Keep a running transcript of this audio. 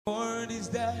Lord, is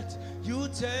that you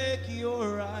take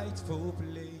your rightful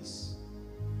place.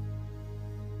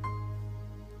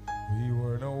 We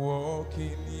wanna walk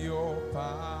in your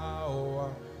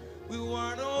power. We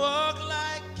wanna walk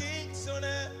like kings on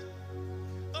earth.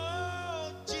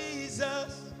 Oh,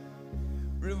 Jesus,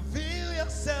 reveal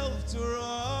yourself to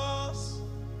us.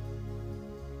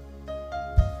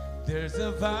 There's a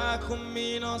vacuum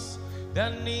in us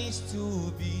that needs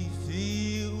to be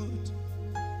filled.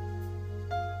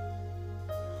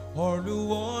 All we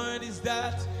want is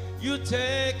that you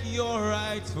take your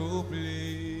rightful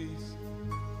place.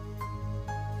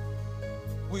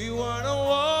 We want to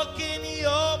walk in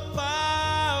your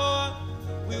power.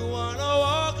 We want to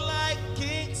walk like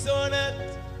kings on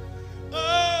earth.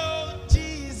 Oh,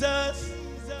 Jesus,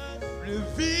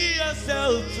 reveal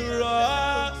yourself to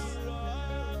us.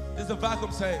 There's a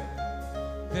vacuum, say.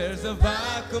 There's a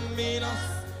vacuum in us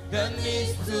that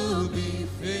needs to be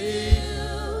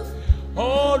filled.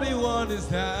 All we want is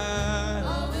that.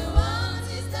 All we want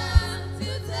is that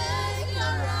you take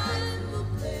your rightful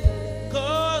place.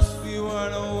 'Cause we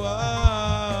want to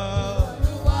walk.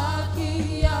 Walk in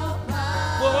your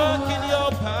power. Walk in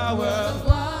your power.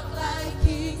 Walk like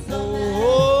kings on earth.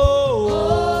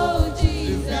 Oh,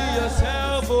 Jesus. reveal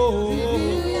yourself, oh.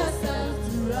 Reveal yourself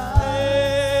to us.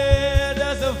 Hey,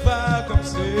 there's a vacuum,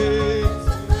 say. There's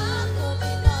a vacuum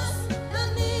in us that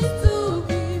needs to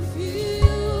be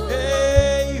filled.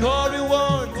 Hey, all we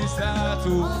want is that, All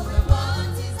oh. we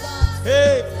want is that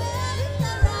Hey. you take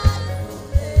your rightful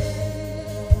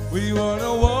place. We want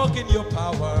to walk in your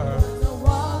power. Wanna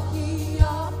walk in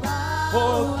your power.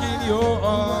 Walk in your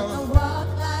arms. Wanna walk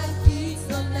like kings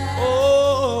on earth.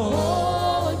 Oh,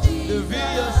 Oh, Jesus.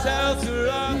 reveal yourself to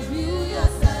us. Reveal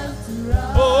yourself to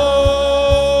us.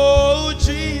 Oh,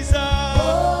 Jesus.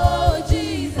 Oh,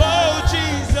 Jesus. Oh,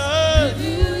 Jesus.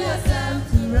 Reveal yourself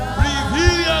to us.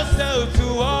 Reveal yourself to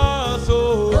us.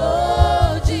 Oh,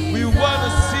 Oh, Jesus. we want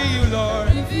to see you, Lord.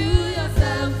 Reveal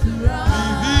yourself to us.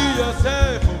 Reveal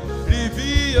yourself.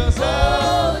 Reveal yourself.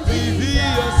 Oh, Reveal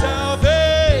Jesus. yourself.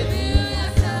 Hey. Reveal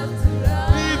yourself to us.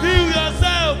 Reveal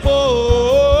yourself. Oh,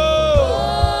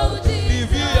 Oh, Jesus.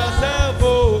 reveal yourself.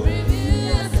 Oh, Reveal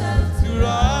yourself to to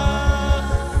us.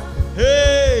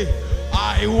 Hey,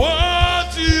 I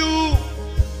want you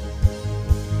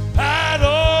at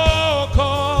all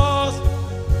costs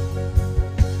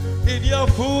in your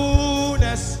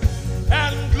fullness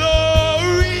and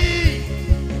glory.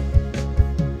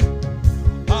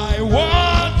 I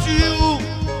want you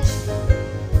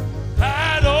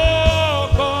at all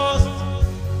costs.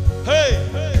 Hey,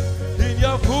 in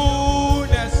your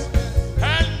fullness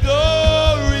and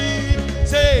glory.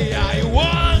 Say, I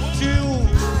want you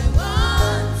I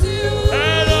want you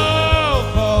at all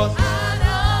costs. at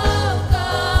all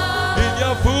costs. In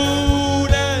your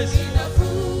fullness. In the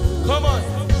fullness Come on.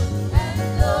 and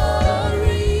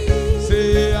glory.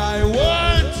 Say, I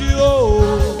want you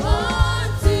I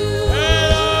want you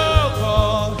at all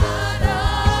costs. at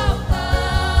all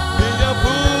costs. In your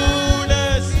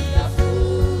fullness. In the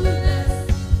fullness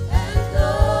and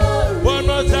glory. One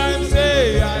more time,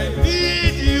 say, I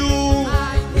need you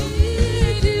I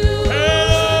need you at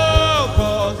all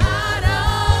costs. at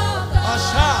all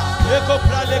Asha, costs. eko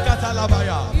prale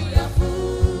katalabaya. In the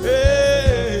fullness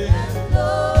Hey, and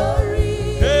glory.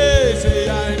 hey, say,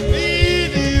 I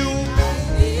need you I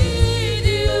need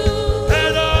you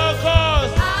at all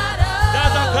costs. at all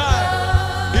That's a cry.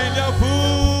 In your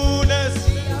fullness.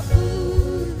 In your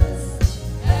fullness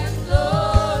and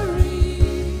glory.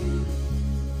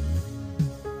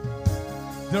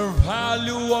 The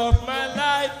value of my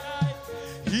life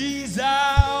is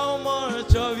how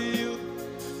much of you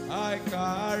I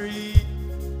carry.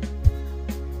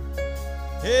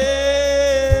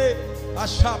 Hey,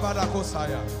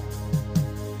 Ashabarakosaya.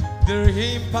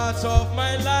 The impact of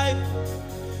my life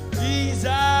is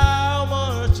how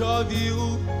much of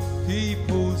you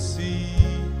people see.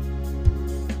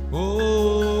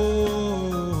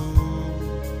 Oh,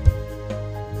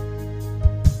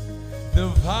 the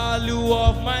value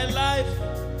of my life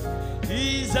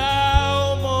is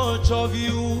how much of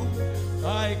you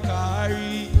I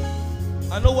carry.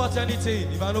 I know what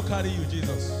anything if I don't carry you,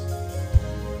 Jesus.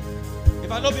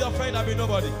 If I don't be your friend, I'll be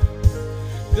nobody.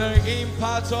 The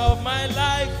impact of my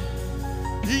life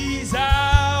is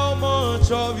how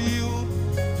much of you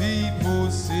people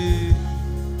see.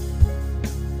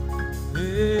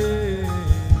 Hey.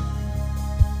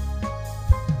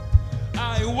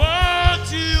 I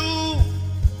want you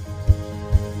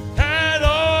at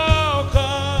all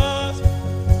costs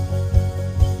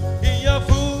in your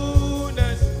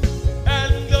fullness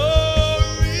and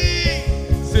glory.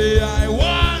 Say, I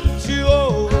want you.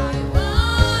 I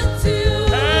want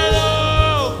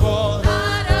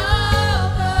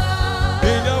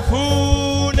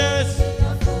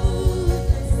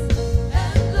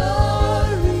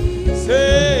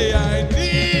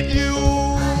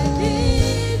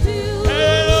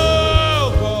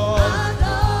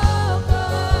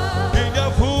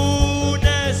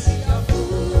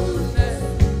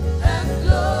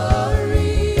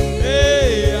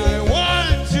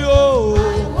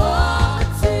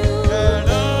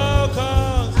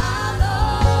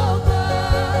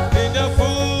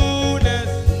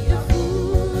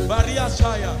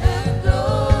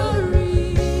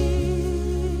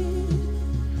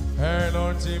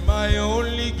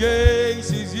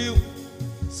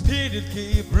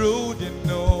keep brooding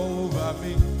over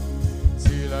me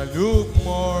till I look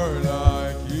more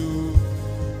like you.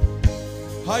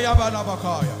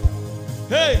 Hayabalabakaya.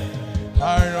 Hey,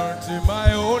 I run to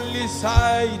my only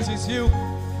sight is you.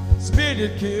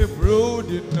 Spirit keep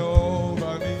brooding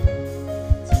over me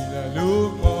till I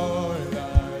look more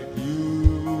like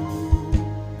you.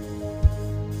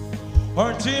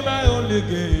 Until my only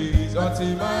gaze,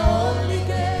 until my only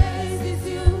gaze is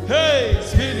you. hey,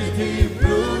 Spirit keep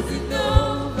brooding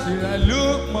over till I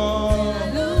look more.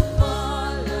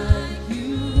 Like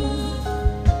you.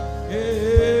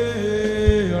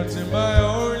 Hey, until my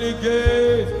only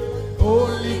gaze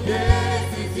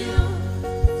Is you.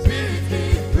 Spirit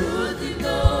keep brooding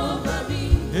over me.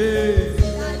 hey.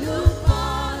 I look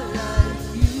more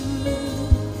like you.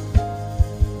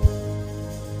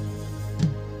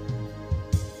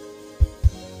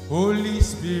 Holy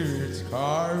Spirit,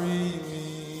 carry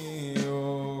me,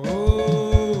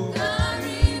 oh,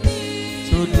 Carry me.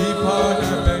 to deeper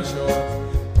dimensions.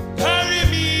 Carry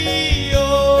me,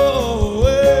 oh,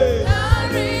 hey.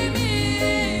 Carry me.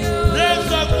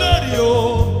 Rays of glory, oh,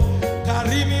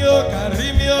 carry me,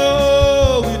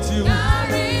 oh, with you.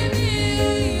 Carry me.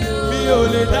 Me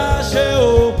only dash,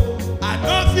 oh, I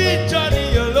don't fit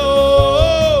journey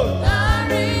alone.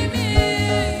 Carry me.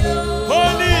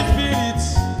 Holy Spirit,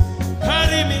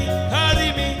 carry me,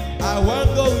 I want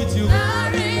to go with you.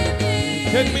 Carry me.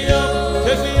 Take me up,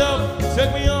 take me up,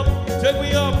 take me up, take me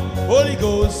up. Holy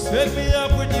Ghost, take me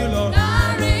up with you, Lord.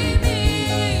 Carry me.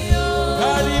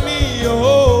 Carry me,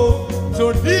 oh,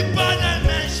 to deeper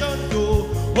dimension,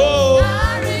 oh.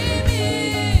 Carry me.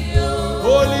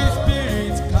 Holy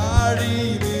Spirit, carry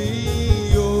me,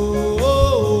 oh.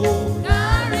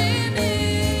 Carry me.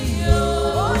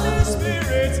 Holy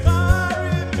Spirit,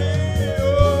 carry me,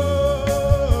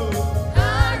 oh.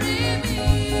 Carry me.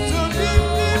 To deep,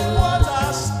 deep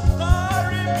waters,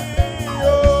 carry me, oh.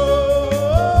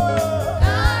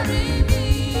 Carry me.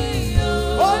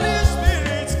 Holy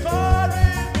Spirit, carry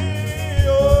me,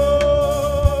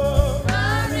 oh.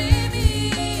 Carry me.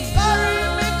 Carry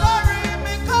me, carry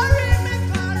me, carry me,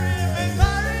 carry me,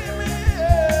 carry me,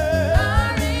 yeah.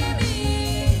 Carry me.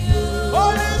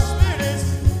 Holy Spirit,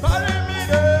 carry me,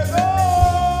 there go.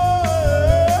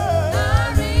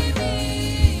 Carry me.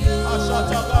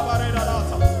 Ashata gabareda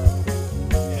data.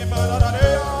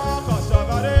 Imaradea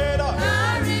kasabareda.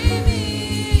 Carry me.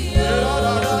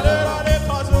 Eradadadera de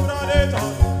kasubradeta.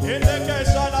 Indeke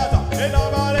salata,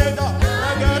 elabareda.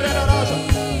 Agareda data.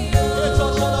 It's a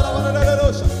shadarabareda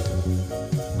dosha.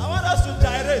 I want us to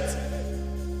direct.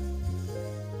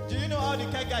 Do you know how the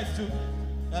care guys do?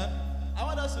 Huh? I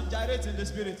want us to gyrate in the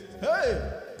spirit. Hey,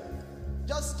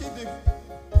 just keep the.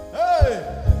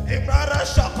 Hey, Ibrara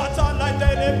Shakata like the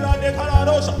Libra de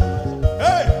Calarosa.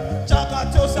 Hey,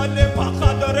 Chakatosa de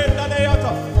Pacadoreta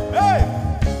Leata. Hey,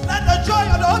 let the joy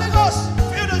of the Holy Ghost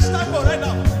feel this temple right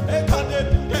now. Hey, Candid,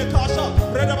 hey, Casa,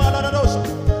 Redamana Rosa.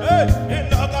 Hey, in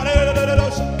the Galera de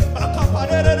Rosa.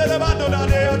 Acapanera de Bandona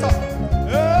Leata.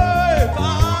 Hey,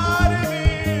 carry me,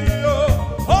 oh.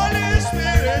 Holy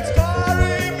Spirit,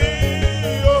 carry me,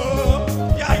 oh.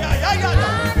 Yeah, yeah, yeah, yeah,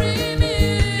 yeah. Carry me.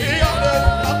 Hey,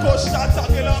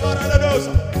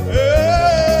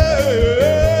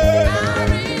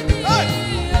 Carry me.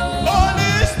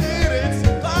 Holy Spirit,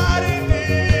 carry me,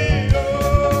 oh.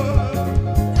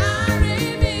 Carry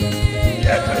me.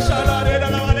 Carry me.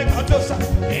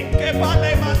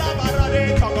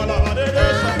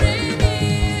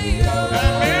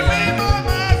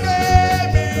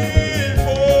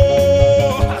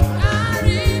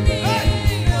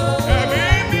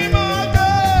 Carry me.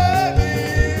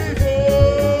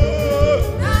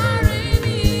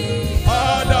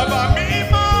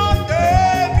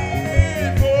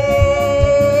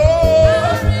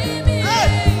 Carry me. Carry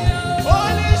me.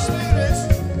 Holy Spirit,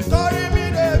 carry me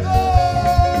there, go.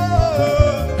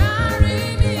 Carry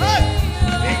me.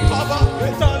 Ikaba,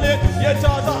 Itali,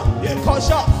 Yetaza,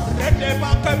 Ikosha, Redeba,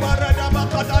 Kebarada,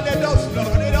 Makadale, Dos,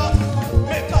 Lorida,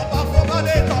 Mekaba,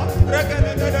 Kobaleka,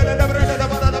 Regane, the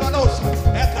Bananos,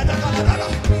 Ekadakadana,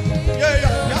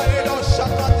 Yaya,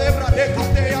 Shaka, Debra,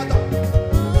 Dekateyada,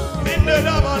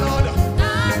 Minda Banada,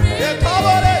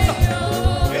 Ekabareta,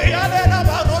 Yadena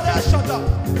Baroda Shata.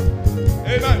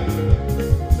 Amen.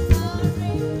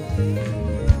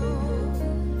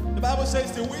 The Bible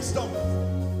says the wisdom,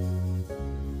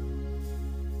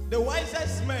 the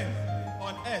wisest men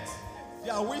on earth,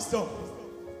 their wisdom,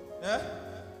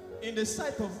 in the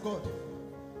sight of God.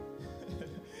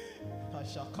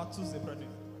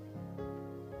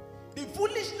 The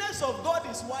foolishness of God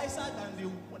is wiser than the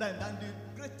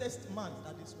greatest man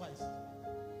that is wise.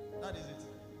 That is it.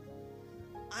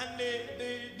 And the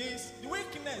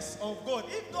weakness of God,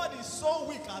 if God is so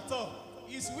weak at all,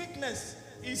 his weakness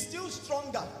is still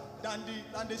stronger than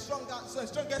the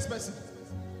strongest person.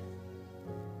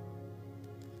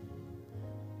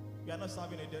 We are not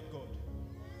serving a dead God.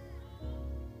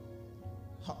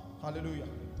 Hallelujah.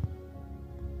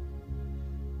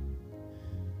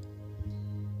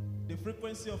 The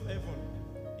frequency of heaven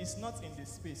is not in the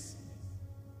space.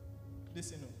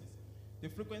 Listen, the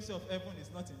frequency of heaven is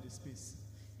not in the space.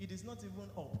 It is not even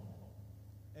up.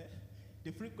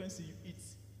 The frequency,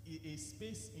 it's a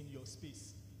space in your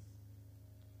space.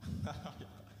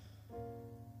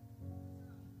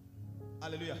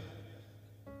 Hallelujah.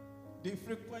 The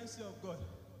frequency of God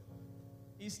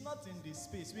is not in the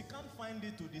space. We can't find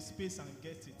it to the space and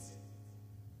get it.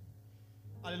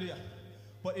 Hallelujah.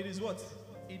 But it is what?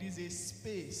 It is a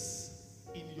space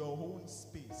in your own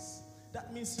space.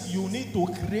 That means you need to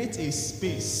create a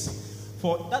space.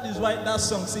 For that is why that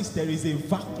song says there is a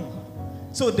vacuum.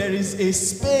 So there is a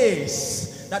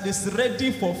space that is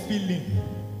ready for filling.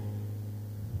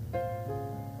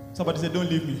 Somebody say, don't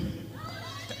leave me.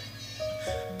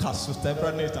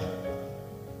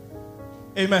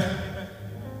 Amen.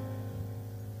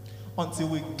 Until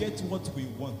we get what we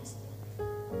want,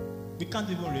 we can't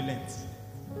even relent.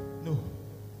 No.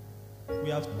 We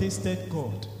have tasted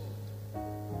God.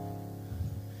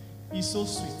 He's so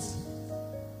sweet.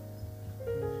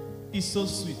 He's so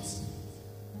sweet.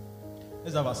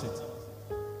 Let's have a seat.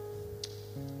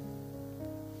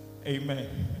 Amen.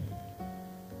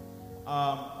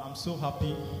 I'm so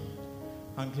happy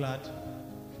and glad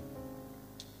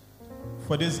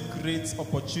for this great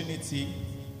opportunity.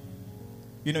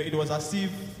 You know, it was as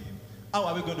if, how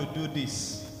are we going to do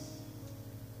this?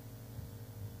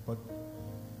 But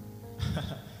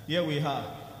here we are.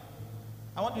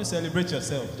 I want you to celebrate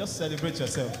yourself. Just celebrate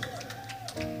yourself.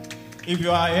 If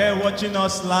you are here watching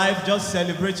us live, just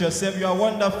celebrate yourself. You are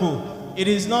wonderful. It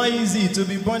is not easy to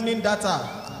be burning data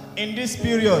in this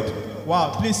period.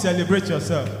 Wow, please celebrate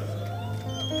yourself.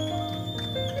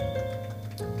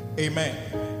 Amen.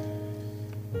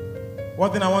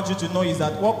 One thing I want you to know is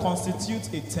that what constitutes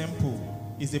a temple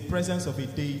is the presence of a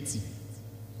deity.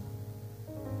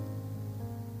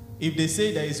 If they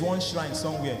say there is one shrine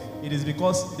somewhere, it is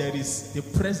because there is the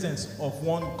presence of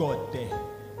one God there.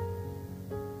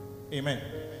 Amen.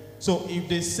 So if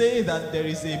they say that there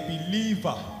is a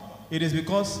believer, it is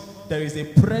because there is a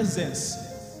presence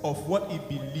of what he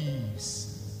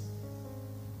believes.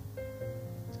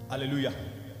 Hallelujah.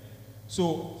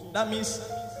 So that means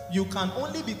you can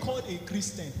only be called a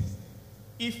Christian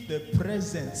if the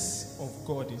presence of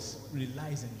God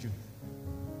relies in you.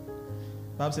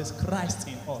 The Bible says Christ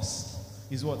in us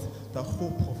is what? The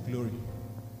hope of glory.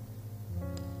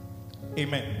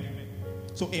 Amen.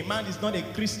 So a man is not a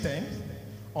Christian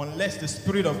unless the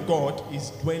Spirit of God is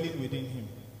dwelling within him.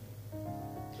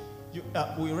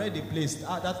 We read the place,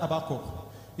 that Habakkuk.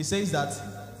 He says that,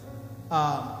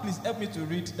 please help me to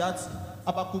read that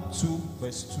Habakkuk 2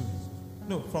 verse 2.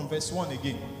 No, from verse 1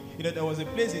 again. You know, there was a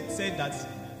place it said that,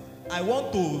 I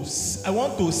want to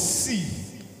see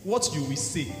what you will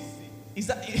say. Is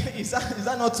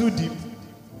that not too deep?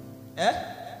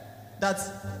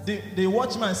 That the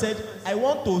watchman said, I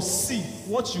want to see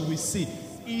what you will say.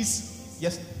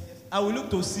 Yes, I will look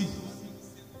to see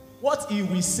what he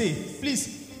will say.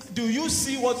 Please, do you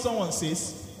see what someone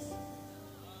says?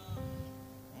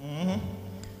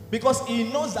 Because he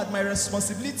knows that my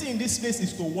responsibility in this place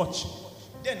is to watch.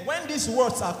 Then when these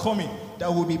words are coming,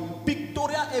 there will be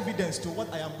pictorial evidence to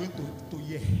what I am going to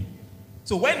hear.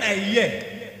 So when I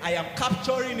hear, I am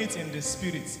capturing it in the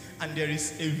spirit, and there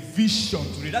is a vision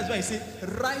to read. That's why I say,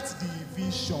 write the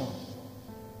vision.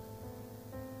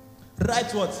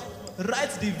 Write what? Write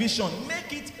the vision.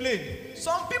 Make it plain.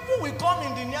 Some people will come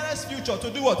in the nearest future to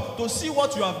do what? To see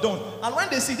what you have done. And when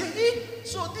they see,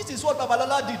 so this is what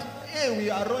Babalola did. Hey,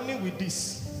 we are running with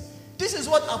this. This is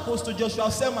what Apostle Joshua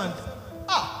Selman.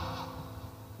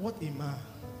 What a man.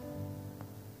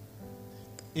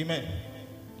 Amen.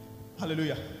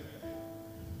 Hallelujah.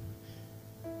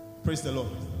 Praise the Lord.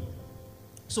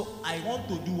 So I want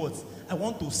to do what? I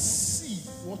want to see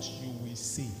what you will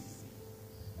say.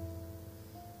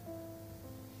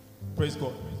 Praise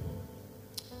God.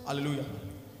 Hallelujah.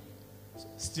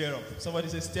 Stir up. Somebody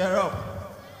say stir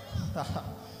up.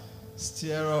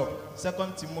 Stir up. 2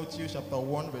 Timothy chapter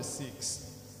 1 verse 6.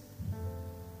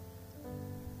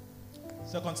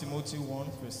 2 Timothy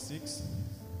 1 verse 6.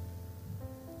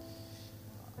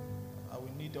 I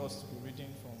will need us to be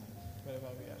reading from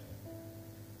wherever we are.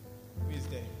 Who is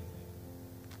there?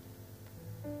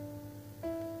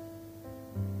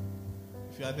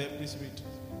 If you are there, please read.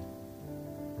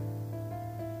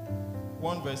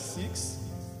 1 verse 6.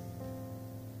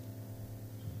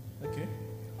 Okay.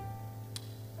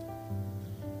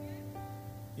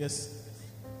 Yes.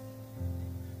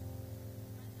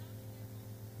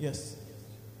 Yes.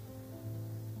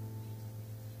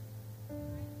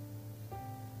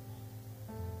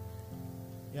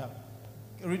 Yeah.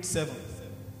 Read 7.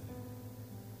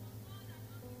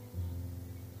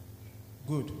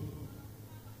 Good.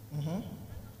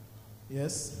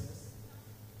 Yes.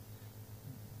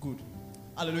 Good.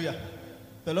 Hallelujah.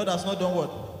 The Lord has not done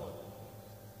what?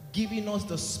 Giving us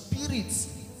the spirit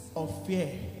of fear.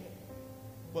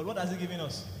 But what has He given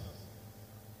us?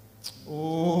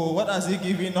 Oh, what has He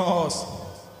given us?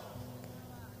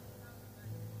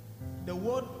 The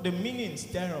word, the meaning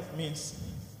thereof means,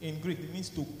 in Greek, it means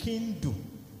to kindle,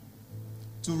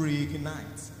 to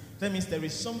reignite. That means there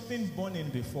is something burning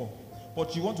before,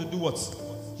 but you want to do what?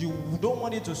 You don't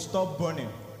want it to stop burning.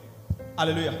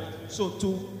 Hallelujah. So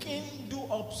to kindle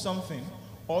up something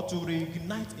or to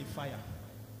reignite a fire.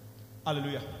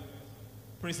 Hallelujah.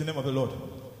 Praise the name of the Lord.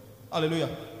 Hallelujah.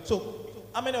 So,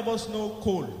 how many of us know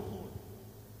coal?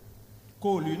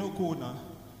 Coal, you know coal now?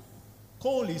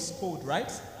 Coal is cold,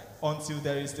 right? Until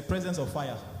there is the presence of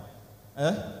fire.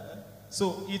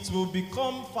 So it will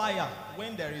become fire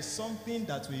when there is something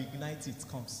that will ignite it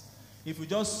comes. If we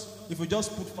just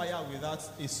put fire without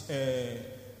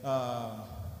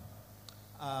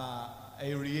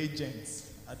a reagent,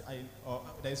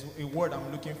 there's a word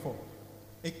I'm looking for.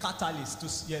 A catalyst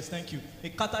to, yes, thank you. A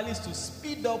catalyst to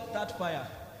speed up that fire.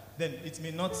 Then it may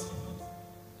not,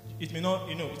 you may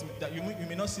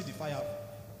not see the fire.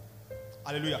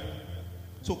 Hallelujah.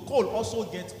 So coal also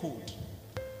gets cold.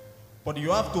 But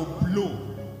you have to blow.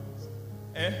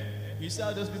 You see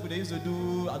how those people, they used to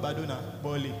do agbadona,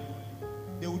 bole.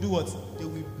 They will do what? They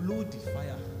will blow the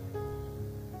fire.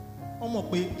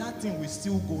 That thing will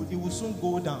still go, it will soon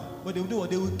go down. But they will do what?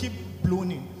 They will keep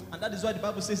blowing. And that is why the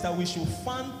Bible says that we should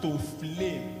fan to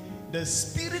flame the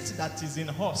spirit that is in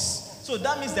us. So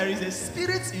that means there is a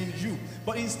spirit in you,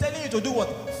 but it's telling you to do what?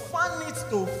 Fan it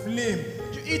to flame.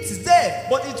 It's there,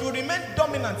 but it will remain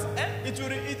dominant.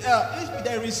 If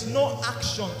there is no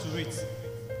action to it.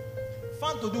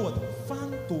 Fan to do what?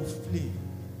 Fan to flame.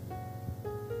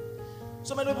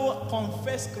 So many people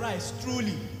confess Christ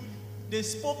truly. They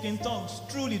spoke in tongues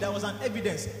truly. There was an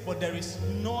evidence, but there is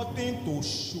nothing to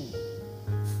show.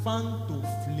 Fan to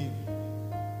flame.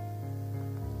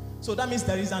 So that means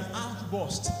there is an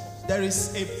outburst. There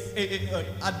is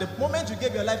at the moment you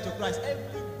gave your life to Christ,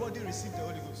 everybody received the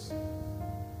Holy Ghost.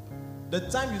 The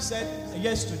time you said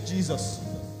yes to Jesus,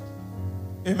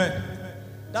 amen.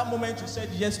 That moment you said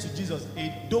yes to Jesus,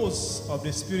 a dose of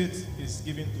the Spirit is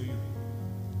given to you.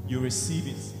 You receive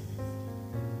it.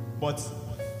 But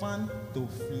fan to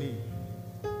flame.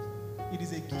 It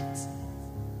is a gift.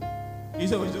 You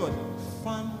say what?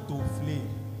 Fan to flame.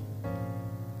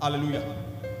 Hallelujah.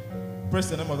 Praise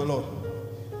the name of the Lord.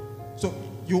 So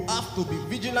you have to be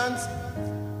vigilant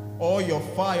or your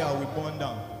fire will burn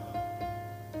down.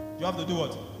 You have to do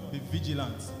what? Be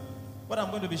vigilant. What I'm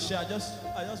going to be sharing, I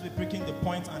just be breaking the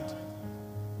point and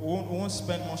we won't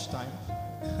spend much time.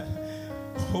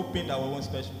 Hoping that we won't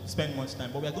spend much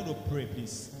time. But we are going to pray,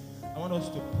 please. I want us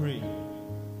to pray.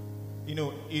 You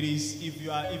know, it is, if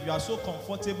you are so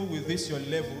comfortable with this, your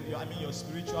level, your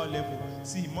spiritual level.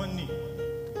 See, money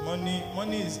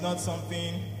is not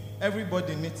something,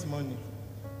 everybody needs money.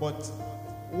 But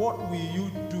what will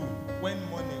you do when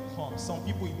money comes? Some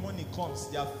people, if money comes,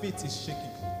 their faith is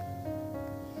shaking.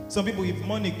 Some people, if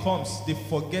money comes, they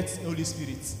forget the Holy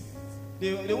Spirit.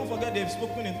 They won't forget they've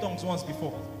spoken in tongues once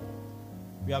before.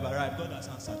 We have arrived. God has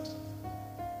answered.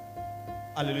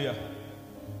 Hallelujah.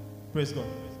 Praise God.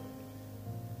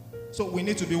 So we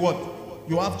need to be what?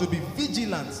 You have to be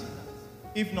vigilant.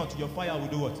 If not, your fire will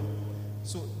do what?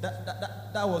 So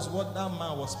that was what that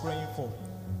man was praying for.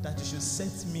 That you should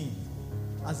set me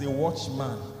as a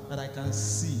watchman that I can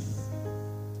see.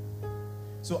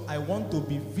 So I want to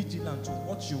be vigilant to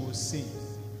what you will say.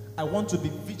 I want to be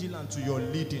vigilant to your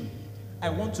leading. I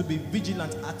want to be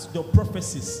vigilant at the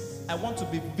prophecies. I want to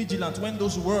be vigilant when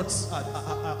those words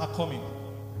are coming.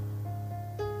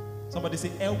 Somebody say,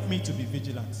 help me to be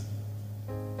vigilant.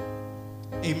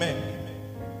 Amen.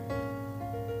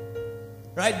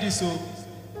 Write this so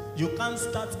you can't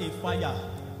start a fire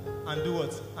and do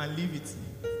what? And leave it.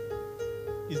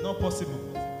 It's not possible.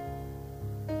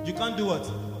 You can't do what?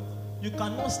 You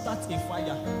cannot start a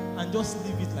fire and just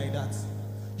leave it like that.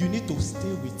 You need to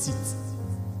stay with it.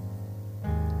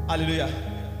 Hallelujah.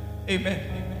 Amen.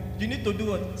 You need to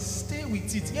do what? Stay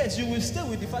with it. Yes, you will stay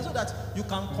with the fire so that you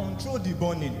can control the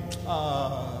burning.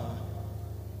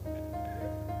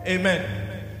 Amen.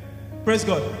 Praise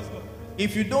God.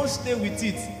 If you don't stay with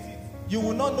it, You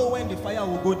will not know when the fire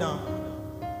will go down.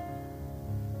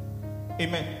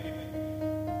 Amen.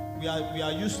 We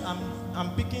are used.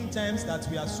 I'm picking terms that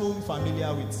we are so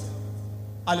familiar with.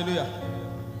 Hallelujah.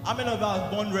 How many of us have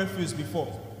born refuse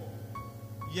before?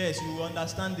 Yes, you will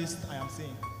understand this I am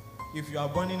saying. If you are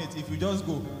burning it, if you just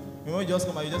go, you won't just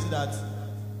come and you just see that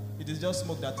it is just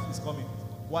smoke that is coming.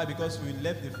 Why? Because you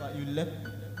left the fire, you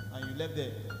left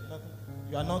there.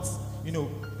 You are not,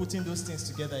 putting those things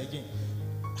together again.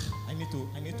 I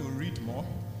need to read more.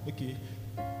 Okay,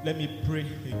 let me pray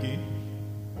again.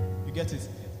 You get it?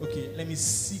 Okay, let me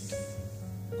seek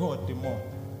God the more.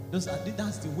 That's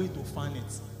the way to fan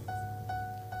it.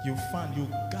 You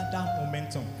gather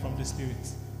momentum from the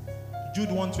Spirit. Jude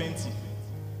 1:20.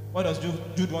 What does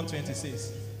Jude 1:20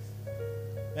 says?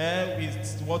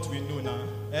 With what we know now.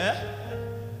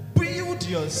 Build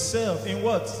yourself in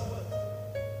what?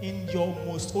 In your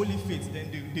most holy faith. Then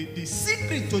the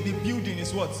secret to the building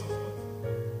is what?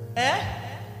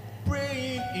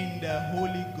 Praying in the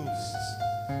Holy Ghost.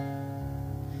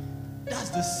 That's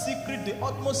the secret, the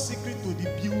utmost secret to the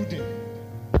building.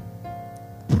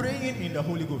 Praying in the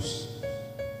Holy Ghost.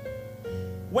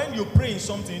 When you pray in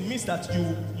something, it means that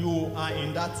you are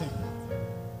in that thing.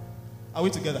 Are we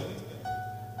together?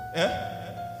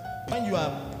 When you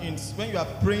are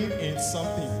praying in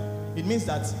something, it means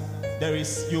that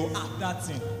you have that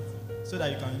thing so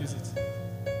that you can use it.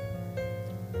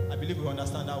 I believe we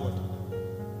understand that word.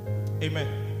 Amen.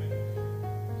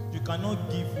 You cannot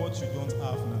give what you don't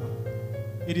have now.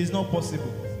 It is not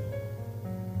possible.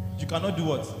 You cannot do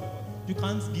what? You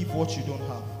can't give what you don't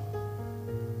have.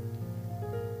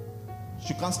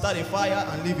 You can't start a fire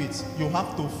and leave it. You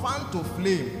have to fan to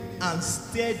flame and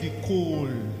stir the coal.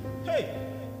 Hey!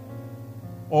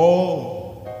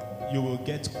 Or you will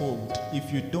get cold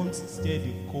if you don't stir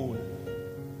the coal.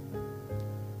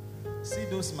 See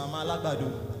those mama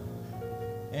lagbado?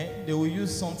 They will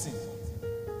use something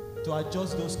to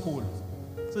adjust those coal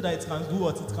so that it can do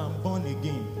what? It can burn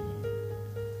again.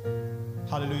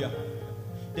 Hallelujah.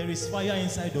 There is fire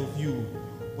inside of you,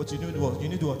 but you need what? You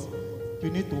need what? You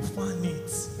need to fan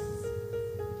it.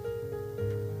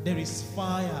 There is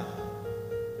fire.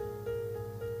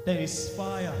 There is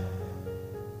fire.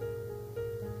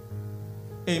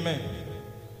 Amen.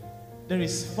 There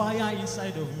is fire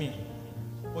inside of me,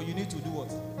 but you need to do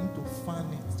what? You need to fan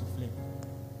it to flame.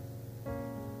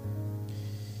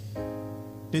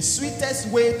 The sweetest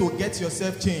way to get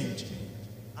yourself changed,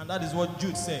 and that is what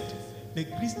Jude said. The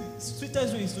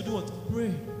sweetest way is to do what?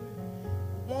 Pray.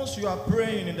 Once you are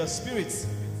praying in the Spirit,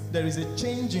 there is a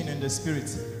changing in the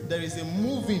Spirit. There is a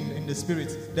moving in the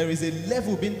Spirit. There is a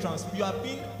level being transferred. You are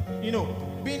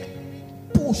being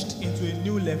pushed into a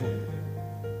new level.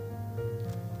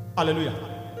 Hallelujah.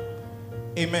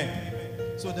 Amen.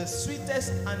 So the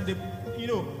sweetest and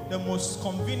the most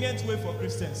convenient way for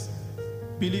Christians,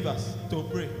 believers, to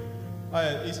pray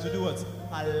is to do what?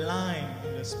 Align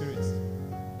in the Spirit.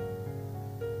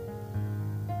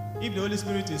 If the Holy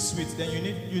Spirit is sweet, then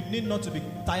you need not to be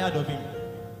tired of Him.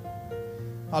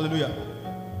 Hallelujah.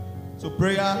 So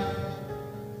prayer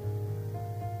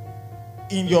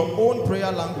in your own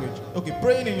prayer language. Okay,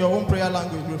 praying in your own prayer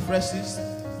language refreshes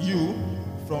you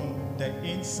from the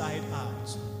inside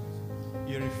out.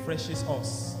 It refreshes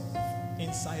us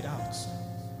inside out.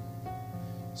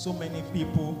 So many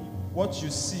people, what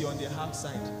you see on the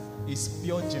outside is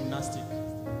pure gymnastic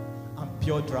and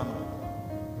pure drama.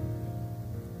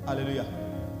 Hallelujah.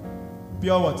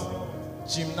 Pure what?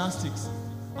 Gymnastics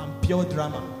and pure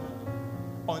drama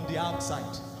on the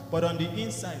outside. But on the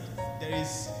inside, there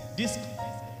is this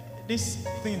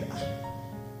thing.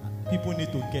 People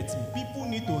need to get me. People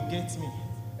need to get me.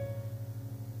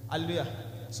 Hallelujah.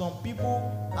 Some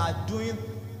people are doing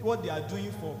what they are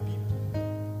doing for people.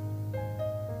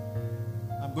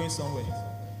 I'm going somewhere.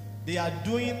 They are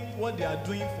doing what they are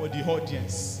doing for the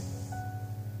audience.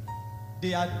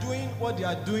 They are doing what they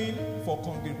are doing for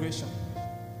congregation.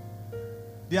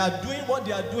 They are doing what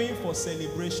they are doing for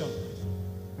celebration.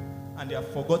 And they have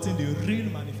forgotten the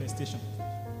real manifestation.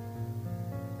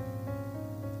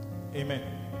 Amen.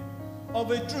 Of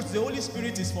a truth, the Holy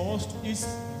Spirit is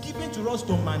given to us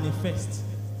to manifest.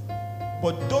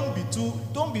 But don't be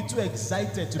too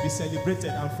excited to be celebrated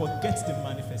and forget the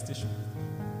manifestation.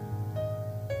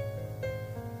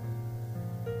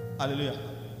 Hallelujah.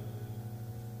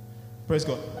 Praise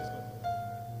God.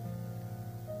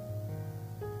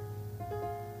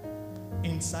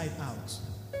 Inside out.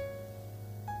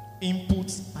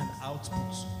 Input and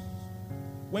output.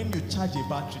 When you charge a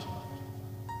battery,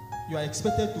 you are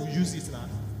expected to use it now.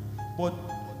 But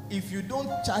if you don't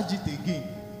charge it again,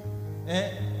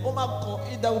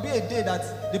 There will be a day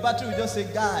that the battery will just say,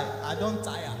 guy, I don't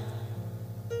tire.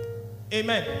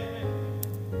 Amen.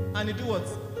 And you do what?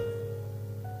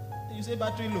 You say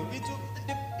battery low.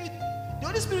 The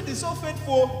Holy Spirit is so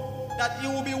faithful that He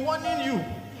will be warning you.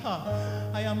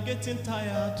 I am getting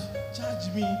tired.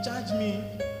 Charge me, charge me.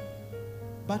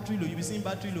 Battery low. You'll be seeing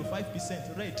battery low,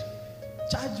 5%, red.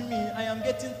 Charge me, I am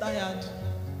getting tired.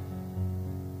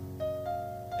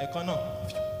 Econo.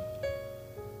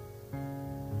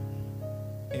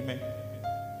 Amen.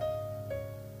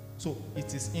 So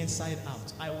it is inside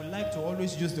out. I would like to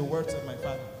always use the words of my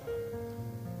father.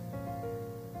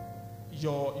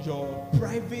 Your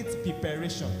private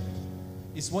preparation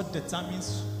is what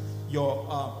determines your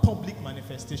public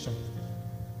manifestation.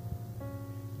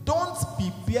 Don't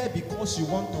prepare because you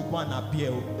want to go and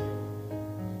appear.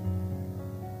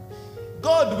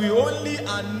 God will only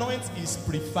anoint His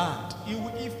preferred.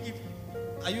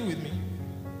 Are you with me?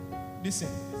 Listen.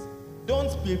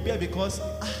 Don't prepare because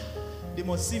they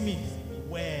must see me.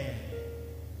 Where?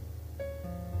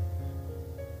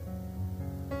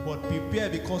 But prepare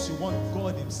because you want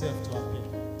God Himself to appear.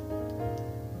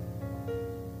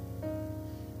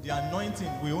 The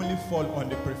anointing will only fall on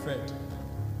the preferred.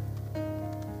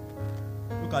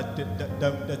 Look at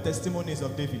the testimonies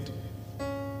of David.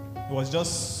 It was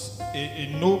just a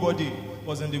nobody,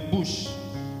 was in the bush,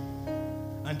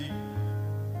 and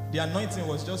the anointing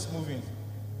was just moving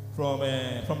from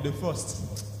the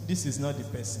first. This is not the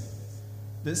person.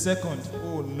 The second,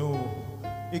 oh no.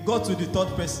 It got to the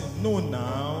third person, no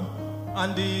now.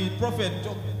 And the prophet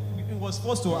was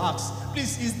forced to ask,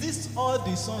 please, is this all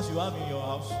the sons you have in your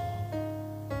house?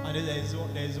 And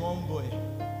there is one boy,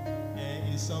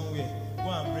 he's somewhere. Go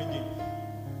and bring him.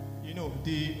 You know,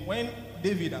 when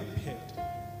David appeared,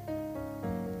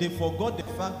 they forgot the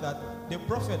fact that the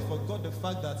prophet forgot the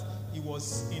fact that he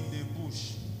was in the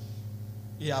bush.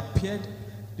 He appeared.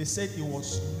 They said he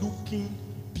was looking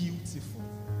beautiful.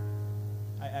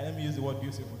 Let me use the word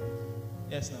beautiful.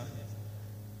 Yes, now.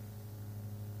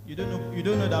 You don't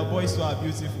know that boys who are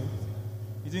beautiful.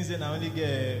 You didn't say I only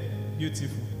get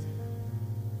beautiful.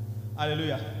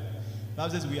 Hallelujah. The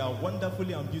Bible says we are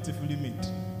wonderfully and beautifully made.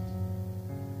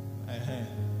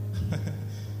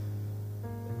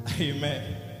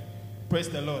 Amen. Praise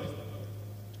the Lord.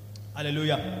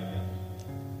 Hallelujah.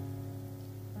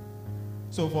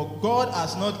 So for God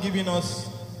has not given us,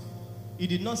 He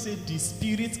did not say the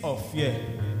spirit of fear.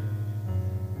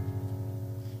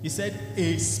 He said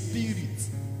a spirit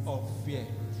of fear.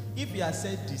 If He has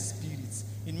said the spirit,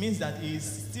 it means that He is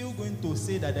still going to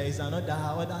say that there is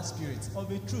other spirit.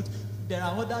 Of a truth, there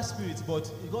are other spirits,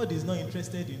 but God is not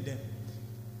interested in them.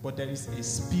 But there is a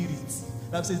spirit.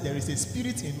 The Bible says there is a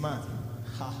spirit in man.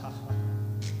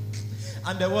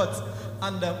 And the what?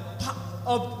 And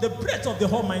the breath of the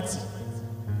Almighty.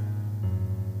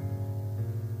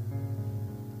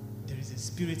 There is a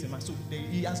spirit in man. So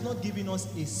He has not given us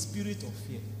a spirit of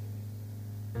fear.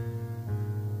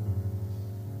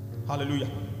 Hallelujah.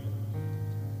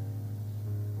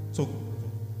 So,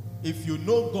 if you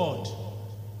know God,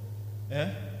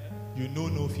 you know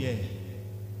no fear.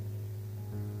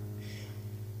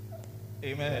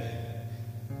 Amen.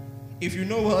 If you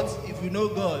know what? If you know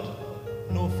God,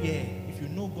 no fear. If you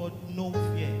know God, no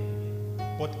fear.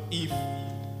 But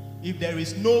if there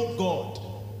is no God,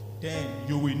 then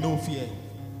you will know fear.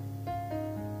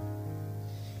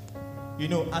 You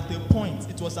know, at a point,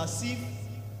 it was as if,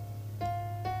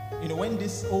 you know, when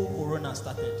this whole corona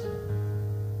started,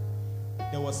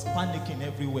 there was panicking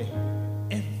everywhere.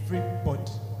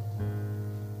 Everybody.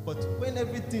 But when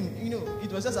everything, you know,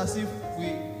 it was just as if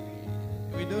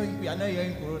we are not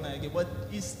hearing corona again. But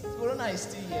corona is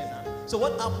still here now. So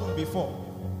what happened before?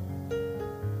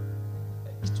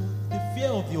 It was the fear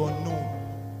of the unknown.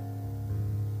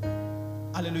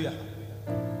 Hallelujah.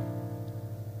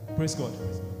 Praise God.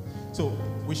 So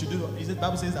we should do. The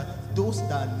Bible says that those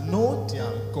that know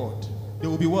their God, they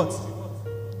will be what?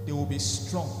 They will be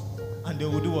strong. And they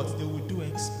will do what? They will do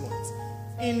exploits.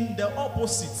 In the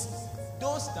opposite,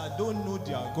 those that don't know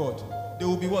their God, they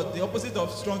will be what? The opposite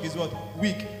of strong is what?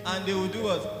 Weak. And they will do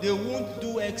what? They won't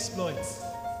do exploits.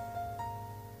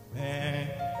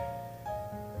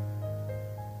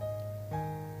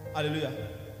 Hallelujah.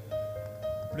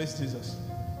 Praise Jesus.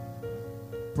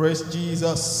 Praise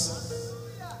Jesus.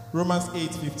 Romans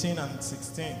 8:15 and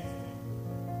 16.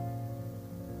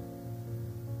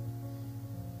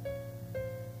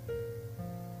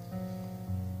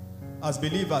 As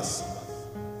believers,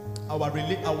 our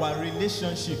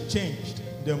relationship changed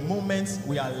the moment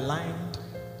we aligned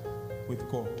with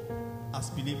God. As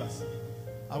believers,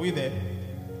 are we there?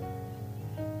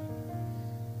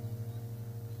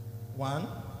 1.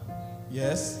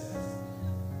 Yes.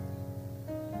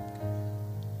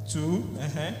 2.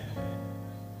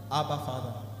 Abba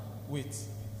Father. Wait.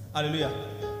 Hallelujah.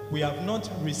 We have not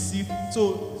received.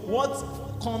 So what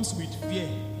comes with fear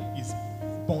is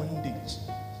bondage.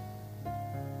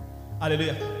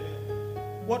 Hallelujah.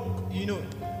 What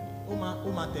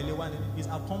Oma Telewan is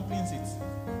accompanying it.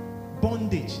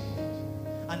 Bondage.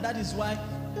 And that is why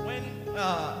when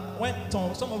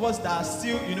some of us that are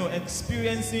still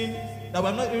experiencing that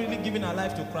we're not really giving our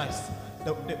life to Christ,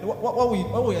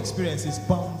 what we experience is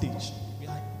bondage. We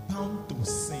are bound to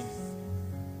sin.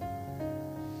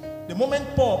 The moment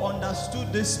Paul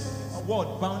understood this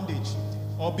word bondage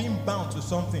or being bound to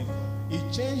something, he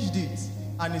changed it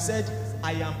and he said,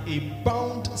 I am a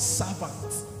bound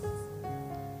servant,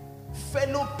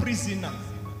 fellow prisoner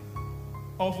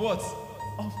of what?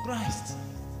 Of Christ.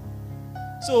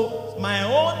 So my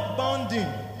own bounding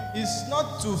is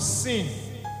not to sin.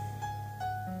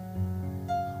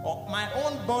 Or my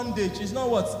own bondage is not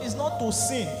what? It's not to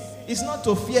sin. It's not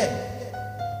to fear.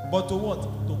 But to what?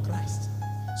 To Christ.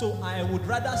 So I would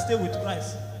rather stay with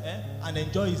Christ and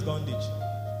enjoy his bondage.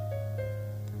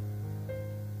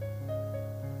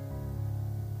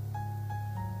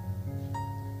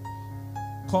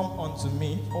 Come unto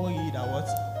me, all ye that what?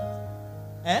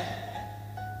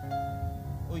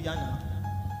 Oh, yeah.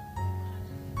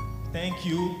 Thank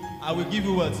you. I will give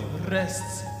you what?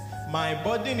 Rest. My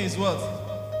burden is what?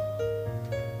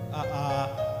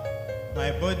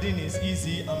 My burden is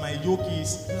easy and my yoke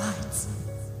is light.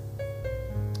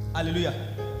 Hallelujah.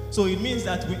 So it means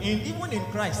that even in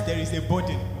Christ there is a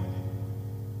burden,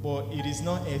 but it is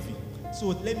not heavy. So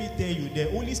let me tell you, the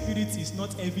Holy Spirit is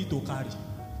not heavy to carry.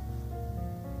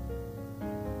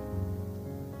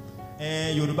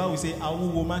 Yoruba will say,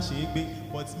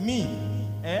 but me,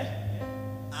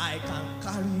 I can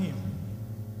carry him.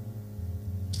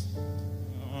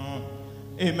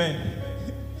 Amen.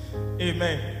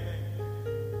 Amen.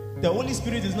 The Holy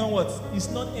Spirit is not what? It's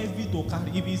not heavy to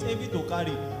carry. If it's heavy to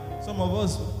carry, some of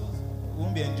us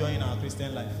won't be enjoying our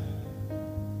Christian life.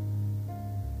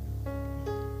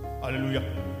 Hallelujah.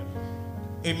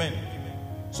 Amen.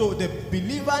 So the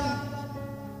believer,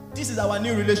 this is our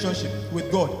new relationship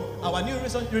with God. Our new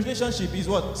relationship is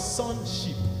what?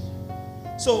 Sonship.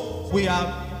 So we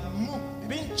are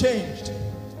being changed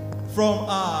from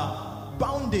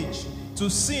bondage to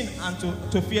sin and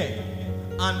to fear.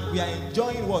 And we are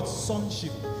enjoying what?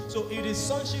 Sonship. So it is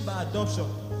sonship by adoption.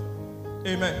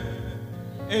 Amen.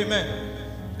 Amen.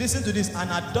 Listen to this. An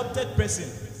adopted person,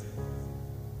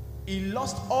 he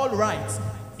lost all rights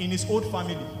in his old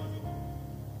family.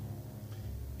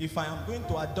 If I am going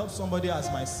to adopt somebody as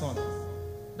my son,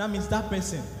 that means that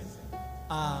person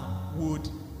would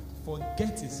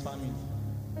forget his family.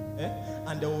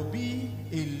 And there will be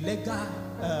a legal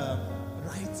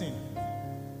writing,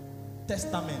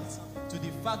 testament, to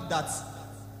the fact that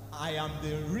I am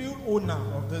the real owner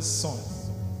of this son.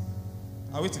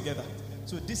 Are we together?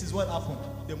 So this is what happened.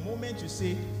 The moment you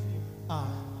say,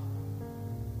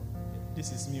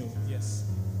 this is me, yes.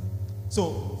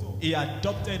 So he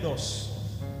adopted us.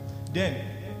 Then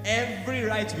every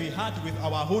right we had with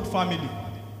our whole family,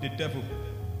 the devil,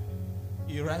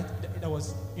 there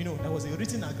was a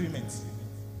written agreement.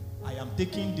 I am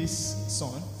taking this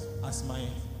son as my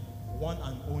one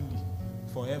and only,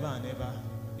 forever and ever.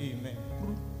 Amen.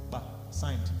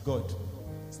 Signed, God.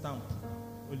 Stamp,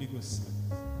 Holy Ghost.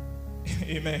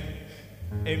 Amen.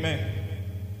 Amen.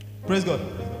 Praise God.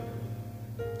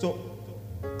 So,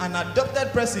 an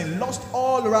adopted person lost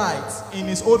all rights in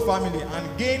his old family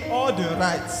and gained all the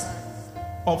rights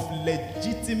of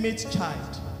legitimate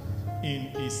child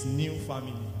in his new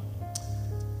family.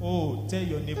 Oh, tell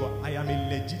your neighbor, I am a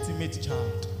legitimate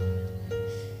child.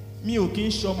 Mi o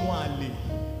kin somo ale.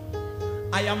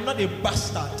 I am not a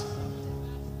bastard.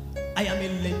 I am a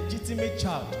legitimate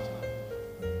child.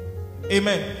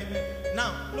 Amen.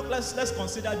 Now, look, let's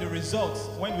consider the results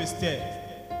when we stare.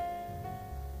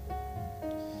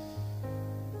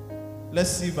 Let's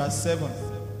see verse 7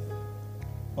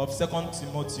 of 2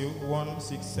 Timothy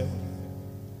 1:6-7.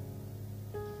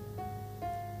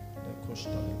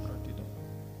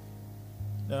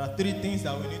 There are three things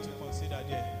that we need to consider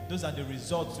there. Those are the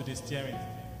results to the steering.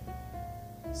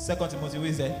 2 Timothy, where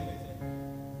is that?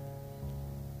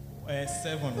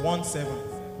 1:7.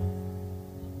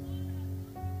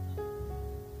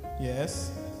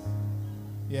 Yes.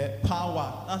 Yeah.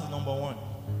 Power. That's number one.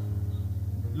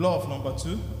 Love, number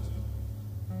two.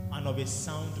 And of a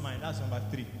sound mind. That's number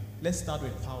three. Let's start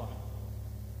with power.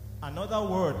 Another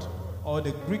word, or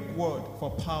the Greek word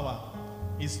for power,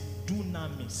 is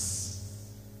dunamis.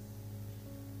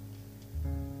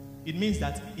 It means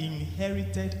that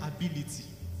inherited ability.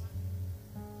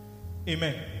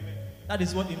 Amen. That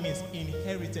is what it means,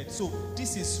 inherited. So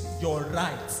this is your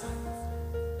right.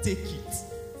 Take it.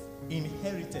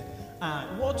 Inherited.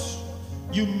 And what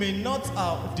you may not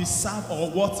deserve or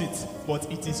worth it,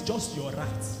 but it is just your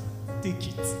right. Take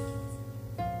it.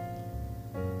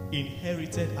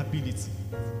 Inherited ability.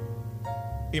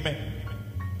 Amen.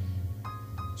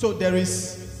 So there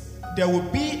will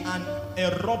be an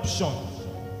eruption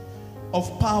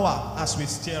of power as we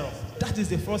stir up. That is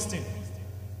the first thing.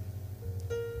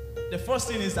 The first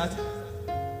thing is that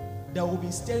there will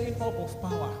be stirring up of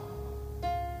power.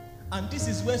 And this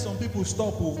is where some people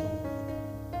stop.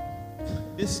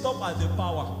 They stop at the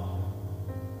power.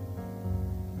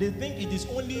 They think it is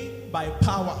only by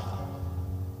power.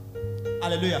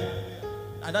 Hallelujah.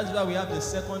 And that's why we have the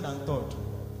second and third.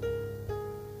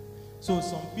 So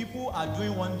some people are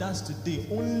doing wonders today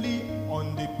only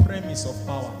on the premise of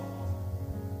power.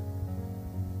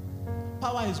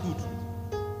 Power is good.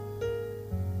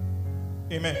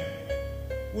 Amen.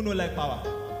 Who don't like power?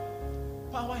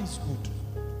 Power is good.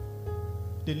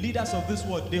 The leaders of this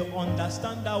world, they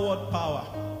understand that word power.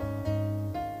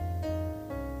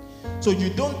 So you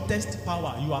don't test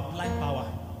power, you apply power.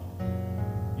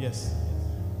 Yes.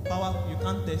 Power, you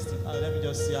can't test it. Let me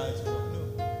just see how it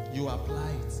works. No, you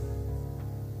apply it.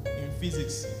 In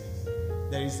physics,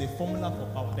 there is a formula for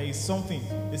power. There is something.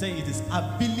 They say it is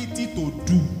ability to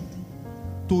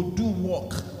do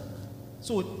work.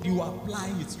 So you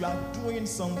apply it. You are doing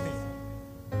something.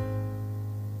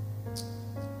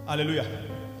 Hallelujah.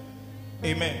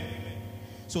 Amen.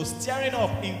 So stirring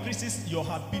up increases your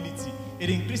ability. It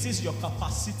increases your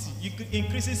capacity. It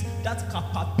increases that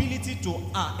capability to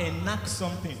enact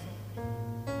something.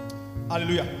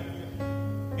 Hallelujah.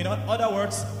 In other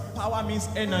words, power means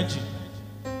energy.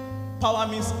 Power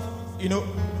means,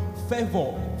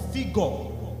 favor, figure.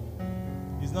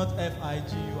 It's not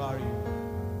F-I-G-U-R-E.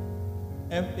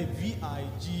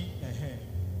 F-A-V-I-G.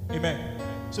 Amen.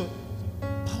 So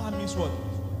power means what?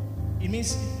 It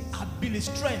means ability,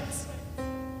 strength.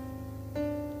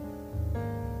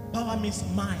 Power means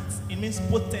might. It means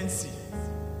potency.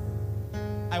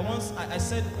 I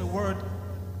said a word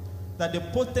that the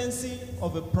potency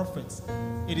of a prophet,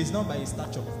 it is not by his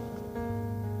stature.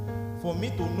 For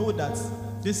me to know that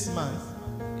this man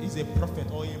is a prophet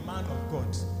or a man of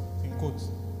God, in quotes,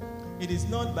 it is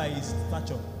not by his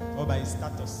stature or by his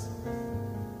status.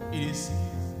 It is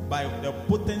by the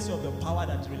potency of the power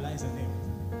that relies on him.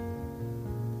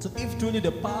 So if truly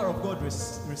the power of God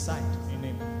resides in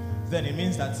him, then it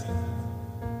means that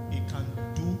he can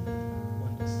do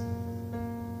wonders.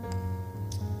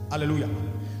 Hallelujah.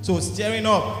 So stirring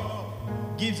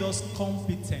up gives us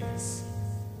competence.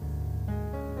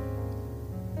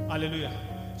 Hallelujah.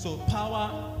 So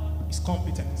power is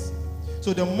competence.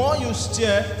 So the more you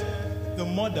stir, the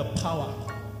more the power.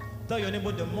 Tell your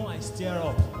neighbor, the more I stir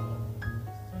up,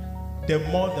 the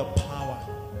more the power.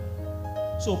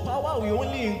 So power will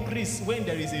only increase when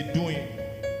there is a doing.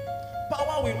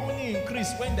 Power will only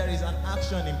increase when there is an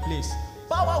action in place.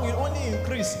 Power will only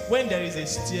increase when there is a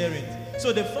steering.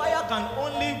 So the fire can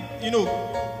only,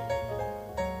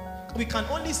 we can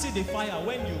only see the fire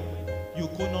when you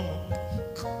go normal.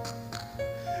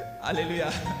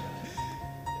 Hallelujah.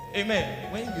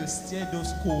 Amen. When you stir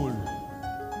those coal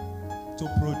to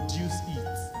produce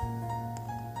it.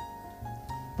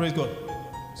 Praise God.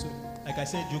 So, like I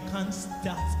said, you can't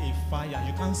start a fire.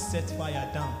 You can't set fire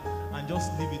down and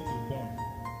just leave it to burn.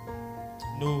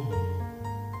 No.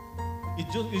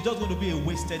 It's just going to be a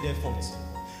wasted effort.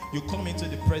 You come into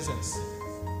the presence.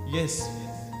 Yes.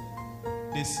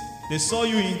 They saw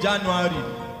you in January.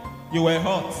 You were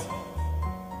hot.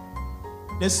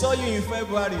 They saw you in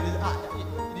February.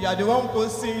 You are the one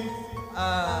posting,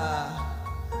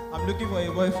 I'm looking for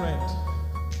a boyfriend.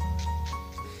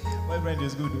 Boyfriend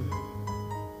is good.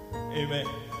 Amen.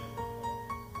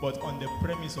 But on the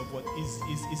premise of what is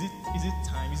it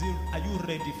time? Are you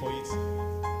ready for it?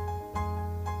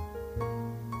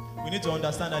 We need to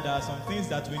understand that there are some things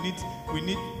that we need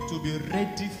to be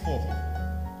ready for.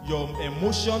 Your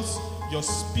emotions, your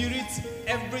spirit,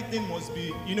 everything must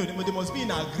be, they must be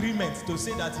in agreement to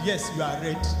say that yes, you are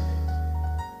ready.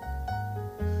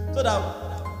 So that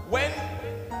when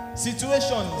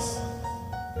situations,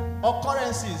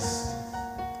 occurrences,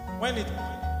 when it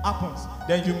happens,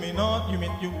 then you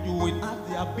will have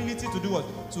the ability to do what?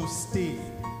 To stay.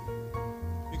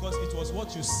 Because it was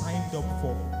what you signed up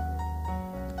for.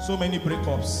 So many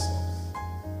breakups.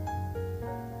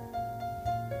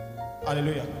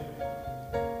 Hallelujah.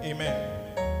 Amen.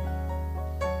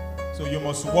 So you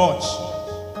must watch.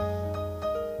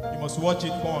 You must watch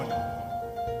it burn.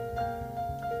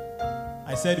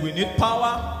 I said we need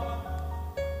power,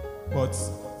 but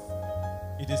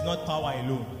it is not power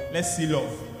alone. Let's see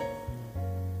love.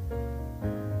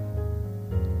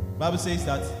 Bible says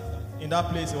that in that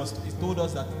place it told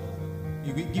us that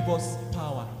He will give us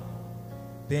power.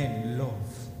 Then love.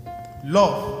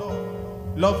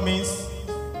 Love means,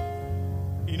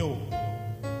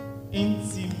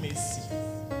 intimacy.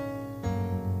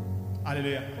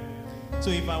 Hallelujah. So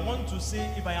if I am going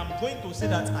to say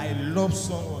that I love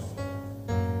someone,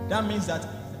 that means that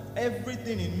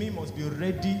everything in me must be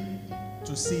ready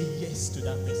to say yes to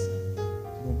that person,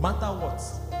 no matter what.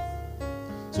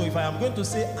 So if I am going to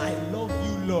say I love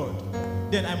you, Lord,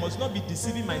 then I must not be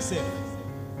deceiving myself.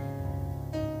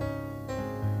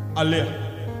 Hallelujah.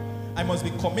 I must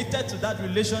be committed to that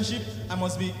relationship. I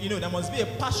must be, there must be a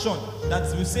passion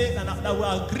that will say and that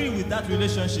will agree with that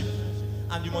relationship.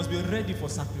 And you must be ready for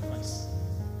sacrifice.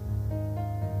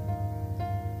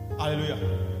 Hallelujah.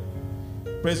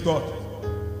 Praise God.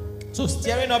 So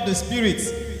stirring up the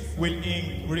spirits will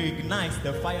reignite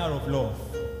the fire of love.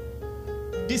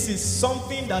 This is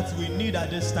something that we need at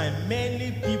this time.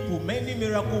 Many people, many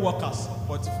miracle workers,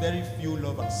 but very few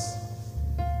lovers.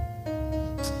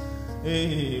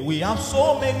 Hey, we have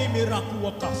so many miracle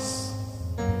workers,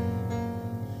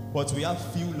 but we have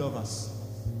few lovers.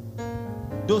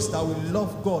 Those that will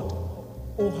love God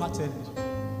wholeheartedly.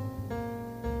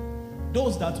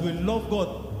 Those that will love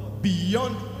God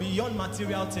beyond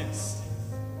material things.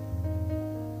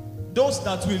 Those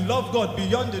that will love God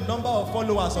beyond the number of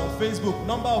followers on Facebook,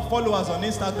 number of followers on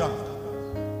Instagram.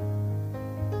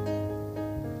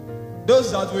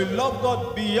 Those that will love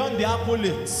God beyond the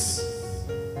accolades.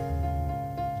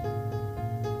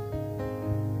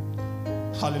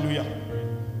 Hallelujah.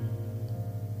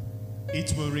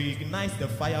 It will reignite the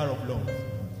fire of love,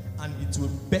 and it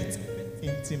will birth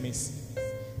intimacy.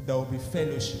 There will be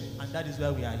fellowship, and that is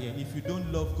why we are here. If you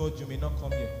don't love God, you may not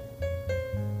come here.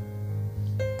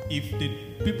 If the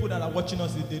people that are watching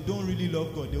us, if they don't really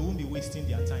love God, they won't be wasting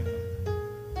their time.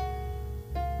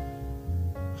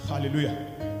 Hallelujah.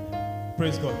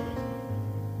 Praise God.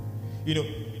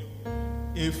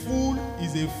 A fool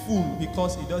is a fool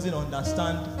because he doesn't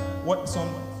understand what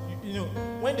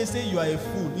when they say you are a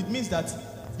fool, it means that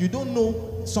you don't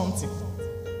know something.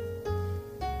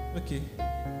 Okay.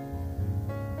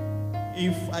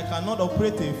 If I cannot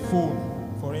operate a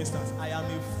phone, for instance, I am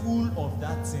a fool of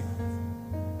that thing.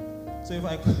 So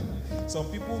some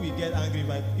people will get angry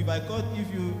if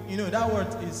that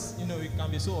word is, it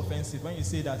can be so offensive when you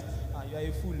say that you are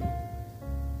a fool.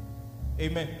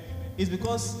 Amen. It's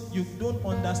because you don't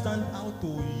understand how to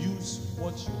use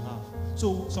what you have.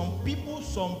 So some people,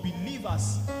 some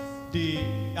believers, they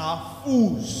are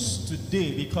fools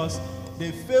today because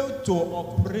they fail to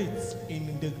operate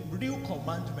in the real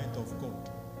commandment of God.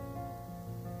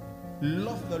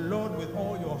 Love the Lord with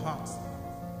all your heart.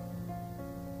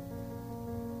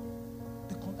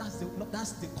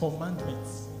 That's the commandment.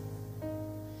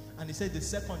 And he said the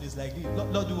second is like this.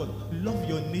 Lord, do what? Love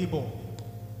your neighbor.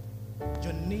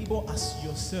 Your neighbor as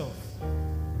yourself.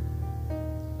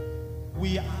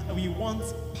 We want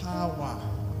power.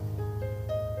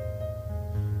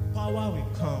 Power will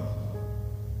come.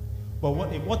 But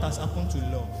what has happened to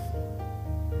love?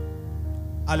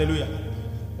 Hallelujah.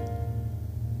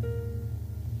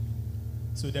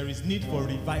 So there is need for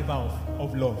revival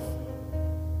of love.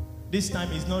 This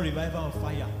time is not revival of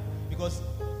fire, because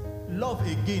love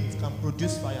again can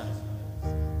produce fire.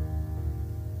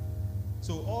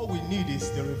 So all we need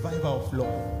is the revival of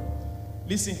love.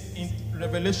 Listen, in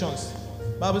Revelations,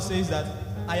 Bible says that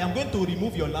I am going to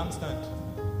remove your lampstand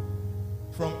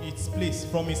from its place,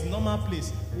 from its normal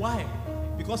place. Why?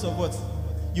 Because of what?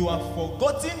 You have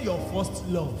forgotten your first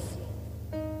love.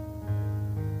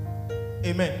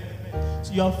 Amen.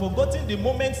 So you have forgotten the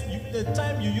moments, the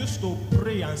time you used to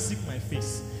pray and seek my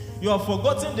face. You have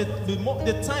forgotten the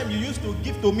time you used to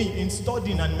give to me in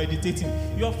studying and meditating.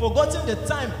 You have forgotten the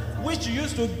time which you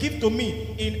used to give to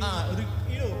me in,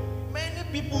 many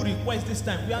people request this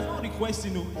time. We are not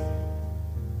requesting.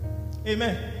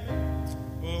 Amen.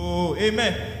 Oh,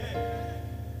 amen.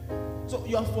 So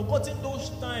you have forgotten those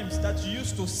times that you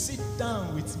used to sit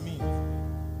down with me.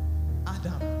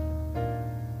 Adam,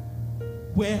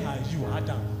 where are you,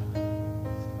 Adam?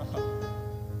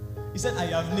 He said,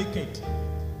 I am naked.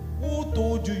 Who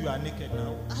told you you are naked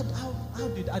now? How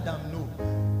did Adam know?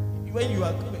 When you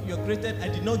are created, I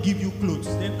did not give you clothes.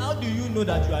 Then how do you know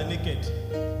that you are naked?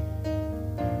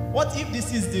 What if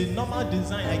this is the normal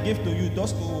design I gave to you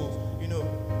just to,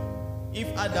 if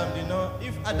Adam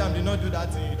did not do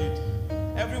that thing you did,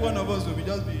 every one of us will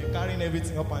just be carrying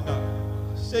everything up and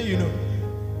down. Say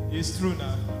it's true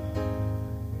now.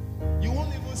 You won't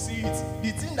even see it.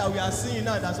 The thing that we are seeing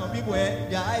now, that some people,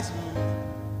 their eyes will,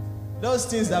 those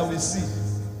things that we see,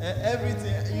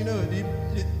 everything, you know,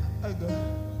 oh God.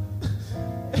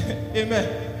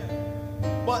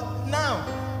 Amen. But now,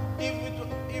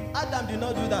 if Adam did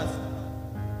not do that,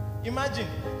 imagine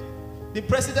the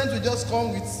president will just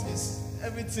come with his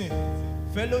everything,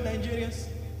 fellow Nigerians,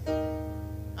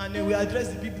 and they will address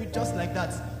the people just like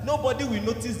that. Nobody will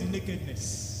notice the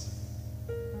nakedness.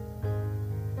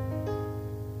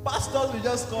 Pastors will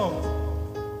just come.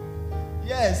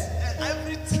 Yes,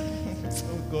 everything.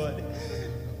 Oh God.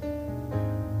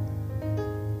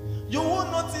 You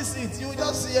won't notice it. You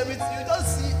just see everything. You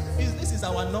just see. This is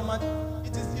our normal.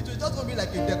 It will just going to be like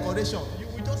a decoration. You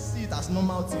will just see it as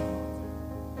normal thing.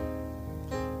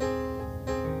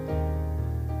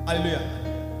 Hallelujah.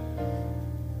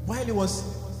 While he was,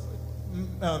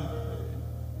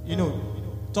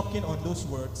 talking on those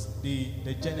words,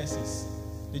 the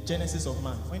Genesis of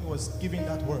man, when he was giving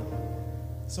that word,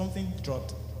 something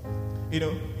dropped.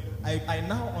 I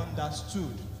now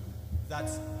understood that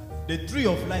the tree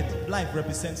of life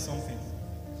represents something.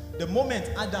 The moment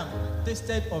Adam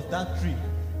tasted of that tree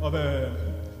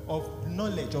of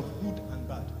knowledge of good and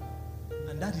bad,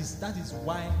 and that is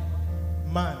why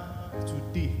man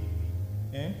today,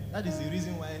 that is the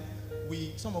reason why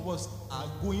some of us are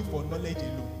going for knowledge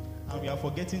alone, and we are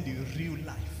forgetting the real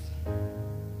life.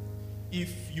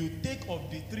 If you take of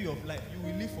the tree of life, you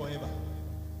will live forever.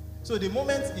 So the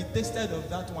moment he tasted of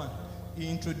that one, he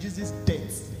introduces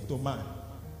death to man.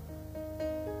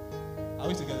 Are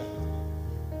we together?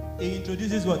 He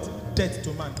introduces what? Death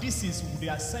to man. This is the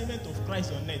assignment of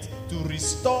Christ on earth, to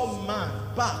restore man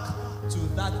back to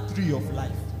that tree of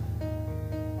life.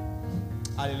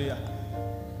 Hallelujah.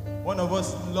 One of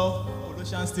us love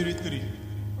Colossians 3:3.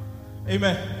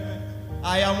 Amen.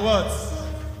 I am what?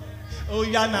 Oh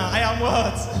Yana, I am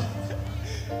what?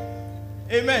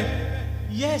 Amen.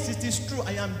 Yes, it is true,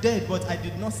 I am dead, but I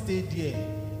did not stay there.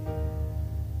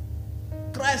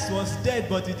 Christ was dead,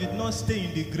 but he did not stay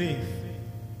in the grave.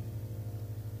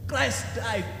 Christ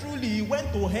died. Truly, he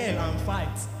went to hell and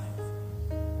fight.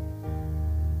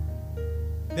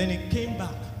 Then he came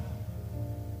back,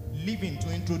 living to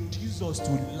introduce us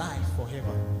to life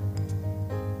forever.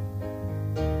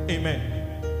 Amen.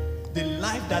 The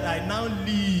life that I now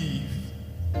live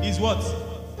is what?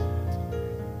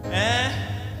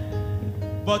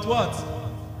 But what?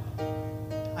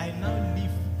 I now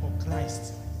live for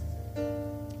Christ.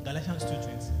 Galatians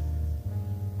 2:20.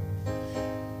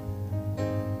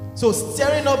 So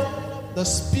stirring up the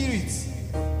spirit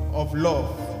of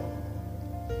love,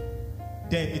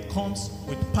 then it comes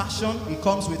with passion, it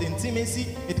comes with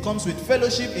intimacy, it comes with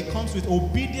fellowship, it comes with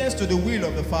obedience to the will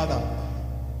of the Father.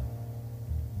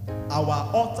 Our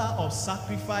altar of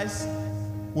sacrifice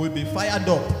will be fired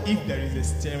up if there is a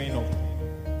stirring up.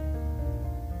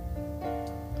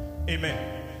 Amen.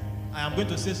 I am going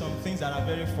to say some things that are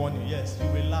very funny. Yes, you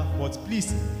will laugh, but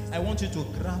please, I want you to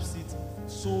grasp it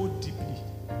so deeply.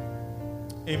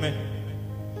 Amen.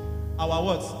 Our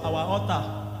what? Our altar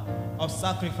of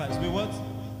sacrifice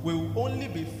will only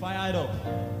be fired up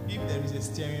if there is a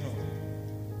stirring up.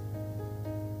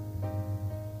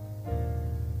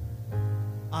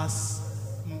 As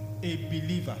a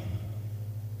believer,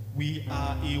 we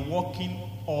are a walking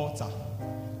altar.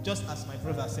 Just as my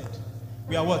brother said,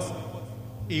 we are what?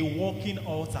 A walking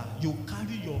altar. You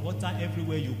carry your altar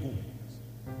everywhere you go.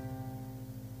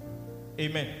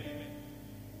 Amen.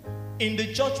 In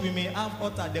the church, we may have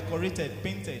altar decorated,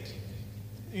 painted,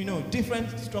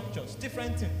 different structures,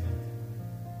 different things.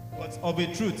 But of a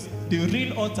truth, the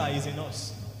real altar is in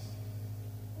us.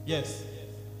 Yes.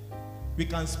 We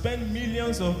can spend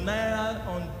millions of naira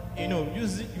on,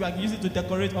 use it to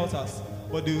decorate altars,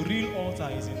 but the real altar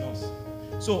is in us.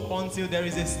 So until there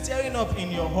is a stirring up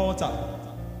in your altar,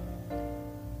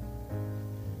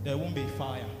 there won't be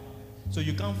fire. So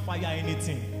you can't fire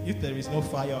anything if there is no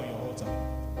fire on your altar.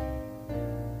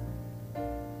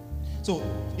 So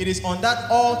it is on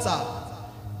that altar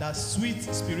that sweet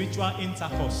spiritual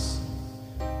intercourse.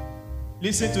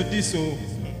 Listen to this. So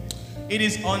it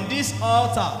is on this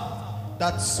altar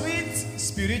that sweet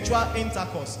spiritual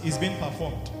intercourse is being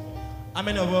performed. How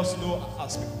many of us know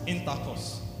as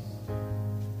intercourse?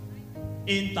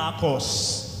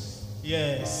 Intercourse.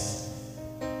 Yes.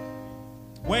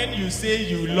 When you say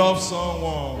you love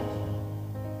someone,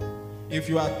 if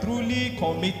you are truly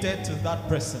committed to that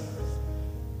person,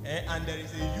 and there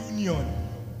is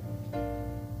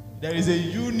a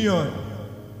union,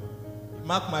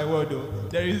 mark my word though,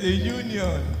 there is a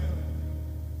union,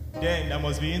 then there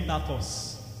must be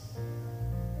intercourse.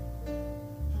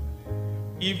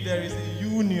 If there is a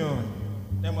union,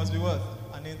 there must be what?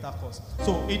 An an intercourse.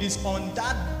 So it is on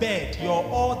that bed, your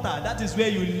altar, that is where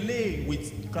you lay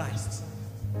with Christ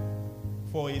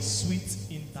for a sweet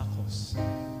intercourse.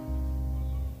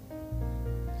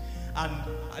 And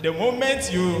at the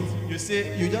moment you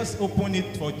say, you just open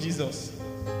it for Jesus.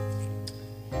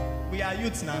 We are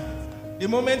youths now. The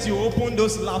moment you open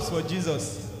those laps for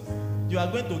Jesus, you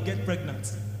are going to get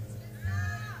pregnant.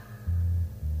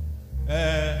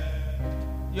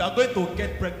 You are going to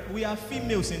get pregnant. We are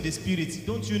females in the spirit,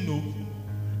 don't you know?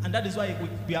 And that is why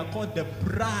we are called the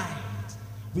bride,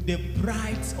 with the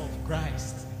brides of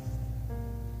Christ.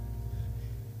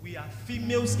 We are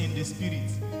females in the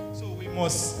spirit. So we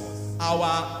must,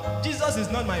 Jesus is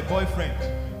not my boyfriend.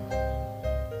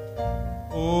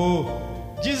 Oh,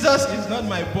 Jesus is not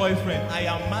my boyfriend. I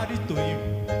am married to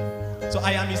him. So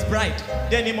I am his bride.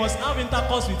 Then he must have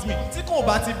intercourse with me.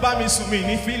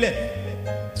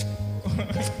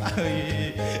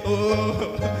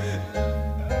 Oh.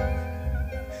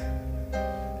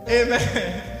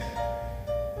 Amen.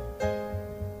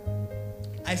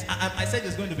 I said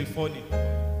it's going to be funny,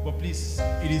 but please,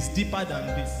 it is deeper than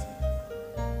this.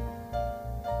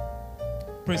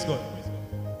 Praise God.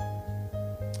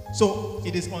 So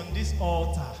it is on this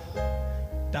altar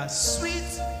that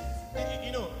sweet,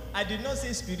 I did not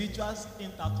say spiritual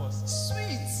intercourse,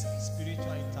 sweet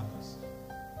spiritual intercourse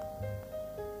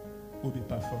will be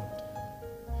performed.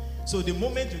 So the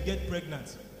moment you get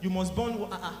pregnant, you must born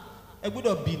a good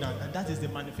of being, and that is the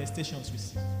manifestations we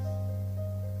see.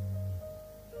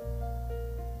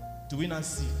 Do we not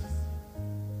see?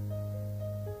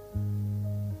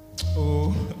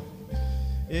 Oh,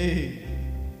 hey.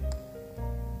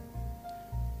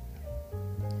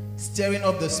 Stirring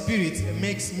up the spirit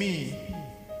makes me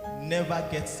never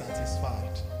get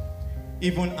satisfied,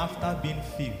 even after being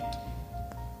filled.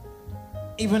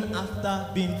 Even after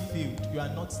being filled, you are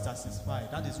not satisfied.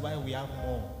 That is why we have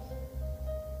more.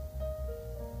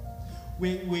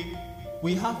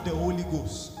 We have the Holy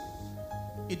Ghost.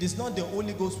 It is not the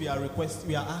Holy Ghost we are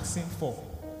asking for.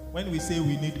 When we say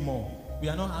we need more, we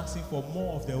are not asking for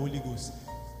more of the Holy Ghost.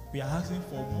 We are asking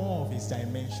for more of his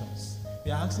dimensions.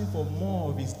 We are asking for more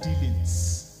of his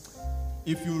dealings.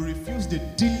 If you refuse the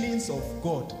dealings of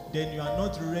God, then you are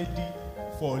not ready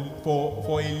for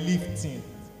a lifting.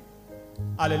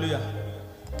 Hallelujah.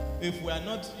 If we are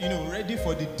not, ready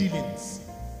for the dealings,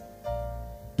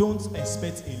 don't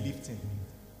expect a lifting.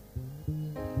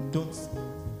 Don't.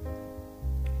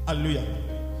 Hallelujah.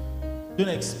 Don't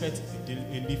expect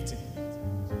a lifting.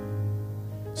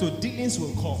 So dealings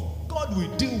will come. God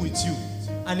will deal with you.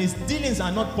 And his dealings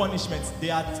are not punishments. They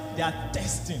are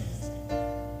testing.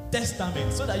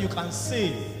 Testament. So that you can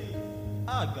say,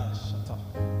 gosh, shut up.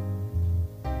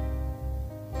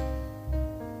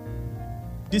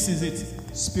 This is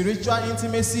it. Spiritual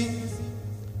intimacy.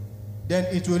 Then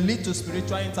it will lead to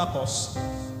spiritual intercourse.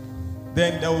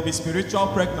 Then there will be spiritual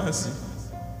pregnancy.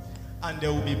 And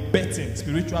there will be betting,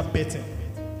 spiritual betting,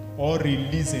 or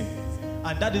releasing.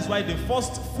 And that is why the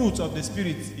first fruit of the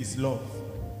Spirit is love.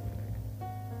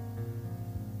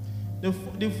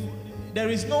 There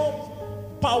is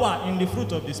no power in the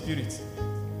fruit of the Spirit.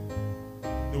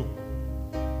 No.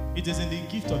 It is in the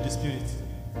gift of the Spirit.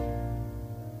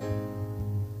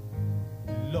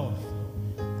 Love.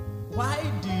 Why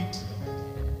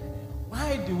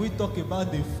do we talk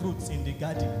about the fruits in the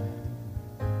garden?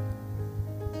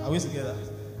 Are we together?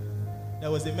 There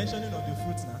was a mentioning of the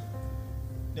fruits now.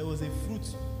 There was a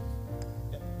fruit.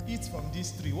 Eat from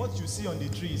this tree. What you see on the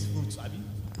tree is fruit, Abi.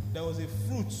 There was a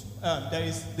fruit. There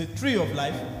is the tree of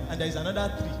life, and there is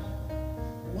another tree.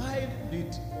 Why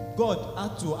did God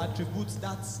have to attribute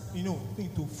that,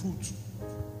 thing to fruit?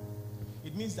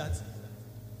 It means that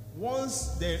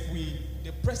once the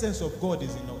presence of God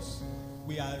is in us,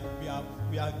 we are.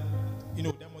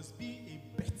 There must be a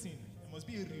betting. There must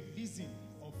be a releasing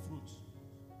of fruit.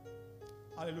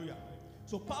 Hallelujah.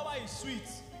 So power is sweet.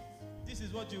 This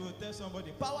is what you will tell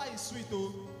somebody. Power is sweet,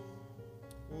 oh.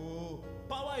 Oh,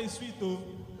 power is sweet, oh.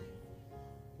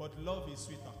 But love is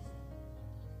sweeter.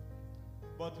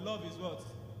 But love is what?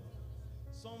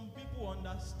 Some people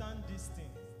understand this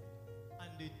thing and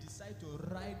they decide to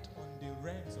ride on the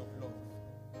realms of love.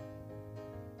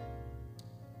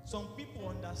 Some people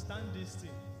understand this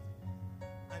thing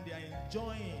and they are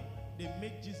enjoying. They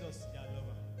make Jesus their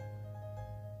lover.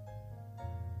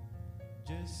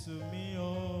 Jesu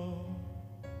mio,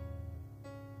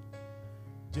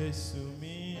 Jesu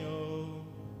mio,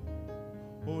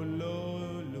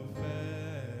 olólùfẹ́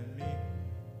mi,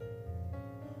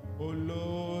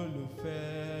 olólùfẹ́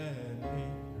mi,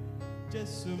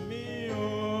 Jesu mio.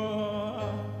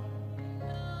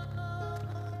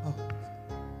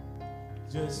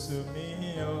 Jésù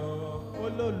mi o,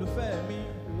 olólùfẹ́ mi.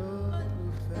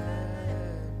 Olólùfẹ́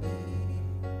mi.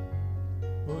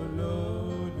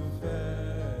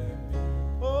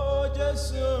 Oh,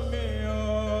 Jésù mi o.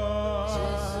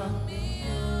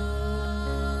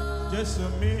 Jésù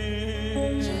mi.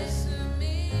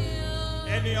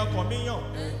 Ẹni ọkàn mi yàn.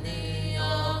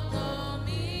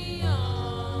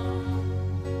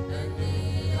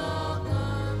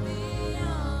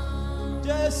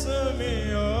 Jésù mi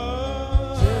o.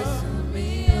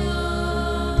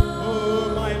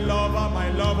 Oh, my lover, my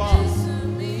lover.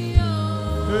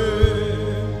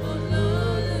 Hey.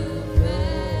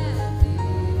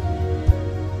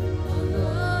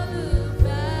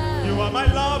 You are my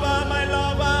lover, my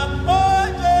lover. Oh,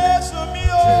 Jésù mi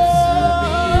o.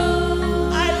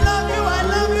 I love you, I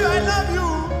love you, I love you.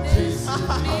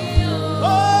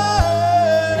 Oh,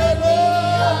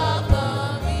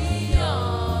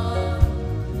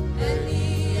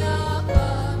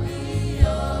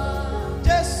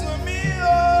 Jésù mi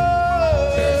o.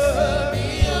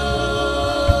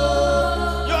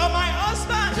 You are my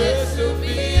husband.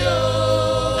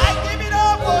 I give it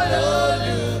up, oh Lord.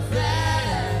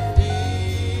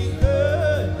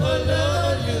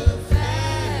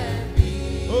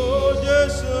 Oh,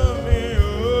 Jésù mi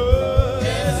o.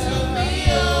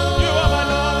 You are my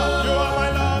lover, you are my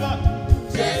lover.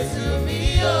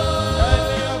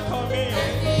 Ẹni ọkàn mi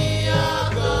yàn.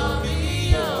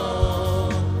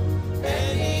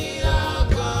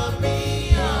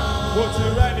 Mo ti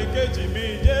rẹ́ni kejì mi,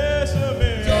 Jésù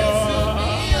mi o.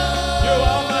 You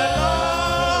are my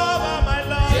lover, my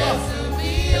lover.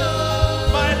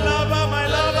 My lover, my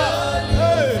lover.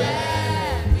 Hey.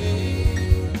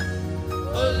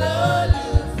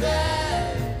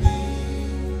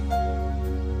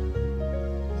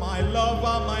 My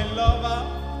lover, my lover.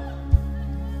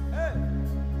 Hey.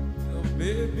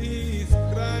 Baby is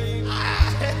crying.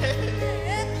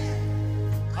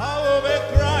 I will be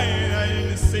crying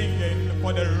and singing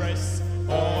for the rest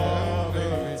of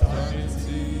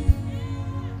eternity.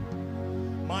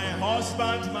 My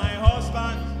husband, my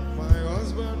husband, My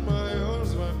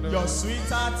husband. your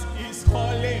sweetheart is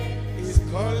calling. He's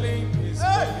calling.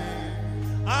 Hey.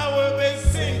 I will be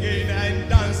singing and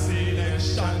dancing and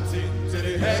chanting to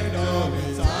the end of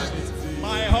eternity.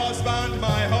 My husband,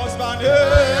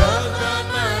 hey.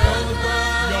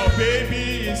 Your baby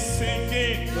is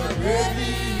singing.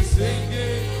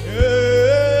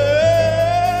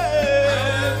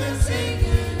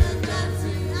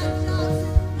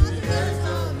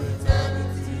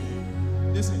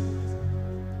 Listen,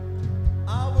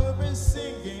 I will be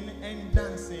singing and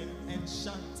dancing and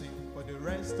chanting for the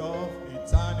rest of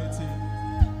eternity.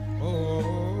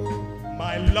 Oh,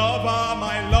 My lover,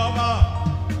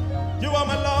 you are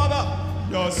my lover.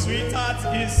 Your sweetheart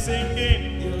is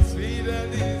singing. your sweetheart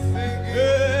is singing.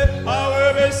 Hey, I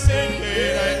will be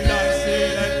singing and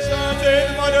dancing and chanting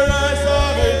for the rest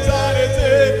of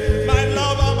eternity. My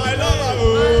lover, oh.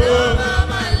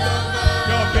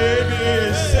 Your baby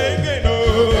is singing, oh.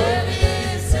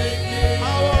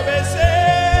 I will be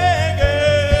singing.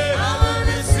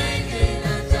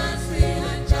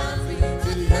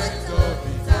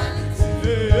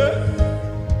 Yeah.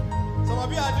 Some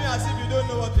of you are doing as if you don't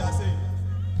know what you are saying.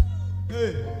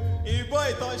 Hey, if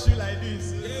boy touch you like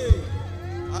this, Hey,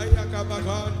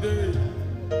 Ayakabakande.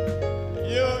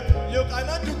 you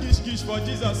cannot do kish for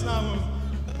Jesus now.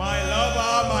 My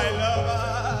lover.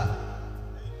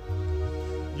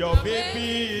 Your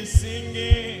baby is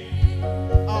singing.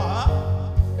 I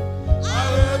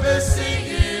will be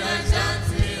singing and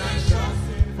dancing and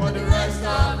chanting for the rest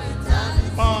of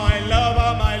eternity. My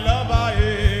lover,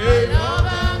 yeah.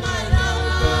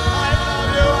 I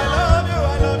love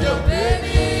you.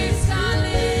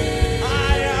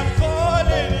 I am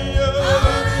calling you.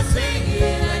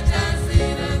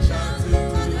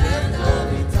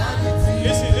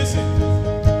 Listen.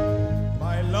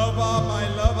 My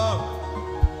lover.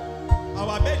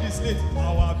 Our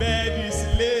bed is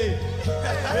late.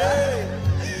 Hey.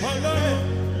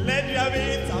 Let there be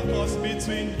intercourse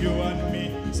between you and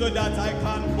me so that I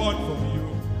can born from you.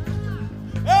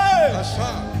 Hey!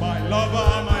 My lover.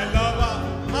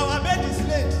 Our bed is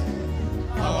late.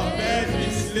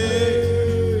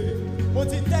 Mo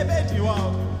ti tẹ́ bẹ́ẹ̀dì wa o.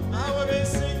 I will be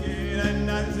singing and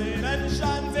dancing and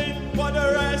chanting for the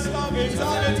rest of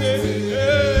eternity.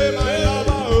 Hey, my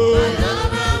lover, oh.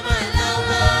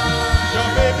 Your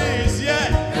baby is here.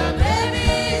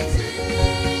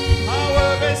 I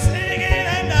will be singing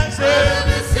and dancing.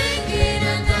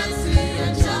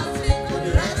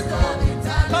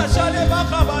 Kashale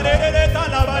baka barere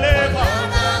talabaleka.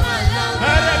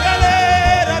 Eregele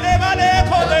radebale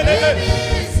kodele.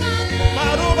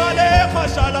 Marubale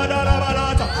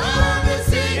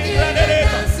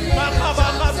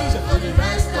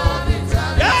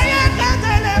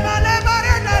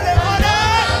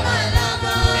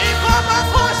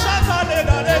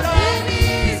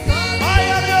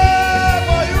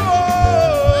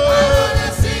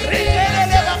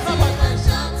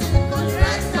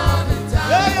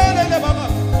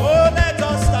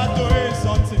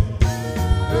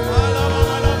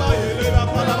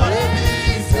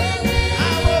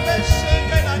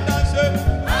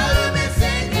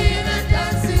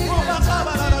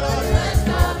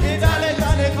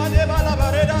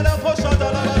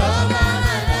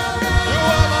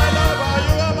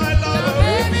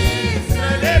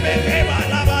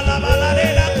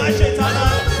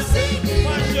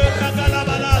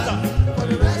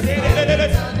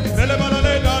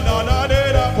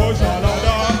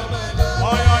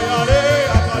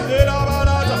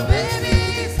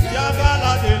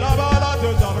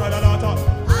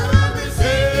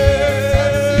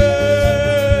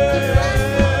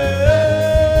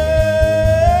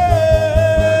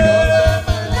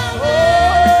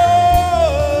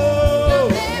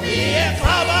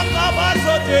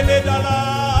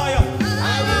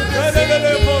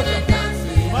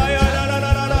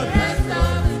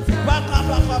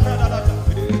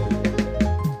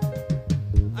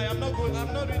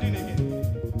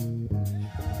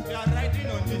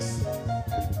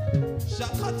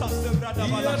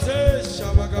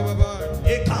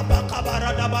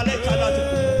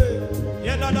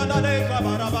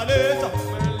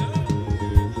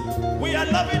We are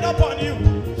loving upon you.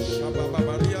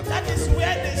 That is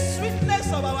where the sweetness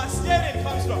of our steering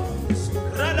comes from.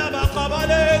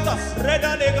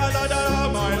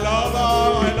 My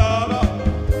lover, my lover.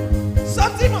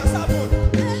 Something must happen.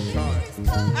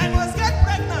 I must get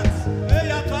pregnant.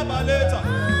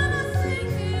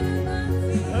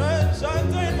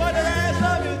 Something for the rest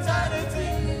of eternity.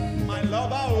 My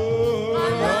lover, oh. My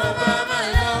lover, my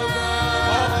lover.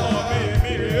 Oh,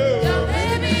 me, Your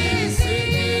baby is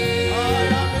singing.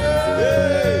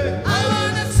 I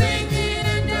wanna sing it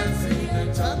and dance it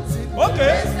and chant it.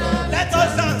 Okay, let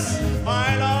us dance.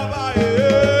 My lover,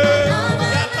 yeah.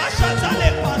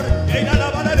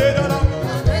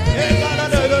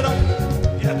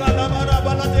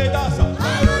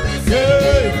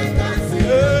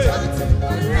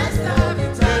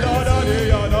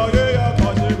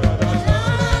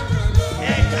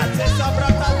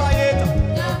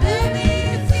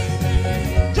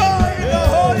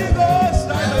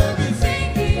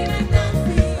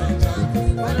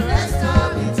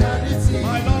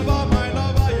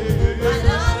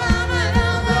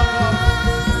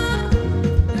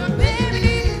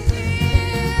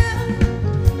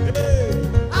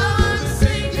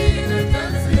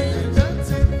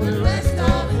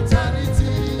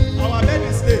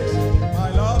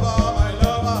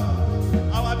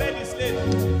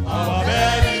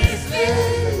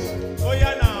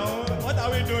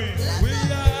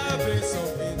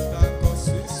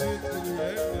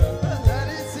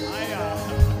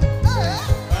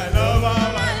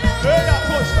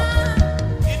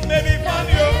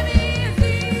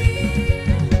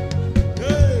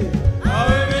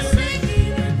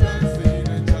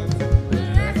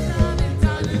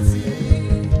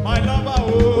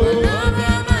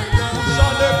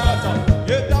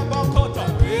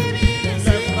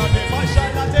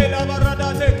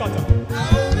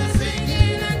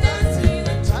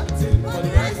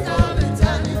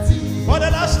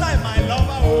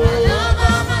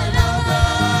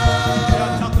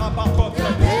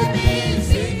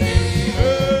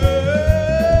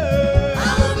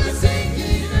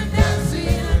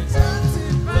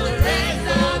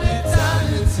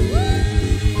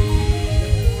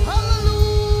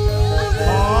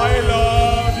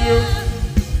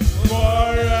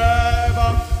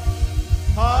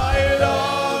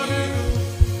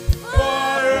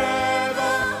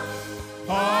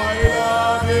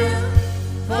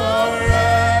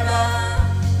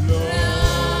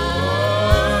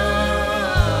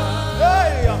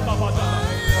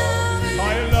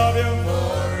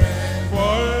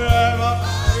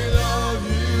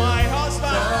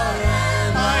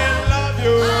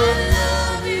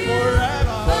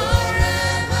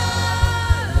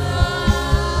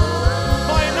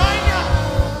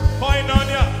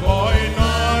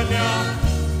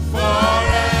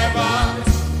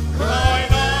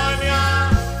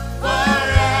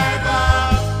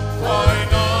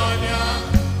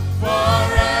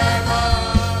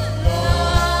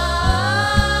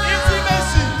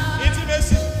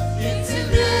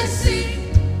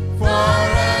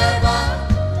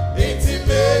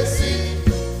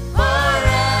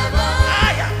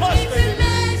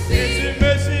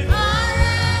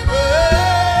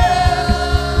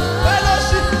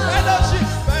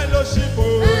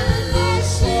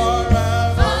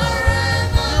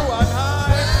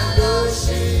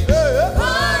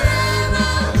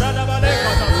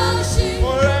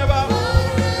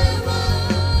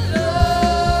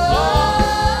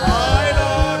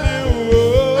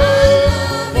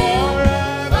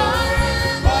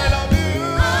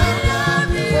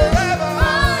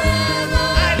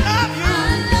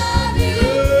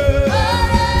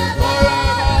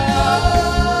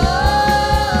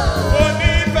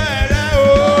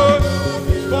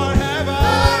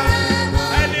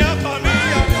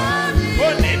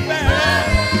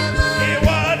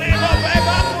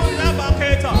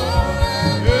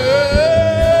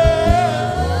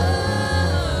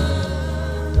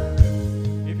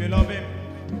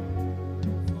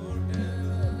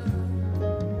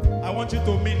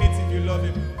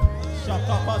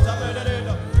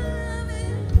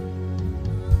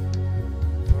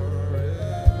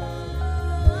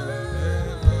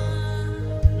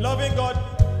 Loving God,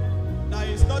 there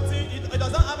is nothing, it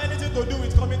doesn't have anything to do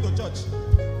with coming to church.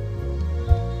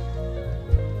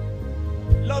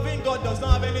 Loving God does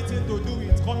not have anything to do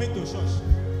with coming to church.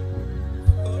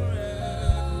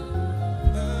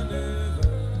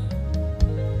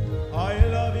 I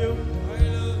love you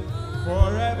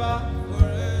forever.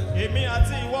 Emi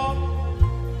ati iwo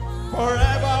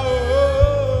forever.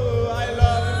 Oh, I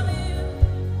love you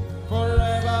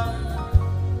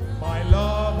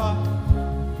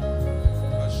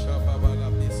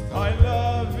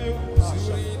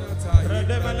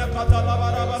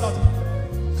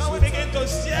Can we begin to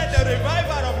share the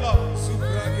revival of love?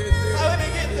 Can we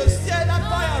begin to share that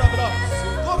fire of love?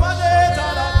 Come on,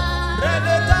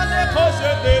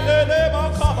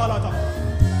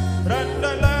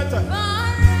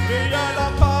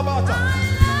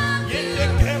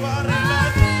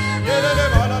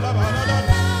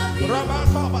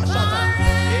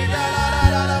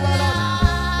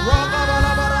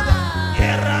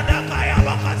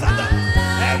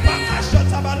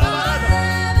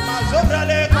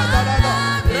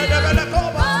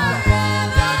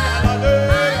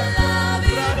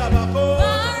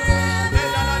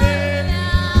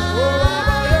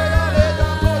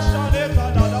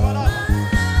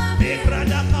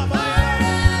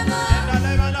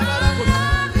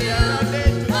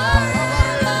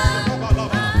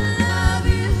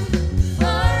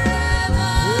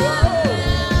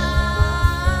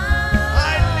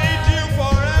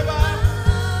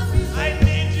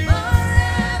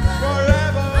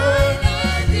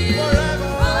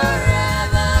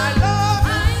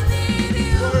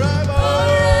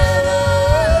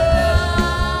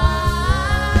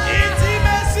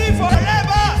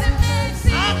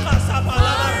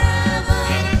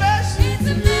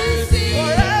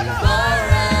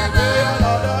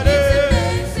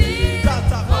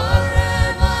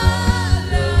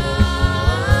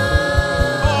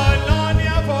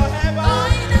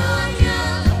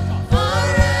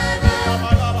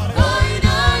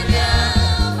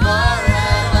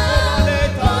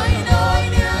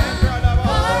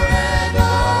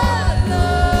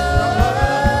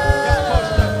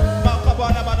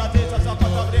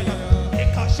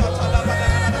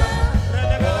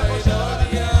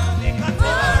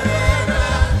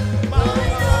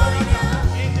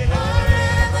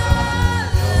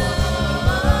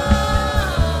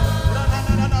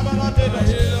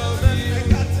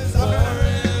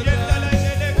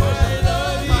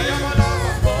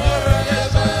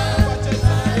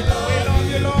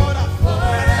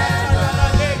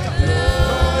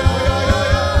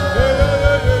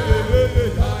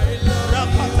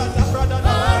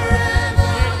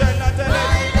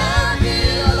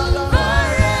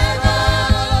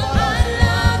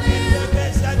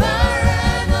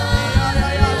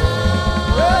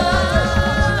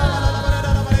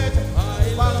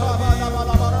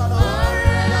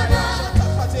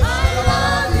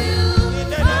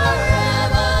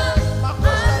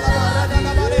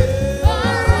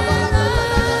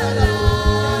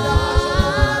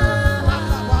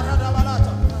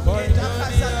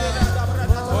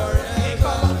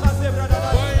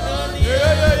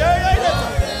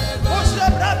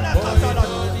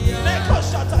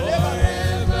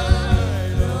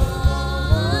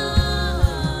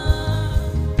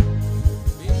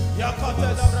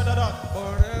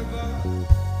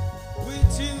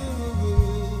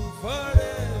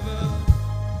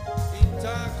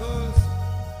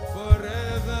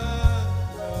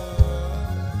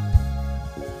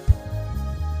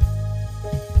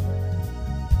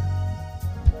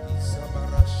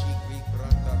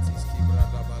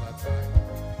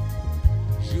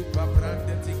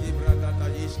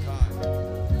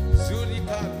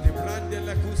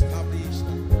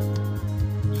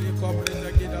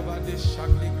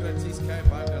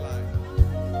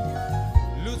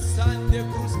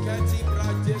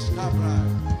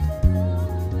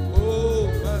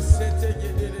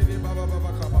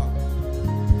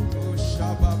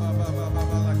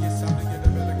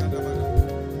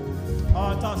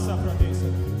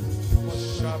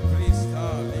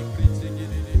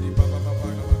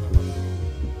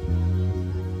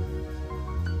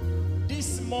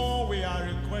 This more we are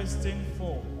requesting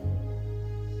for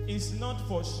is not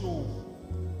for show.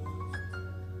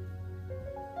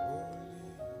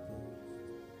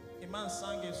 A man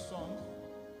sang a song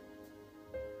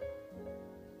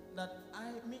that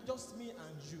just me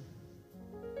and you.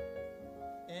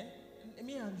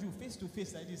 Me and you, face to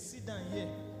face, like this, sit down here.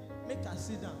 Make us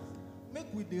sit down. Make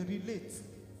we dey relate.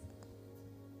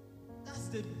 That's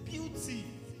the beauty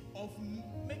of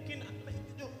making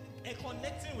a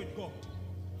connecting with God.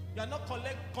 You are not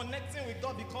connecting with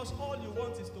God because all you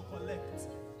want is to collect.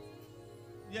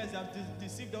 Yes, you have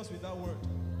deceived us with that word.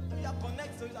 You are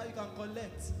connected so that you can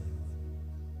collect.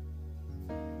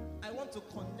 I want to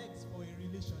connect for a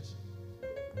relationship.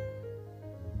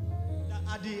 That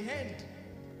at the end,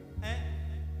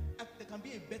 there can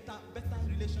be a better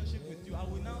relationship with you.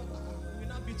 We will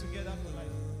now be together for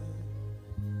life.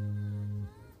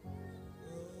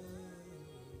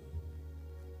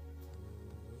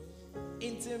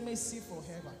 Intimacy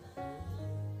forever.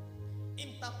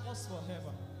 Intercourse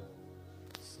forever.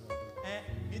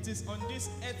 It is on this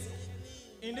earth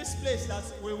in this place that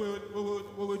we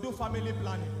will do family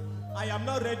planning. I am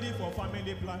not ready for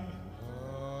family planning.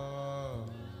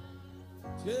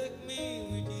 Take me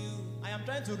with you. I am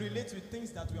trying to relate with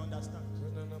things that we understand.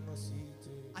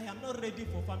 I am not ready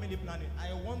for family planning.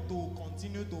 I want to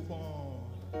continue to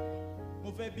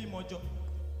move a bit more job.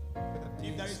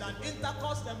 If there is an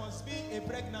intercourse, there must be a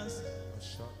pregnancy.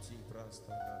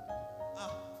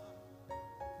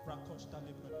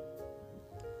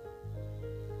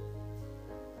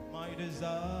 My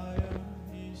desire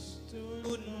is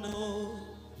to know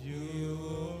you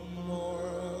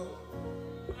more.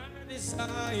 My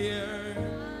desire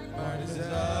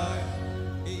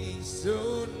is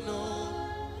to know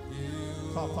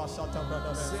you.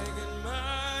 Singing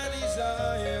my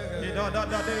desire.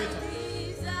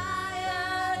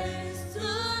 Desire is to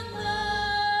know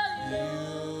you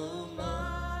more.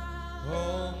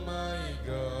 Oh my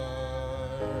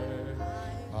God,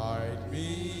 hide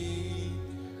me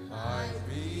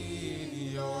in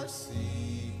your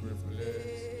secret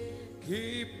place.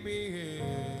 Keep me,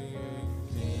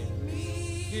 keep me.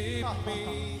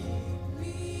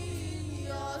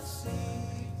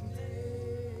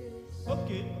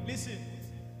 Okay, listen.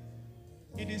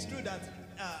 It is true that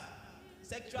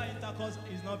sexual intercourse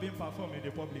is not being performed in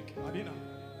the public. Adina.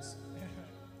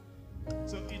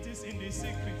 So it is in the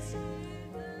secret.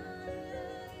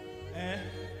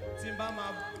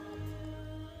 Timbama.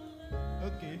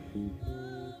 Okay.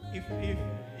 If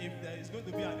there is going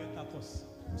to be an intercourse,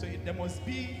 so there must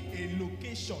be a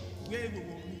location where we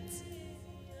will meet.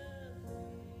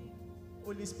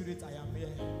 Holy Spirit, I am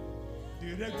here.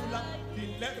 The regular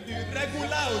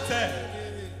hotel.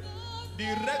 The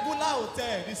regular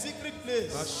hotel, the secret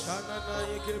place.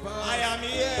 I am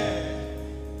here.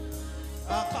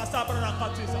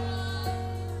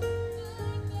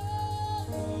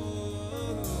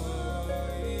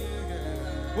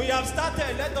 We have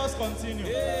started, let us continue.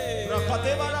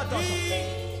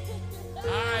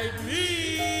 I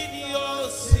need your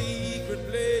secret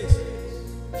place.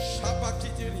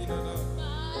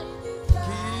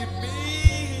 Keep me.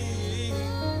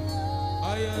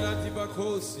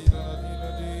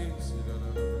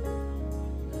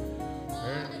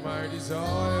 And my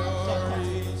desire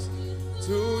is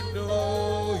to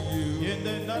know you.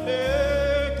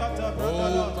 Oh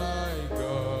my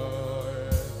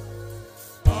God,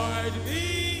 hide me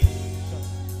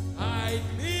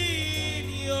in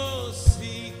your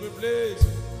secret place.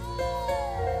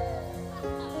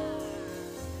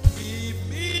 Keep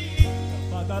me,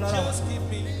 just keep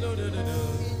me, no,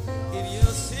 in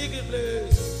your secret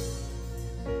place.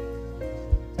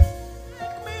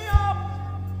 Pick me up,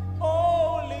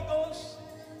 Holy Ghost,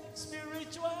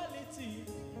 spirituality.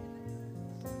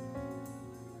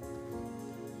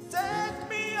 Take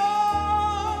me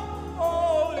up,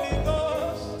 Holy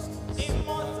Ghost,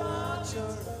 immortal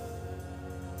joy.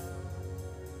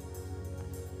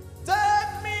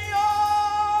 Take me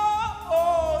up,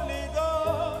 Holy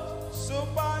Ghost,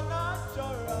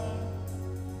 supernatural.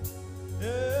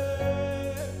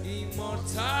 Yeah.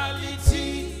 Immortal.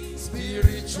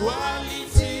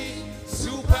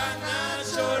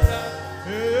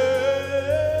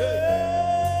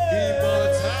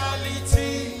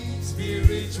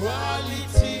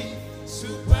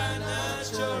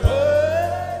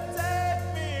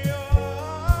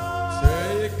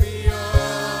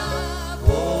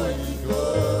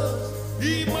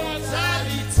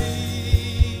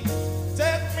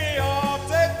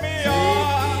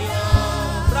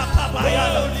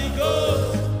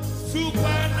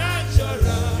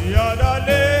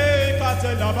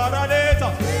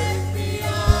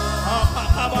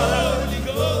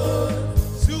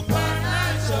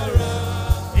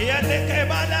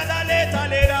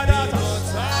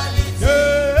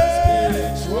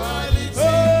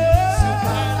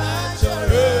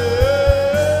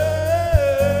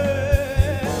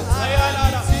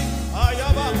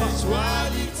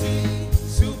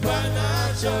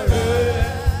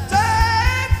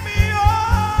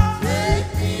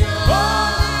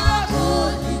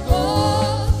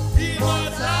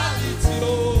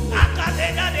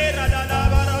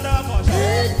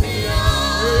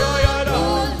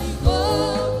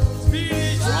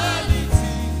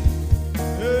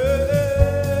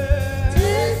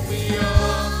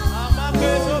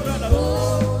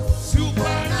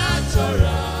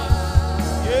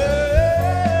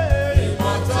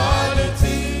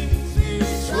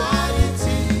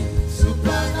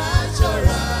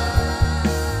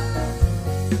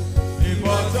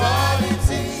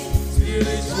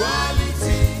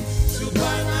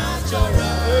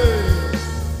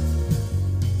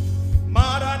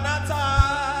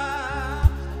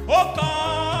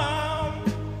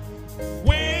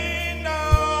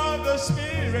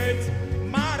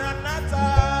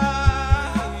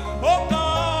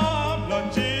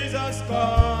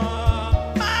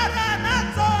 come.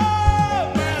 Maranatha.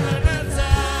 Maranatha.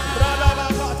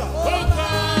 Radabakata. Oh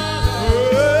God,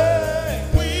 Hey.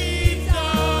 wind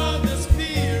of the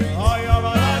Spirit.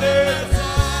 Ayabalade. Maranatha.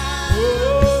 Oh.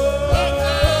 Oh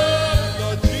God,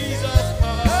 Lord Jesus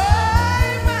come. Hey,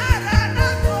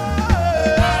 Maranatha.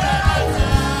 Maranatha.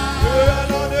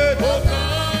 Ayalade. Oh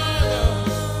God,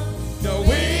 the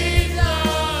wind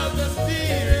of the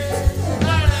Spirit.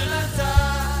 Maranatha.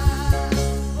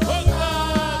 Oh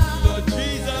God, Lord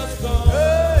Jesus come.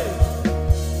 Hey.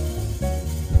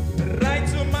 Right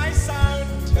to my sound.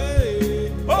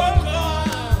 Hey. Oh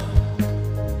God.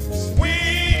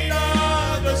 Wind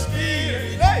of the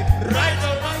Spirit. Hey. Right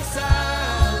on my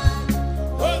side.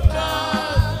 Oh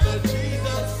God, Lord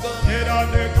Jesus come.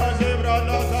 Erane kazebra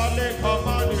natale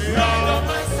kamani. Right on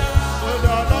my side.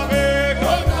 Odanabe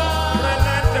Oh God,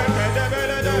 kamrelente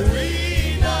kedebele the de.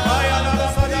 wind of Ayala the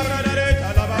baba Spirit. dabra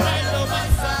talaba. Right on my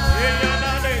side.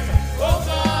 Eyana de. Oh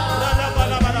God, Lord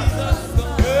Jesus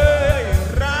come. Hey,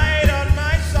 right on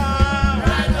my sound.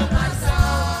 Right on my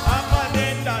side.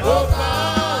 Amanenda. Oh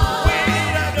God,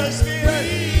 Wind of the Spirit.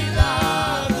 wind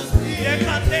of the Spirit.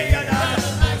 Yekandeyana. Right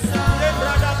on my side.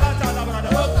 Brother Katala,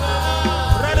 brother. Oh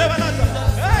God, Brother Banata.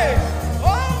 Hey!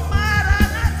 Oh,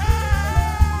 Maranatha!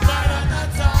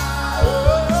 Maranatha.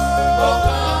 Oh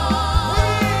God,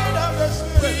 Wind of the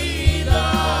Spirit. wind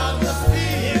of the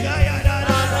Spirit.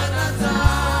 Maranatha.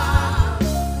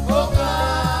 Oh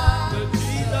God, Lord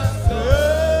Jesus come.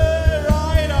 Hey,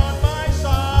 right on my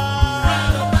side.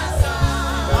 Right on my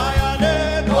side. I am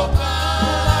able. Oh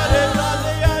God,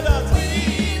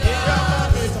 wind of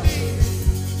the Spirit.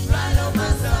 Right on my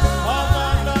side. Oh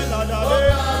God,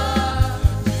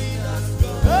 Jesus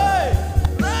come. Hey,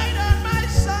 right on my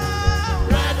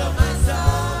side. Right on my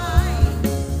side.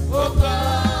 Oh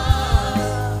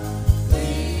God,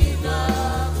 wind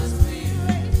of the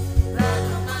Spirit. Right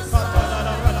on my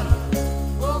side.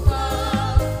 Oh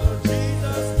God, Lord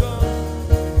Jesus come.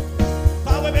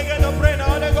 Now we begin to pray now.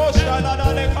 Holy Ghost,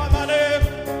 come on in.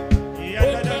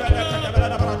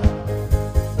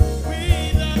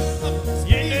 Wind of the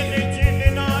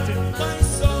Spirit. My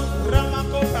son.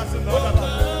 Oh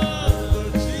God,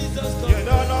 Lord Jesus come.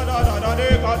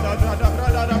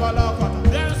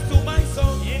 Dance to my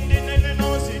song.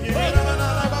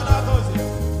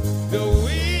 The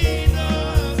wind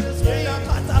of the Spirit.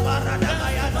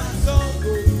 Dance to my song.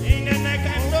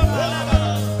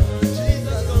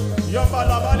 Jesus come.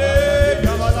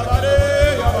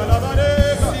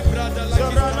 See brother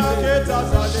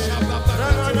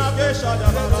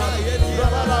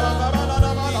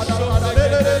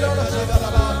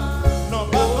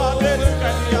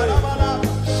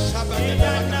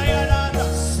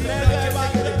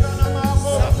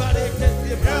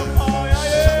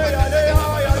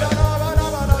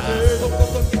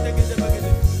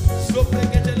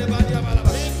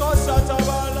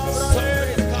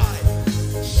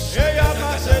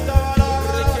Hey,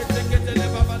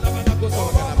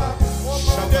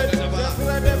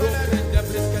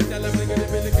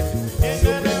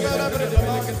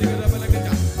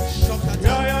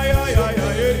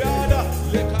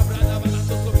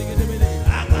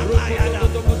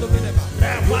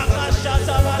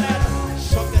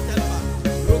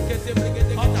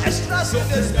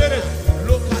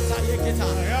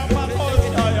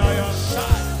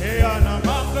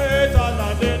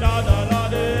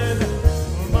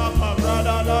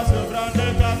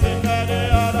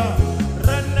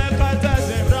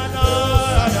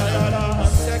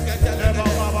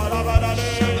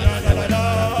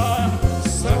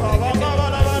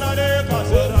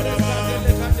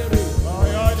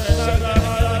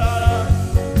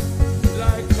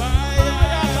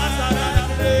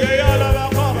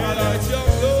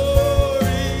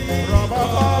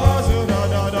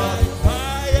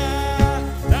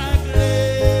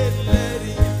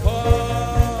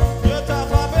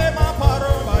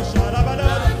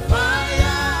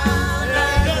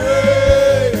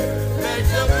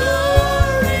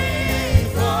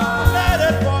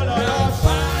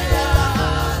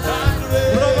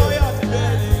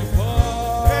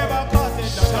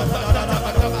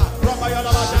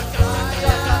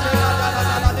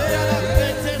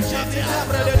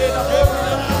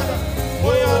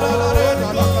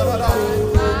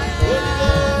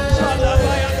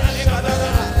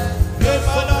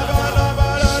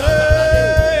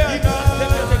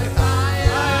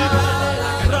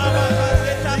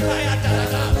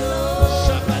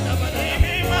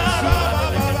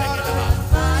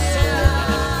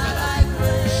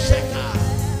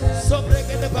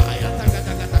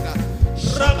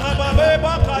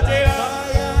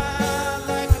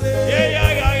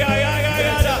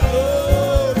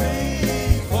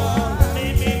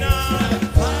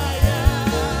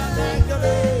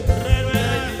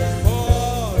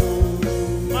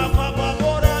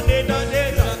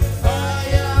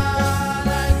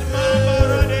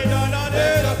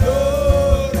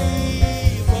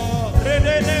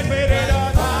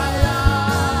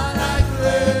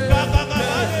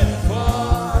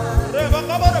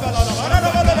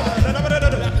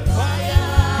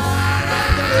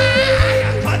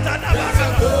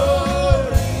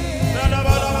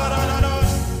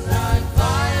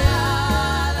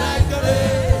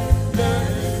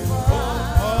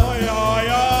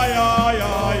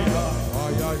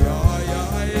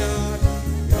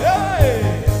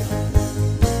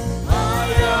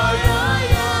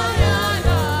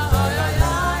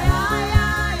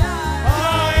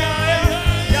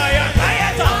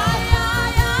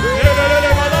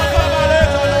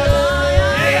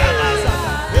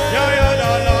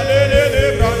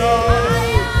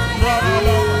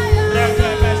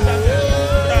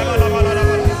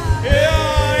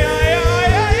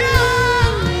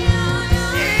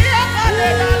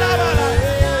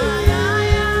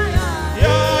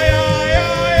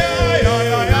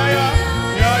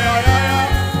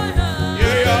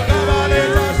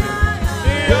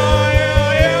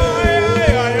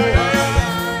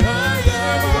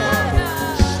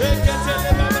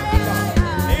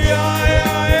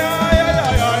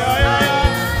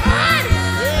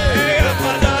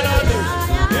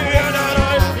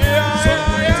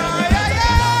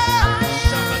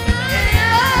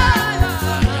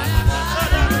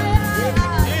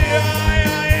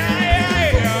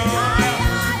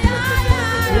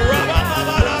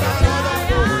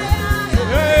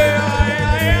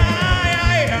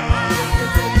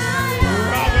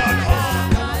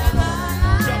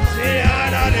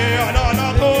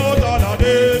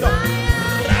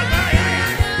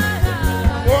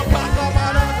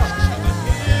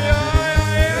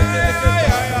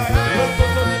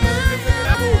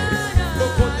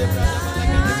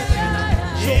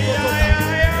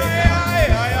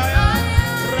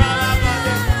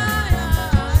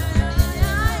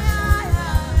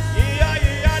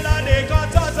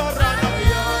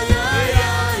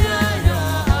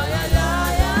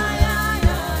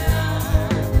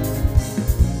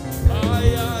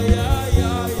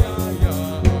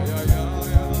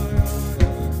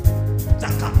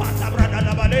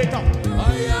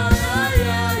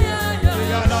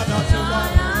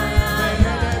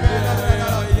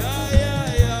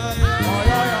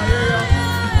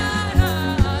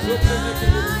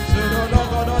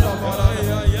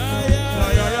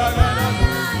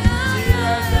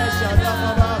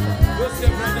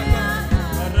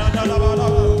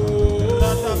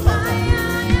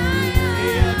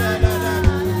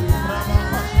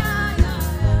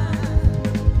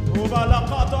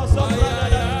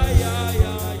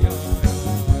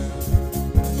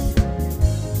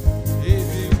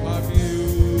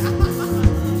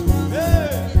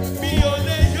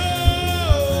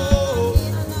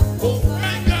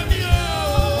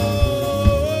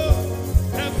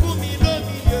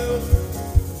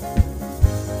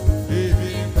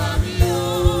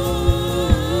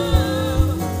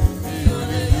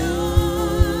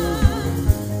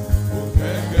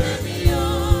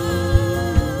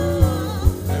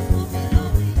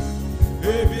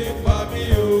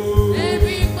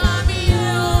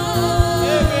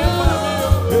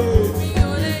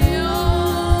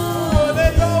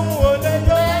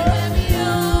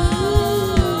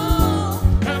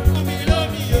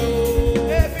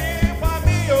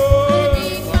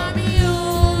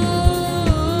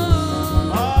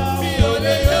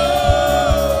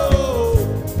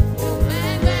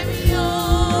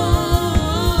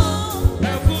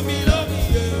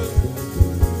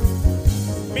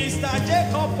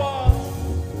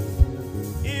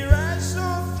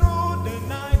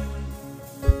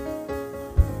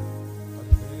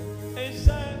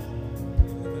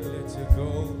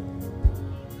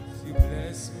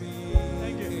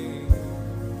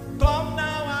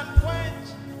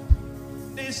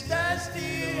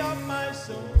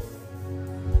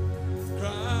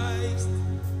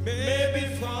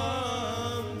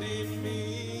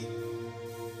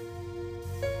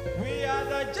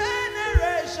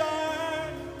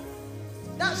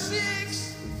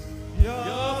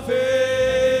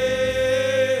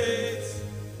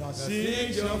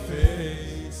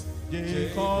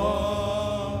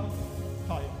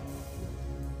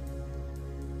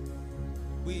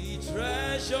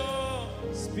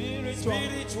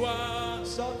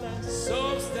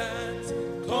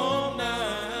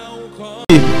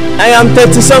 I am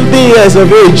 30-something years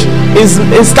of age.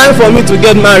 It's time for me to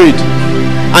get married.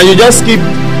 And you just keep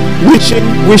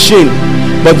wishing,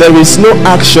 but there is no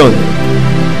action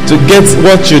to get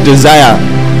what you desire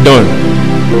done.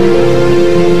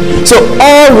 So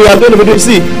all we are going to do,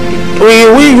 see,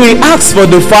 we ask for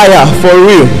the fire for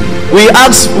real. We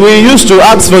used to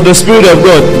ask for the Spirit of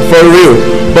God for real,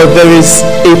 but there is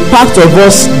a part of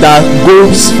us that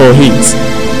goes for it.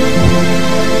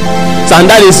 So, and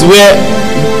that is where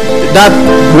that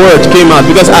word came out,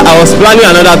 because I was planning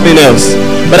another thing else,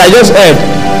 but I just heard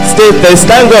status.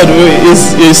 Thank God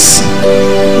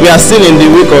we are still in the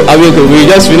week of Awake. We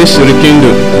just finished to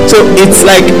rekindle. So it's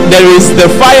like there is the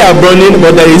fire burning,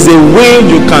 but there is a way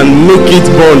you can make it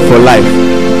burn for life.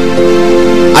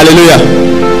 Hallelujah.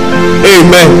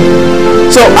 Amen.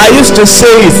 So I used to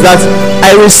say is that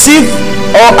I received,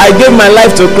 or I gave my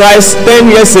life to Christ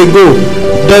 10 years ago.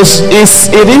 You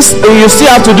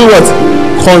still have to do what?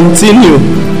 Continue.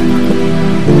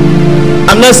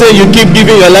 I'm not saying you keep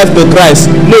giving your life to Christ.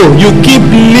 No, you keep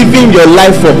living your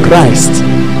life for Christ.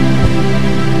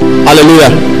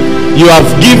 Hallelujah. You have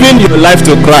given your life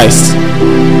to Christ.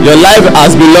 Your life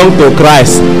has belonged to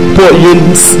Christ. But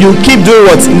you keep doing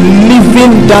what?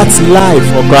 Living that life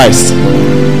for Christ.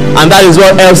 And that is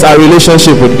what helps our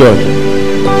relationship with God.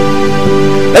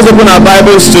 Let's open our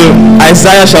Bibles to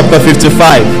Isaiah chapter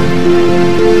 55.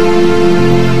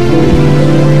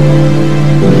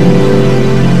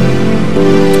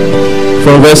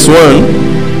 From verse 1,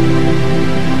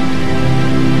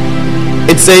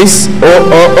 it says, or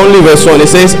only verse 1, it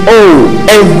says, "Oh,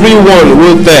 everyone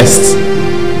will thirst.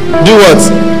 Do what?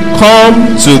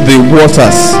 Come to the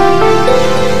waters.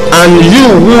 And you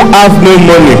who have no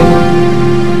money,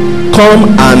 come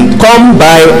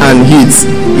buy and eat.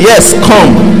 Yes,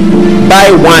 come,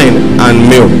 buy wine and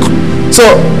milk." So,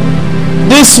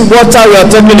 this water we are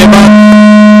talking about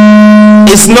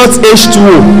is not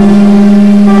H2O.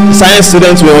 Science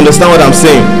students will understand what I'm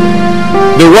saying.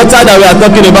 The water that we are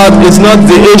talking about is not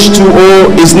the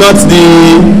H2O, is not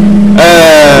the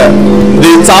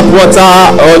tap water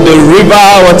or the river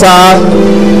water,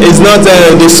 is not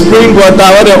the spring water.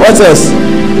 What else?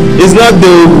 It's not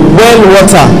the well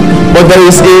water, but there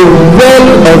is a well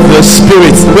of the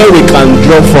Spirit where we can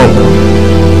draw from.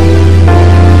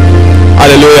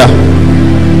 Hallelujah.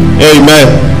 Amen.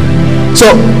 So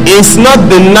it's not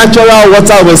the natural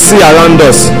water we see around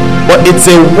us, but it's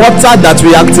a water that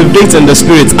we activate in the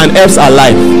Spirit and helps our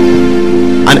life.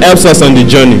 and helps us on the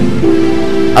journey.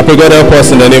 I pray God help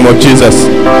us in the name of Jesus.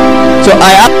 So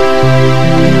I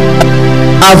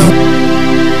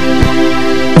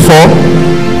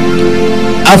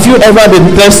have you ever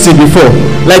been thirsty before?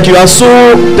 Like you are so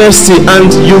thirsty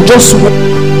and you just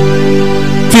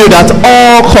feel that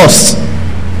all costs.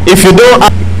 If you don't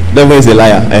have, devil is a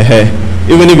liar.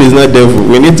 Even if it's not devil,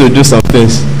 we need to do some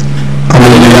things.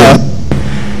 Hallelujah.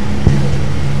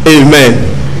 Amen.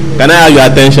 Can I have your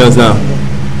attentions now?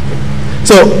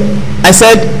 So I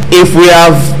said, if we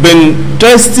have been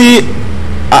thirsty,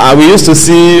 we used to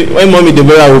see when Mommy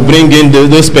Deborah would bring in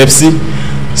those Pepsi.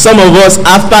 Some of us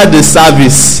after the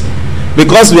service,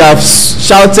 because we have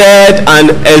shouted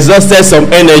and exhausted some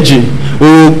energy, we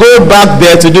will go back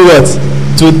there to do what?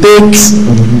 To take,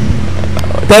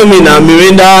 tell me now,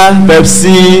 Mirinda,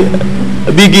 Pepsi,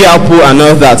 Biggie Apple and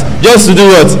all that. Just to do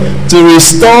what? To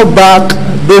restore back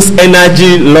this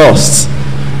energy lost.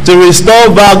 To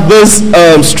restore back this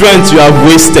strength you have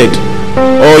wasted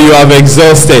or you have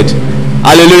exhausted.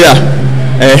 Hallelujah.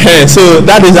 So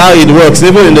that is how it works,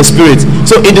 even in the spirit.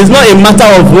 So it is not a matter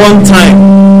of one time.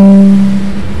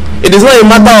 It is not a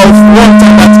matter of one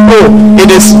time that, oh, it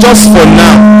is just for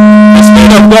now. The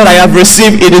Spirit of God I have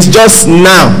received, it is just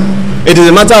now. It is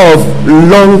a matter of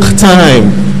long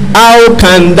time. How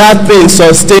can that thing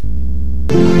sustain?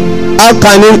 How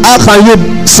can you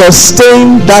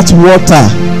sustain that water?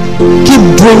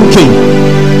 Keep drinking.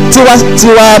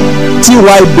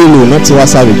 T.Y. Bello, not Tiwa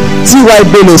Savage. T.Y.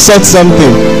 Bello said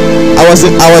something. I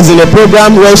was in a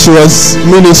program where she was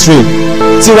ministering.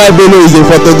 T.Y. Bello is a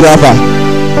photographer,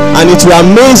 and it will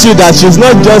amaze you that she's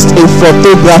not just a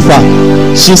photographer.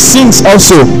 She sings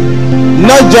also,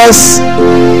 not just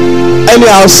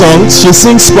anyhow songs. She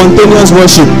sings spontaneous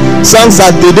worship, songs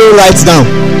that they don't write down.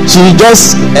 She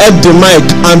just held the mic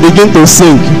and begin to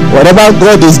sing whatever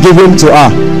God is giving to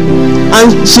her.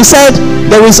 And she said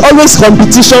there is always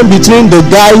competition between the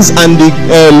guys and the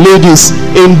ladies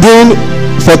in doing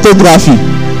photography.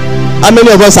 How many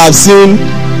of us have seen,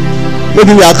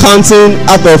 maybe we are counting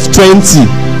out of 20,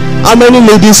 how many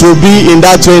ladies will be in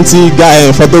that 20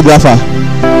 guy photographer?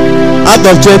 Out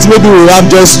of 20, maybe we have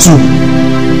just 2.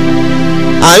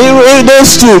 And in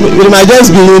those 2, we might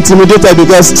just be intimidated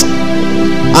because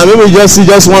and maybe just see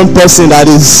just one person that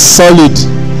is solid,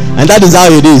 and that is how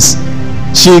it is.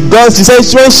 She said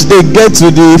when they get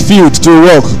to the field to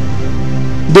work,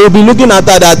 they'll be looking at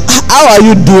her that, how are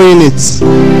you doing it?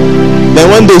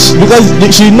 Then one day, because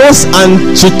she knows,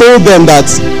 and she told them that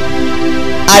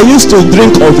I used to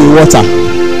drink of the water,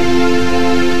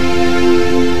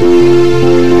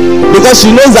 because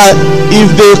she knows that if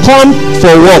they come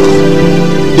for work,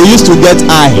 they used to get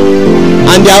high,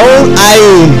 and their own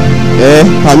eyeing,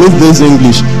 permit this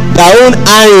English, their own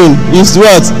eyeing is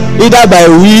what? Either by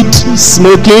weed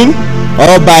smoking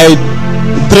or by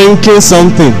drinking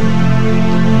something.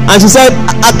 And she said,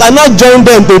 I cannot join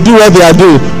them to do what they are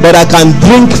doing, but I can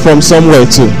drink from somewhere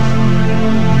too.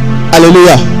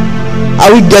 Hallelujah.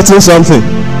 Are we getting something?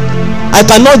 I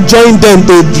cannot join them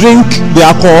to drink the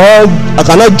alcohol. I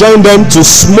cannot join them to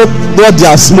smoke what they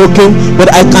are smoking, but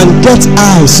I can get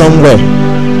high somewhere.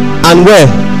 And where?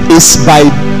 Is by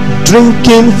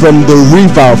drinking from the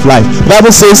river of life. The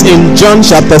Bible says in John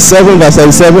chapter 7 verse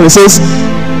 37, it says,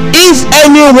 if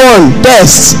anyone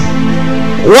thirsts,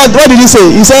 what did he say?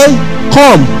 He said,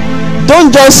 come.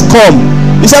 Don't just come.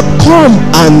 He said, come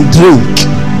and drink.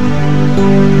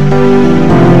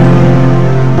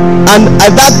 And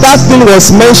that thing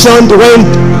was mentioned when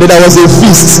there was a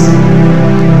feast.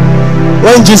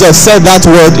 When Jesus said that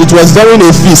word, it was during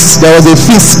a feast. There was a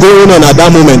feast going on at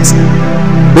that moment.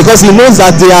 Because he knows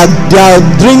that they are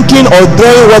drinking or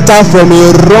drawing water from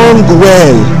a wrong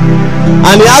well.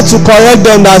 And he had to correct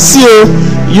them that, see,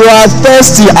 you are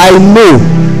thirsty, I know.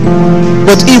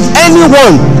 But if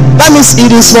anyone, that means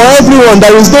it is for everyone.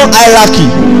 There is no hierarchy.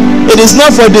 It is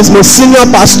not for this most senior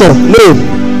pastor. No.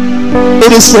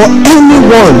 It is for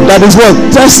anyone that is what?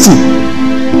 Thirsty.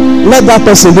 Let that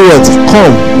person do it.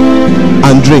 Come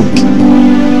and drink.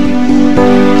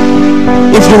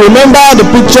 If you remember the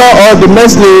picture or the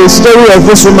story of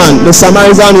this woman, the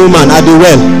Samaritan woman at the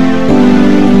well,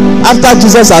 after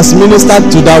Jesus has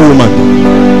ministered to that woman,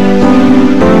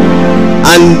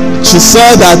 and she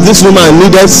saw that this woman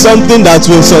needed something that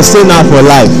will sustain her for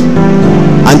life,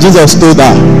 and Jesus told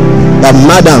her that,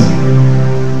 madam,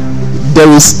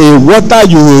 there is a water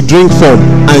you will drink from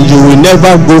and you will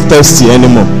never go thirsty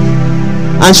anymore.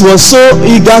 And she was so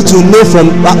eager to know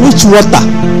from which water.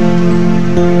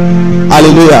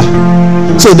 Hallelujah.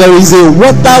 So there is a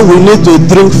water we need to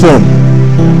drink from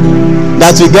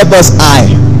that will get us high.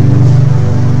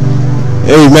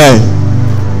 Amen.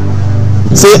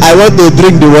 Say, I want to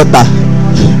drink the water.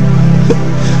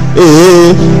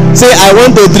 Say, I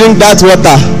want to drink that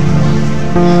water.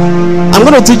 I'm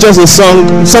going to teach us a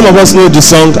song. Some of us know the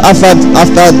song after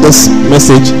this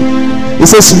message. It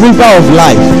says, river of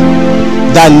life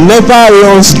that never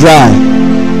runs dry,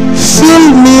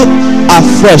 fill me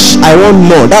afresh, I want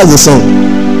more. That's the song.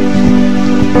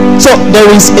 So there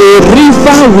is a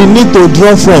river we need to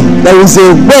draw from. There is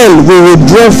a well we will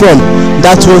draw from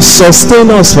that will sustain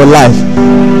us for life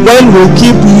when we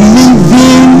keep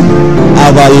living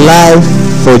our life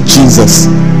for Jesus.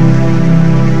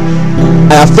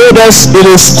 I have told us it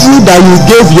is true that you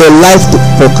gave your life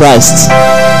for Christ.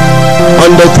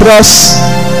 On the cross,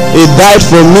 He died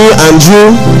for me and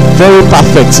you, very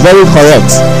perfect, very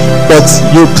correct. But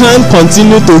you can't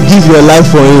continue to give your life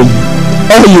for Him.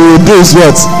 All you will do is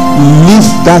what? Live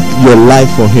that your life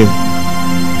for Him.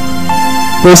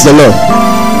 Praise the Lord.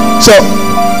 So,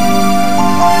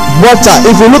 water,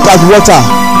 if you look at water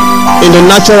in the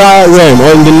natural realm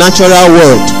or in the natural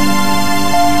world,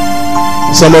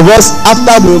 some of us,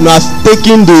 after we have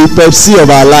taken the Pepsi of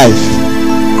our life,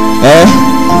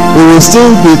 we will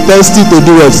still be thirsty to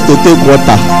do it, to take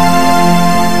water.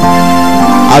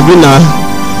 Abina,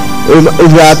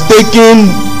 if we are taking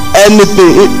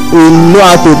anything we know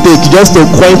how to take just to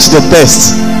quench the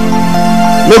thirst,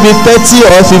 maybe 30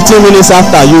 or 15 minutes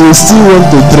after, you will still want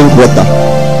to drink water.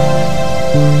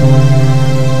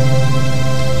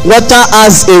 Water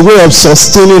has a way of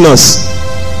sustaining us.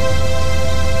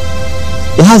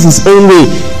 It has its own way.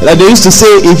 Like they used to say,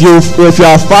 if you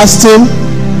are fasting,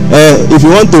 if you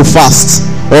want to fast,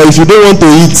 or if you don't want to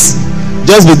eat,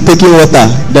 just be taking water.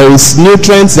 There is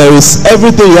nutrients, there is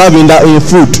everything you have in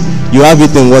food, you have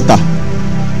it in water.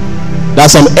 There are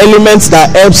some elements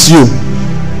that helps you.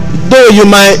 Though you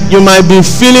might be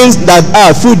feeling that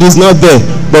food is not there,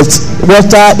 but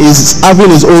water is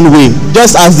having its own way,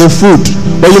 just as the food.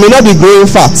 But you may not be growing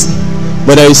fat,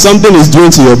 but there is something it's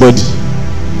doing to your body.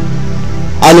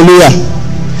 Hallelujah.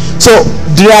 So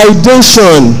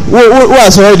dehydration. Who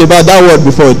has heard about that word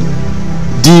before?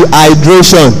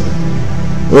 Dehydration.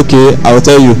 Okay, I will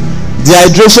tell you.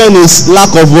 Dehydration is lack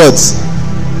of what?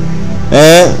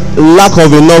 Lack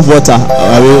of enough water.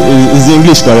 Is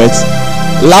English correct?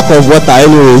 Lack of water,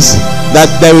 anyways. That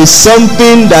there is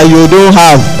something that you don't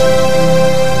have.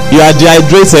 You are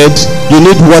dehydrated. You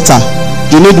need water.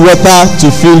 You need water to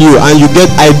fill you, and you get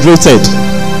hydrated.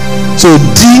 So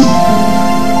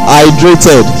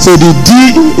hydrated. So the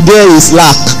D there is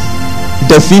lack,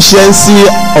 deficiency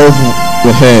of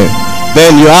the hair.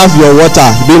 Then you have your water,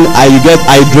 then you get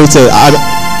hydrated.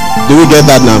 Do we get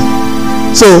that now?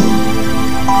 So,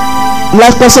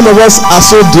 like some of us are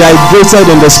so dehydrated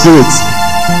in the spirit.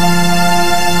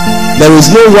 There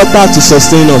is no water to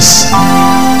sustain us.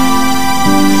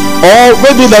 Or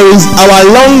maybe there is our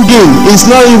longing is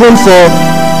not even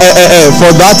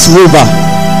for that river.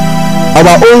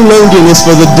 Our own longing is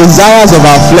for the desires of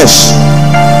our flesh.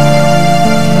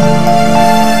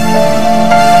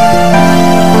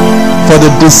 For the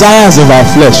desires of our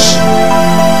flesh.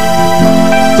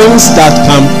 Things that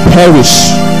can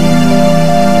perish.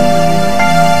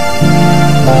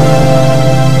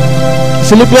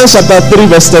 Philippians chapter 3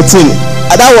 verse 13.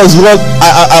 That was what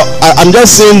I'm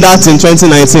just saying that in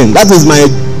 2019. That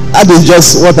is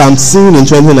just what I'm seeing in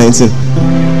 2019.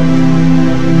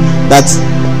 That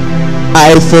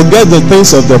I forget the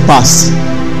things of the past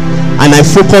and I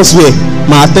focus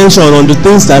my attention on the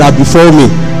things that are before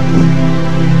me.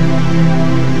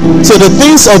 So the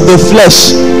things of the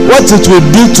flesh, what it will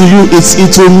do to you is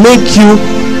it will make you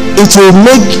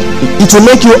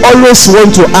always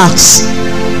want to ask.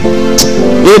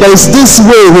 There is this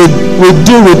way we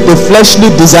deal with the fleshly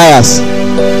desires,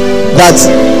 that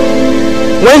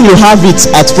when you have it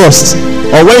at first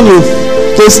or when you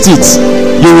taste it,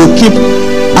 you will keep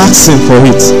asking for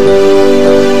it.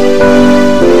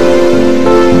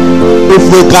 If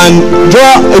we can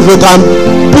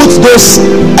put those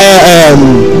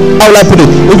how will I put it?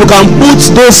 If we can put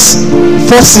those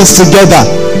forces together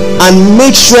and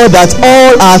make sure that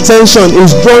all our attention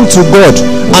is drawn to God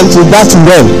and to that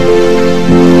well,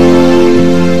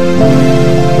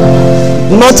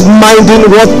 not minding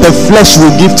what the flesh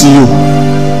will give to you,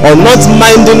 or not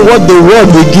minding what the world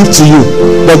will give to you,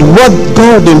 but what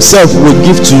God Himself will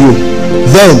give to you,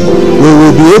 then we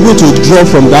will be able to draw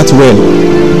from that well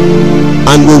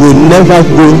and we will never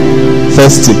go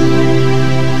thirsty.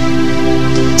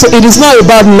 So it is not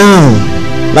about now.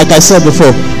 Like I said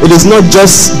before, it is not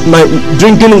just my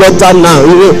drinking water now.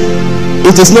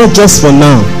 It is not just for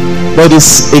now, but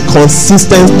it's a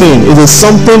consistent thing. It is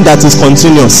something that is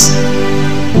continuous.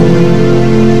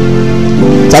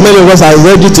 So many of us are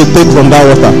ready to take from that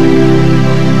water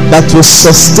that will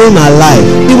sustain our life,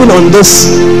 even on this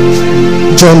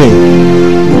journey.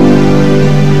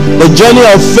 The journey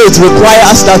of faith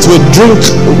requires that we drink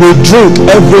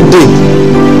every day.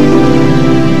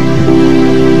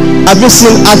 Have you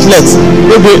seen athletes,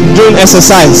 maybe doing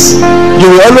exercise?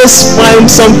 You will always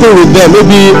find something with them,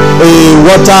 maybe a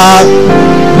water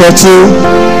bottle,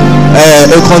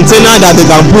 a container that they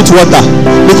can put water,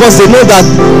 because they know that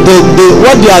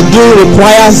what they are doing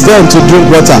requires them to drink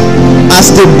water.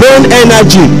 As they burn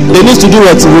energy, they need to do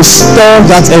what? Restore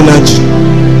that energy.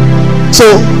 So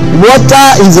water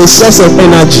is a source of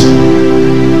energy.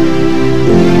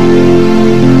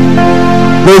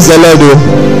 Praise the Lord.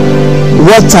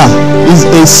 Water is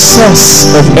a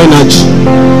source of energy.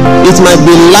 It might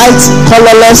be light,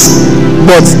 colorless,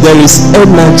 but there is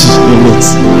energy in it.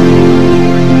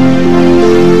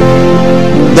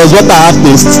 Does water have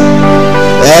taste?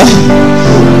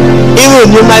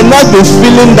 Even you might not be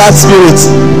feeling that spirit.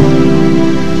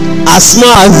 As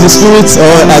small as the spirit,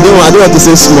 or I don't want to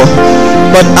say small,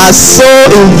 but as so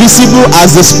invisible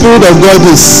as the Spirit of God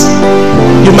is,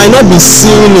 you might not be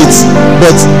seeing it,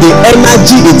 but the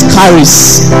energy it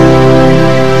carries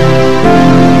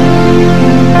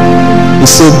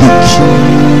is so big.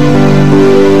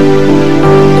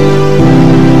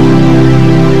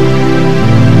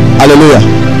 Hallelujah.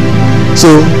 So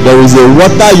there is a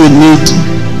water you need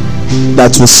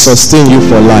that will sustain you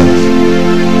for life.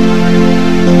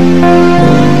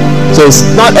 So it's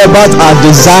not about our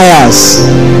desires,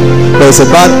 but it's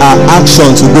about our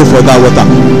action to go for that water.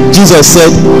 Jesus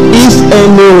said, if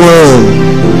anyone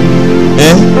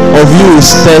of you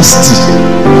is thirsty,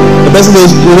 the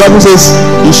Bible says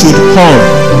you should come,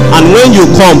 and when you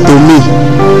come to me,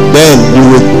 then you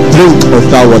will drink of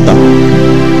that water.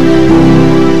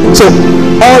 So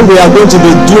all we are going to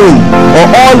be doing, or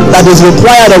all that is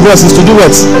required of us, is to do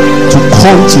what? To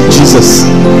come to Jesus,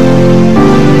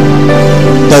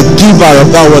 the giver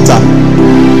of that water,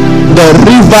 the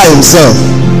river himself.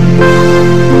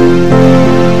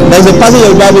 There's a passage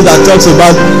of the Bible that talks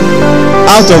about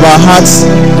out of our hearts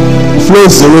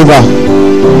flows the river.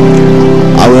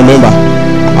 I remember,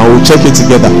 and we'll check it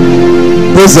together.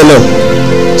 Praise the Lord.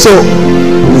 So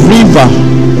river,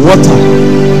 water.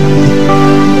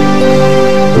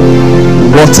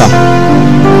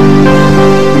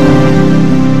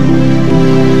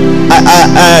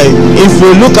 If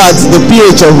we look at the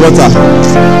pH of water,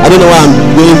 I don't know why I'm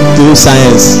going through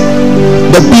science.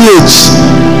 The pH,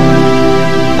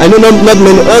 I know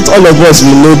not all of us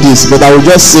will know this, but I will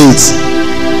just say it.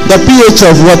 The pH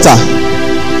of water,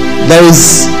 there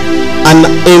is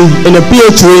in a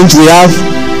pH range we have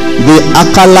the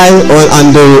alkaline and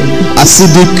the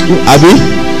acidic.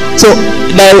 So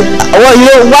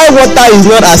why water is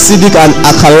not acidic and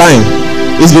alkaline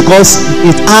is because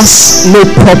it has no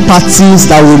properties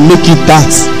that will make it that.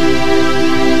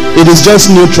 It is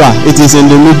just neutral. It is in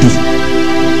the middle.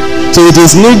 So it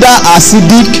is neither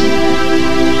acidic.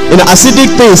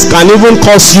 Acidic things can even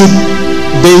cause you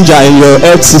danger in your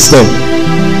health system.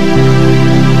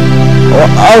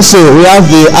 Also, we have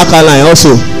the alkaline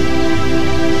also,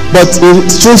 but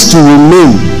it's supposed to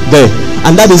remain there,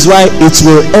 and that is why it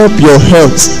will help your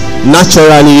health.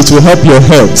 Naturally, it will help your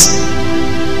health.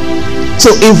 So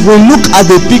if we look at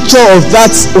the picture of that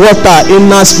water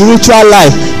in our spiritual life,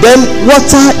 then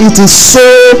water, it is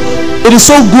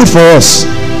so good for us.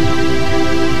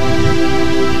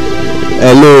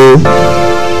 Hello.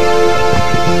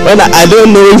 When I don't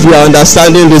know if you are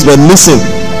understanding this, but listen,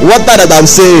 water that I'm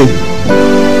saying,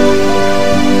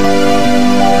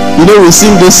 we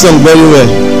sing this song very well.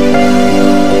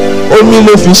 Omi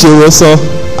no fi ṣe so,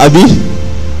 abi?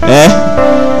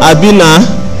 Abi na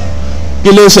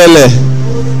kí ló ṣẹlẹ̀?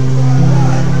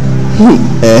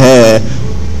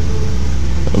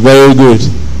 Very good.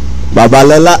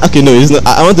 Babalola. Okay, no, it's not.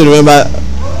 I want to remember.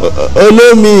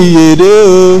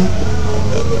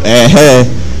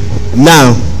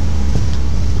 Now,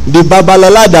 the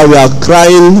Babalola that we are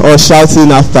crying or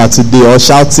shouting after today, or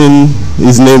shouting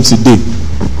his name today,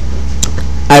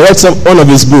 I read one of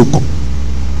his book.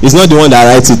 It's not the one that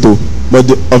writes it though, but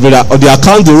of the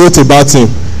account they wrote about him.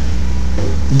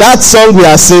 That song we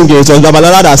are singing, it was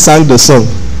Babalola that sang the song.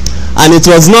 And it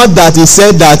was not that he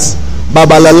said that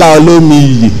Babalola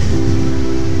Olomiye.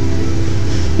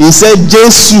 He said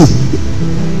Jesu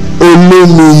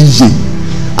Olomiye.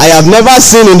 I have never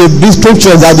seen in the big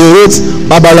scriptures that they wrote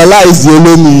Babalola is the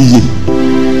Olomiye.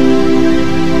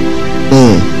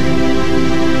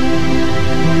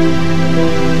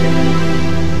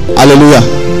 Hallelujah.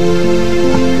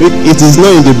 It is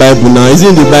not in the Bible now. Is it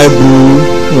in the Bible?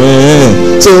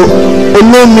 So,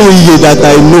 Olomi that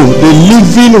I know, the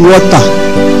living water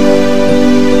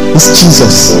is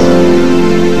Jesus.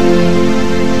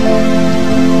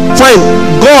 Fine,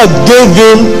 God gave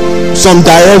him some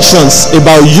directions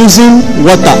about using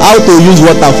water, how to use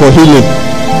water for healing.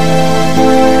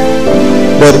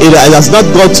 But it has not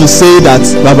got to say that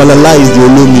Babalala is the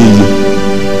Olomi.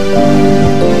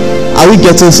 Are we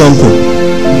getting something?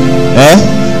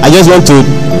 I just want to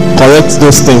correct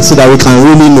those things so that we can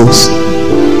really know.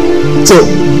 So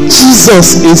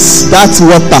Jesus is that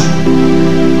water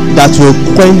that will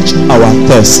quench our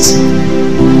thirst.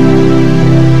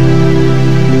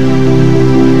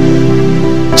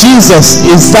 Jesus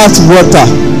is that water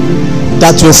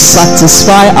that will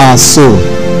satisfy our soul.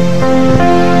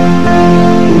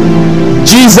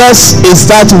 Jesus is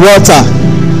that water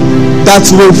that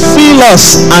will fill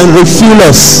us and refill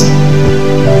us.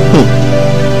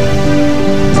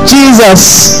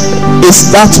 Jesus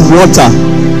is that water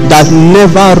that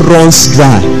never runs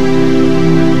dry.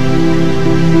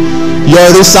 Your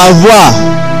reservoir,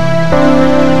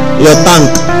 your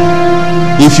tank,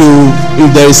 if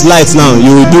there is light now,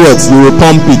 you will do it, you will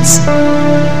pump it.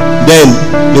 Then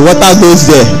the water goes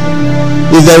there.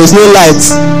 If there is no light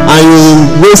and you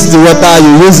waste the water,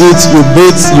 you use it, you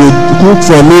bathe, you cook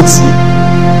from it,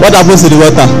 what happens to the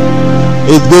water?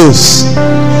 It goes.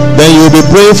 Then you will be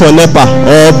praying for NEPA,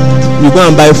 or you go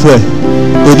and buy fuel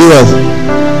to do what?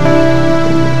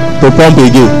 To pump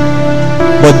again.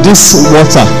 But this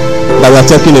water that we are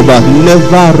talking about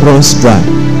never runs dry.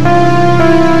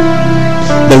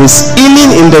 There is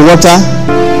healing in the water.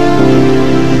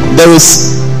 There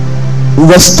is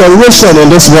restoration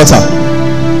in this water.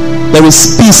 There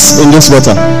is peace in this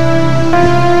water.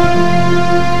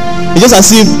 It's just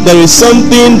as if there is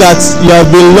something that you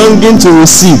have been longing to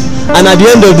receive, and at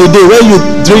the end of the day, when you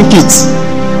drink it,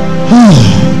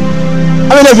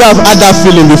 how many of you have had that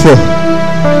feeling before?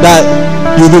 That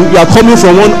you are coming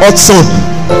from one hot sun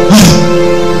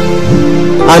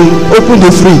and open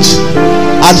the fridge.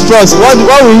 At first, what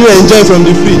will you enjoy from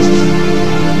the fridge?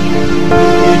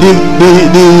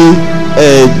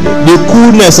 The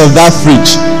coolness of that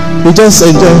fridge. You just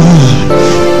enjoy,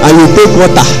 and you take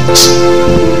water.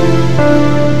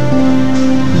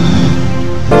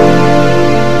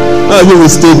 You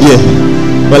will stay there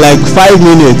for like 5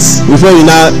 minutes before you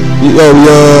now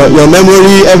your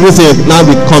memory, everything now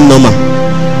become normal.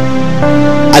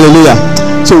 Hallelujah.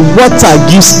 So water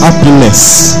gives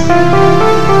happiness.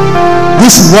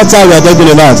 This water we are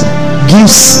talking about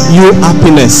gives you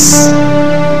happiness.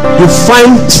 You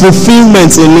find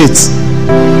fulfillment in it.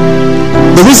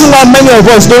 The reason why many of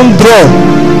us don't draw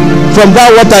from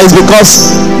that water is because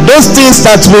those things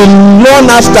that we learn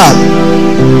after,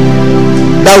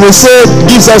 that we say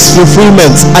gives us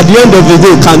fulfillment, at the end of the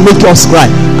day can make us cry.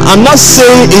 I'm not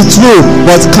saying it will,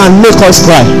 but can make us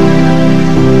cry.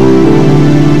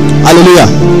 Hallelujah.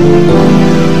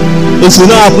 It will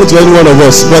not happen to any one of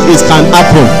us, but it can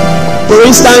happen. For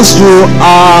instance, you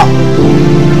are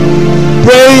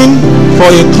praying for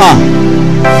a car,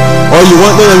 or you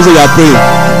want, let me say you are praying,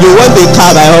 you want a car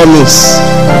by all means,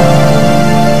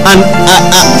 and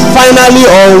finally,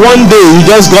 or one day you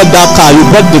just got that car, you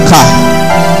bought the car,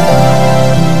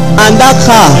 and that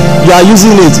car you are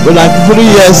using it for like 3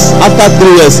 years. After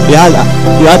 3 years, you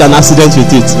had an accident with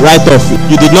it, right off.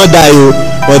 You did not die,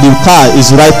 but the car is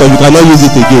right off. You cannot use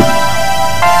it again.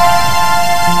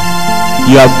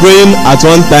 You are praying at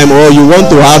one time, or you want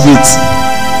to have it,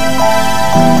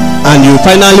 and you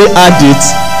finally had it,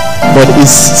 but it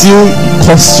still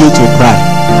caused you to cry.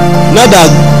 Not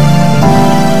that,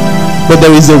 but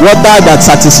there is a water that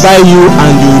satisfies you,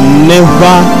 and you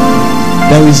never,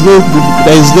 there is no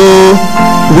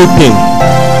weeping.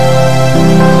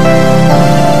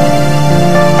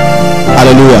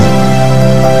 Hallelujah.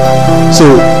 So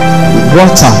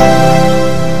water.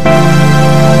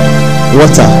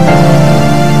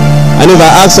 And if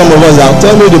I ask some of us, I'll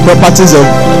tell me the properties of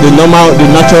the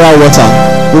natural water,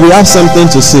 we will have something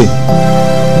to say.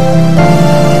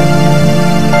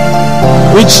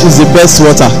 Which is the best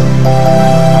water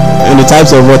and the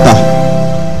types of water?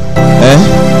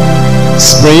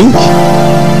 Spring,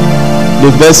 the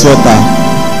best water.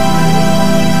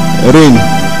 Rain,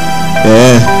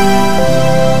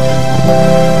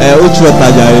 which water,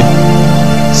 Jerry?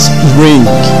 Spring.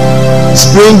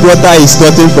 Spring water is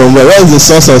gotten from where? Where is the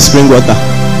source of spring water?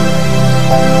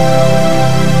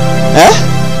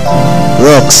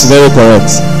 Rocks, very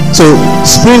correct. So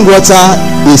spring water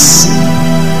is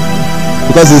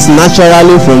because it's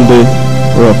naturally from the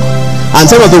rock. And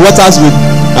some of the waters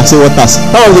some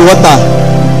of the water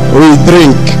we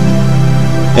drink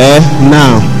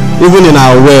now, even in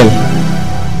our well,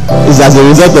 is as a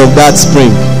result of that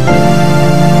spring.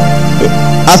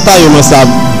 After you must have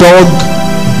dug,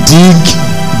 dig,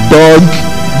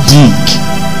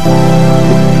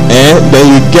 then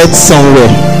you get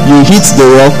somewhere. You hit the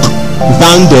rock,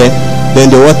 down there, then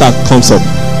the water comes up.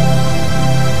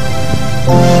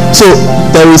 So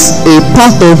there is a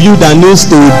part of you that needs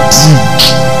to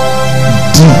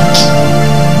dig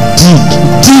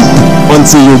deep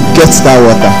until you get that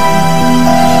water.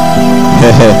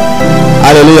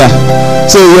 Hallelujah.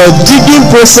 So your digging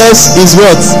process is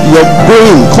what? You're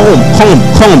going, come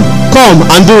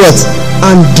and do what?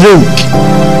 And drink.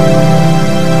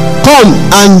 Come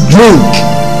and drink.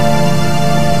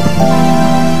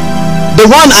 The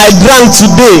one I drank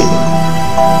today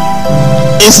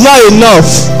is not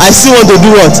enough. I still want to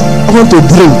do what? I want to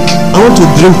drink. I want to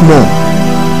drink more.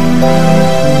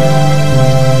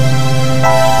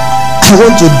 I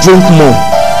want to drink more.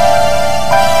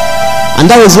 And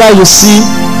that is why you see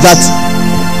that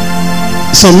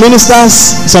some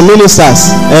ministers,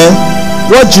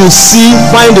 what you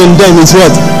find in them is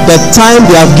what? The time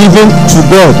they have given to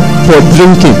God for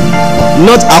drinking.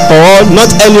 Not alcohol,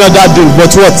 not any other drink, but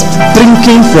what?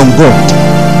 Drinking from God.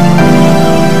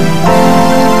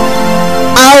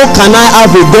 How can I have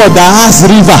a God that has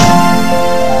river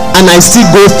and I still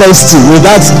go thirsty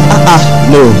without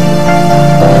no?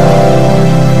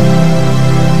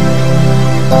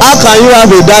 How can you have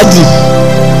a daddy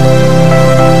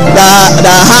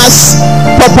that has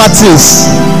properties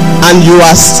and you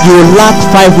lack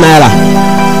 5 naira?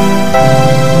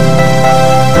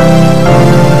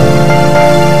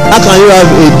 How can you have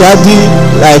a daddy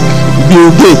like Bill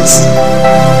Gates?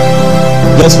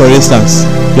 Just for instance,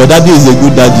 your daddy is a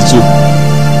good daddy too.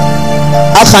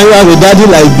 How can you have a daddy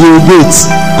like Bill Gates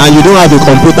and you don't have a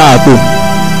computer at home?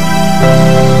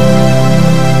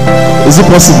 Is it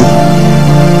possible?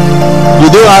 You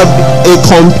don't have a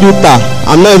computer.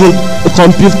 I'm not even a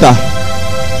computer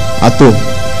at home.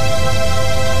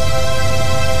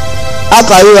 How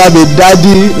can you have a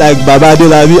daddy like Baba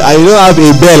Adelabi and you don't have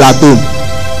a bell at home?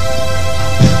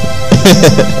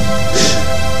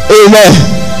 Amen.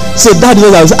 So that is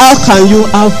what I was. How can you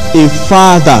have a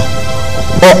father,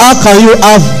 or how can you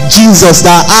have Jesus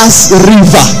that has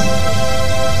river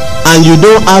and you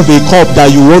don't have a cup that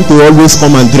you want to always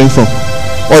come and drink from?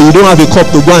 Or you don't have a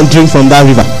cup to go and drink from that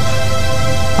river.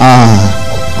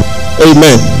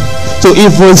 Amen. So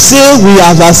if we say we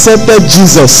have accepted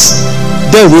Jesus,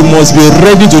 then we must be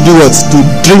ready to do what? To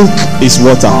drink his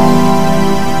water.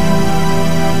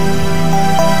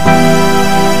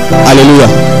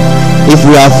 Hallelujah. If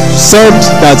we have said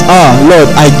that, Lord,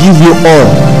 I give you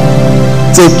all,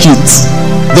 take it,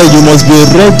 then you must be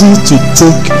ready to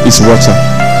take his water.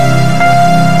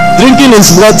 Drinking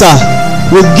his water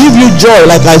will give you joy,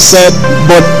 like I said,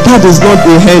 but that is not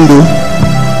the handle.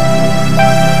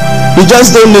 You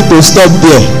just don't need to stop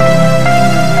there.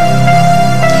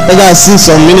 Like I see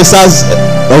some ministers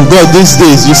of God these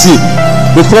days, you see,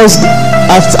 because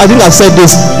I think I've said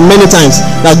this many times,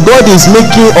 that God is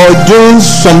making or doing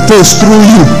some things through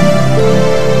you.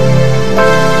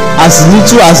 As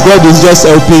little as God is just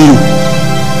helping you,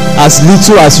 as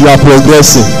little as you are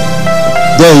progressing,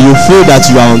 then you feel that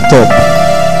you are on top.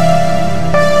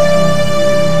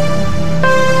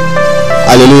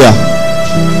 Hallelujah.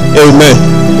 Amen.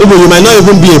 Even you might not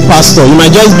even be a pastor, you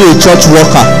might just be a church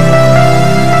worker.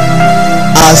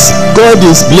 As God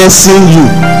is blessing you,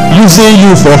 using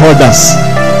you for others,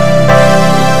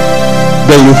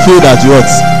 then you feel that you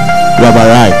have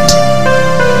arrived.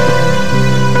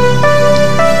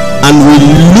 And we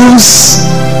lose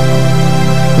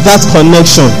that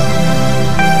connection.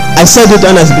 I said it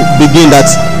when I began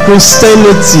that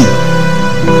Christianity,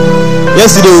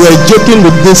 yesterday we were joking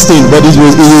with this thing, but it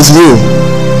is real.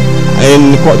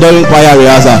 During choir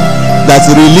rehearsal, that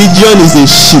religion is a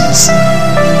shit.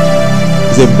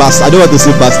 It's a bastard. I don't want to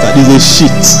say bastard. It's a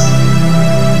shit.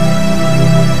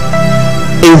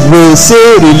 If we say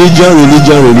religion,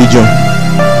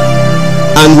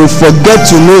 and we forget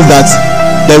to know that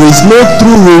there is no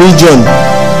true religion,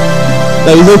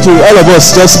 there is no true. All of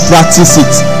us just practice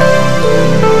it.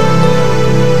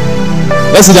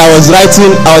 Yesterday I was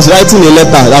writing a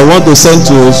letter that I want to send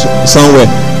to somewhere,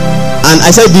 and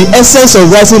I said the essence of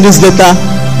writing this letter,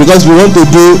 because we want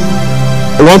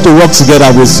to work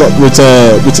together with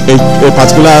a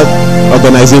particular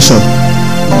organization,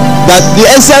 that the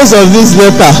essence of this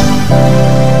letter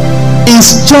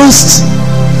is just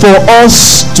for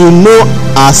us to know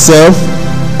ourselves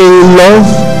in love,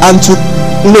 and to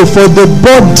know for the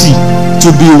body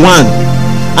to be one.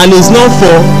 And it's not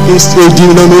for a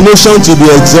denomination to be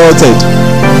exalted.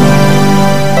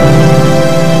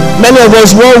 Many of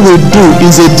us, what we do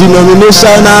is a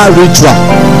denominational ritual.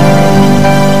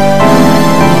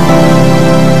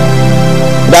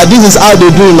 That this is how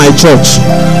they do in my church.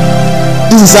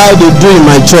 This is how they do in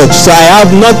my church. So I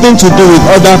have nothing to do with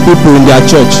other people in their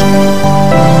church.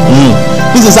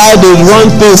 This is how they run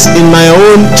things in my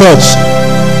own church.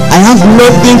 I have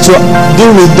nothing to do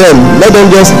with them. Let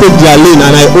them just take their lane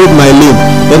and I hold my lane.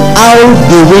 Then how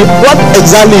do we, what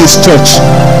exactly is church?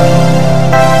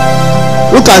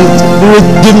 Who can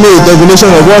give me a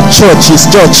definition of what church is?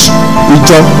 Church.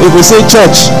 If we say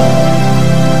church.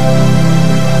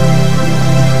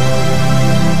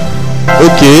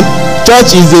 Okay.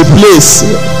 Church is a place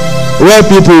where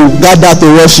people gather to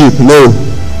worship. No.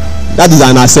 That is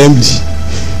an assembly.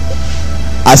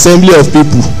 Assembly of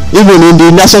people. Even in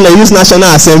the national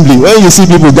assembly, when you see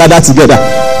people gather together,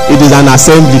 it is an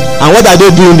assembly. And what are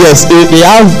they doing there? They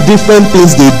have different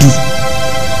things they do.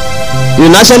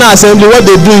 In the national assembly, what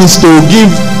they do is to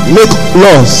make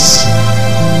laws.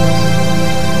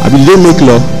 I mean, they make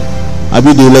law. I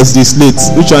mean, they legislate.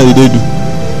 Which one do they do?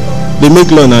 They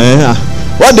make law now.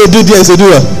 What they do there is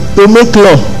to make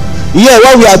law. Yeah,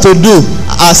 what we are to do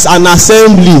as an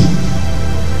assembly,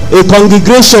 a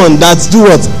congregation that do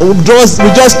what? We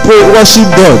just pray, worship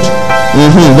God.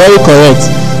 Very correct.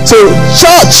 So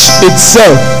church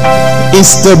itself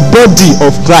is the body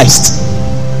of Christ.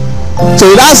 So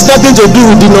it has nothing to do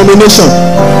with denomination.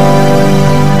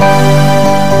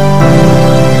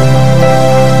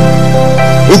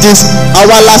 It is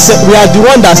we are the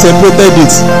one that separated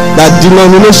it. That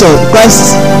denomination,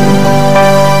 Christ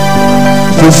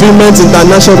Fulfillment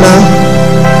International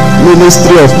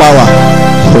Ministry of Power.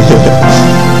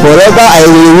 Forever I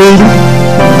will reign,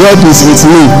 God is with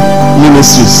me.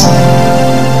 Ministries.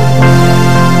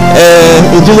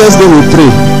 In Jesus' name we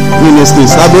pray.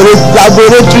 Ministries.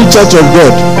 Laboratory Church of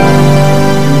God.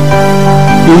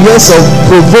 The years of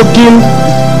provoking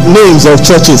names of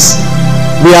churches.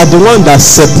 We are the one that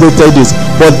separated it.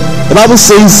 But the Bible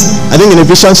says, I think in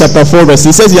Ephesians chapter 4 verse,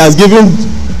 it says he has given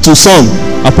to some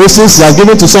apostles, he has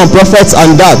given to some prophets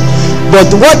and that.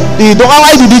 But why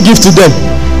did he give to them?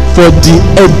 For the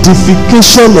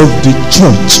edification of the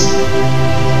church.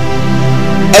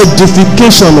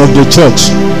 Edification of the church.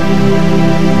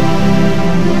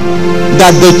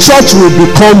 That the church will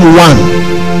become one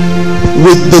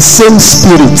with the same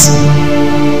spirit.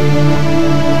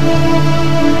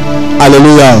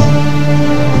 Hallelujah.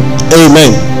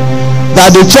 Amen.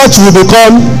 That the church will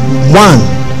become one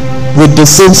with the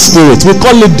same spirit. We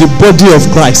call it the body of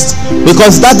Christ,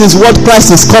 because that is what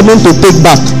Christ is coming to take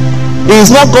back. He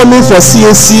is not coming for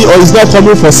CAC or he is not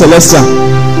coming for Celestial.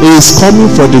 He is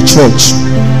coming for the church.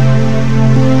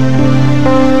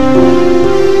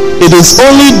 It is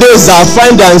only those that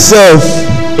find themselves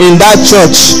in that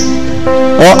church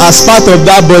or as part of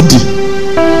that body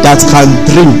that can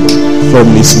drink from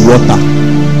his water.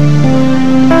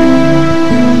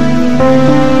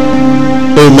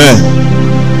 Amen.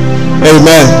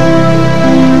 Amen.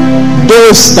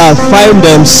 Those that find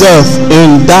themselves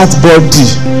in that body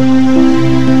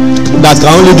that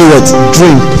can only do what?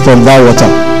 Drink from that water.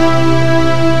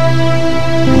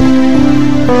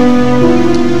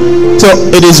 So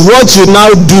it is what you now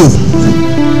do,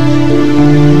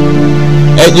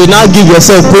 and you now give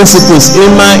yourself principles.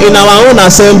 In our own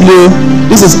assembly,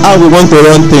 this is how we want to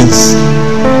run things.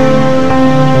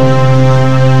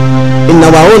 In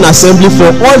our own assembly,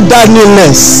 for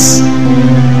orderliness,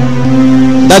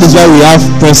 that is why we have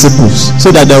principles, so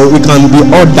that we can be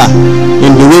order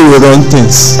in the way we run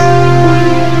things.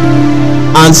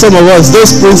 And some of us,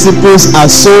 those principles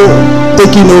are so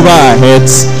taking over our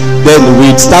heads, then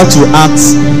we start to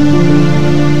act.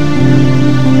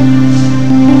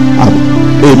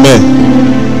 Amen.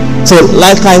 So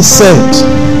like I said,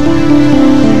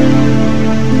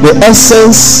 the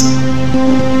essence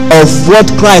of what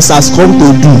Christ has come to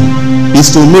do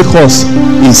is to make us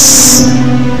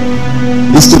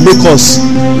to make us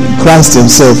Christ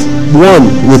himself, one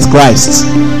with Christ.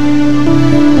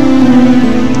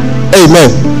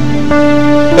 Amen.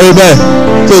 Amen.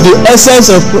 So the essence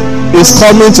of is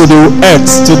coming to the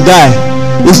earth to die.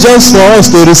 It's just for us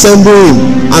to resemble him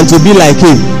and to be like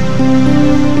him.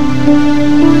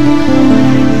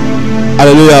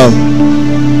 Hallelujah.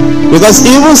 Because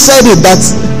he even said it that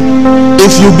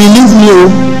if you believe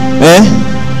me,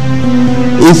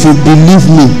 if you believe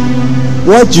me,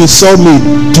 what you saw me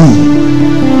do,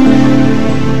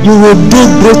 you will do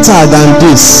greater than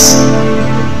this.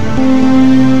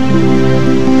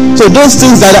 So those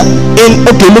things that are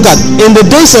in the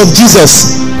days of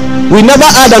Jesus, we never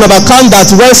had an account that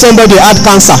when somebody had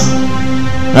cancer,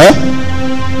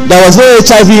 there was no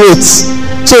HIV/AIDS.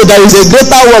 So there is a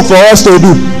greater work for us to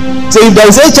do. So if there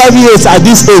is HIV/AIDS at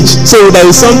this age, so there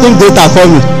is something greater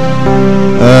coming.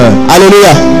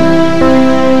 Hallelujah.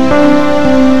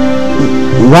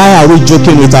 Why are we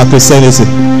joking with our Christianity?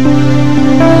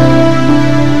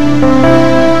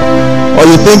 Or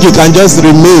you think you can just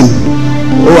remain?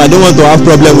 Oh, I don't want to have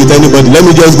problem with anybody. Let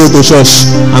me just go to church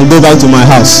and go back to my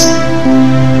house.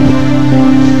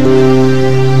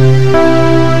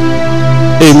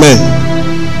 Amen.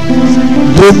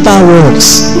 Greater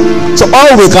works. So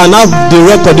all we can have the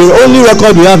record, the only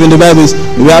record we have in the Bible is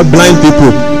we have blind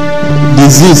people,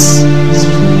 disease,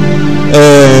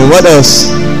 what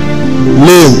else?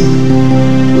 Lame.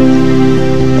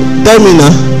 Tell me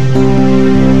now.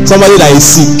 Somebody that is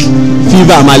sick,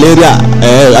 fever, malaria.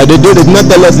 They did not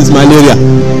tell us it's malaria.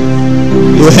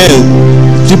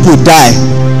 People die.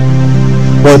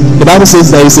 But the Bible says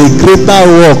there is a greater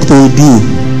work to do.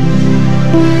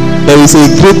 There is a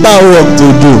greater work to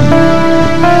do.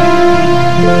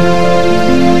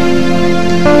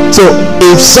 So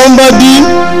if somebody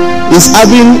is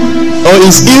having or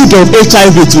is healed of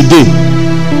HIV today,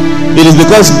 it is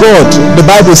because God, the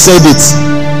Bible said it,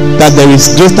 that there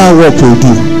is greater work to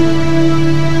do.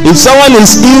 If someone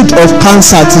is healed of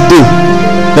cancer today,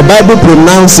 the Bible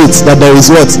pronounces it that there is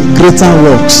what? Greater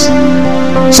works.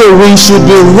 So we should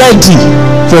be ready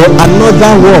for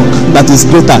another work that is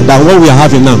greater than what we are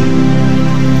having now.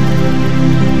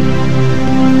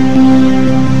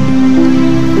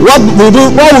 What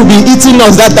will be eating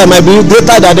us that time might be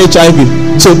greater than HIV.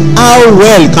 So how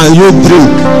well can you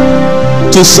drink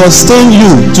to sustain you,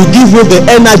 to give you the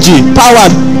energy, power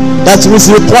that is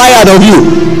required of you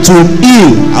to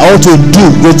heal or to do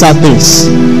greater things?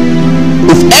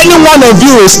 If any one of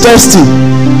you is thirsty,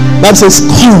 that says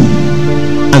come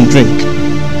and drink.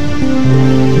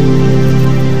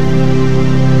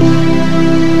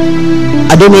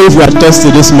 I don't know if you are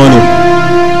thirsty this morning.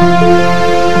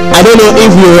 I don't know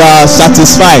if you are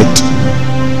satisfied.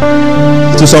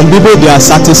 To some people, they are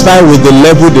satisfied with the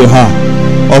level they are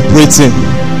operating.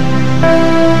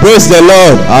 Praise the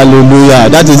Lord. Hallelujah.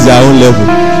 That is their own level.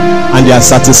 And they are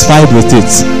satisfied with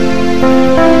it.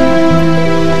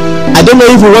 I don't know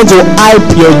if you want to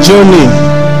hype your journey.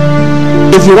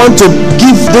 If you want to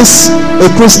give this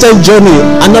a Christian journey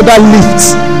another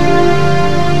lift.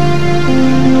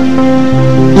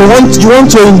 You want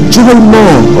to enjoy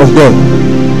more of God.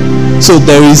 So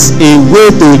there is a way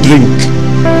to drink.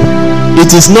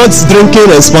 It is not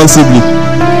drinking responsibly.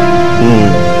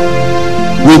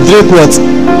 We drink what?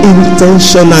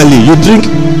 Intentionally. You drink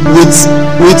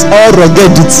with all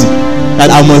ruggedity that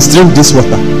I must drink this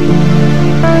water.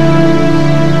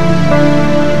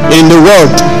 In the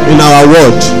world, in our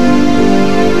world,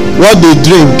 what they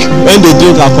drink, when they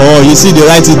drink alcohol, you see they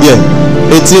write it there,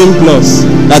 18 plus.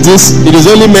 That is, it is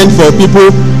only meant for people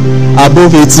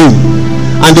above 18.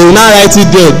 And they will now write it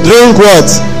there, drink what?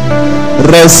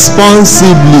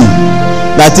 Responsibly.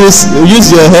 That is,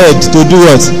 use your head to do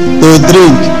what? To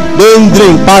drink. Don't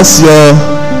drink past your...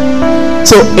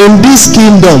 So in this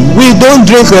kingdom, we don't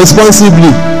drink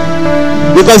responsibly.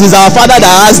 Because it's our Father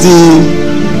that has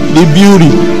the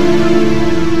beauty.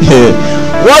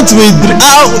 What we drink,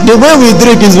 the way we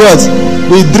drink is what?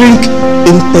 We drink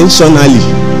intentionally.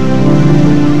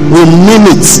 We mean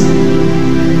it.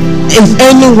 If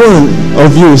any one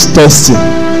of you is thirsty,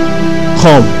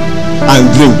 come and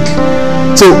drink.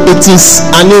 So it is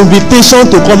an invitation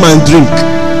to come and drink.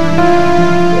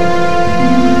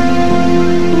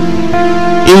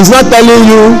 He is not telling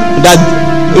you that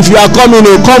if you are coming,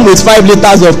 you come with 5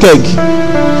 liters of keg.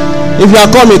 If you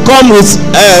are coming, come with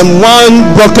 1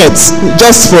 bucket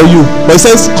just for you. But he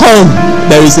says, come,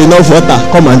 there is enough water,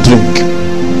 come and drink.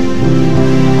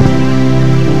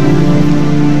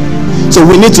 So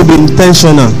we need to be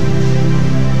intentional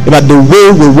about the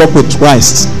way we work with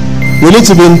Christ. We need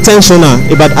to be intentional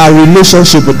about our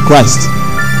relationship with Christ.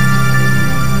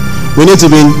 We need to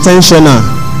be intentional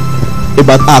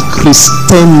about our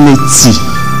Christianity.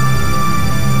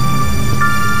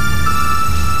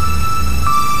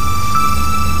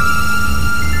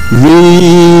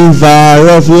 River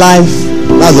of life.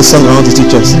 That's the song I want to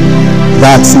teach us.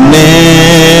 That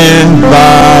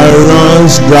never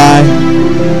runs dry.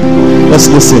 Let's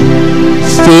listen.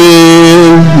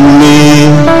 Fill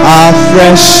me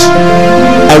afresh.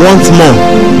 I want more.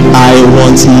 I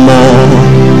want more.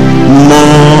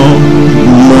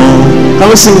 Can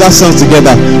we sing that song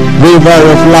together? River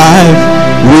of life.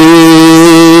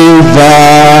 River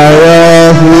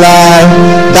of life.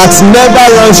 That never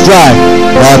runs dry.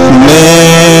 That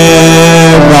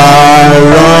never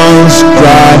runs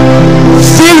dry.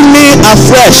 Fill me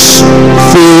afresh.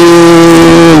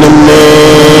 Fill me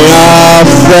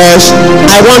afresh. afresh.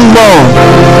 I want more.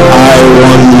 I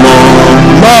want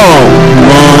more.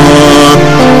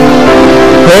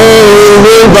 Oh,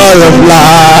 river of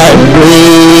life, river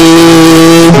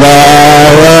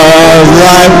of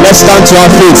life. Let's stand to our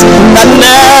feet. That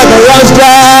never runs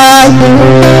dry,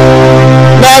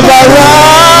 never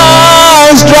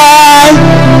runs dry.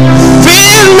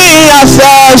 Fill me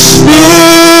afresh,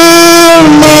 fill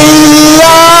me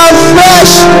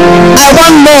afresh. I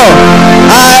want more,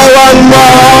 I want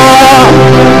more.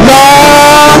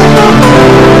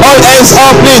 All hands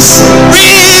up, please.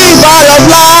 River of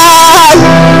life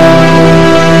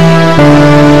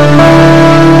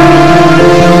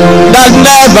that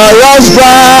never runs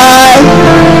dry.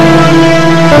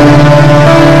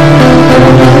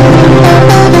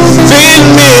 Fill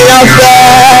me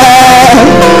afresh.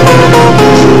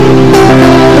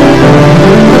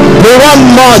 We want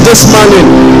more this morning.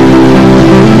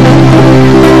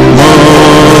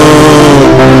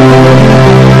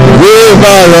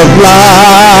 River of life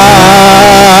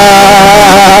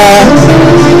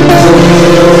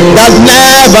that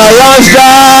never runs dry.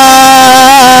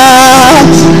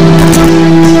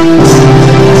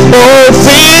 Oh,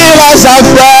 fill us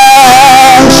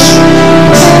afresh.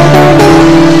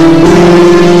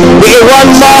 We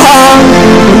want more.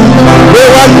 We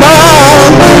want more.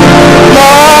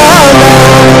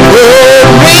 Oh,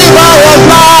 river of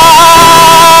life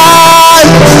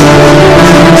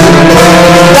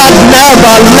that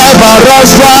never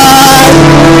runs dry.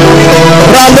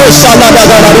 Rano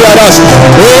Shaladagarariaras.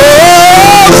 Oh,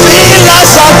 fill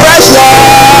us afresh,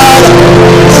 Lord.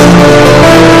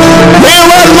 We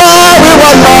want more, we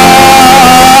want more,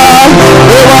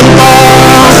 we want more.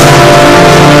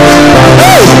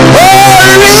 Hey, oh,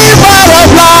 river of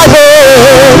life,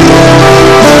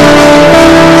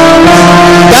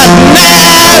 that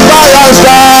never runs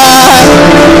dry.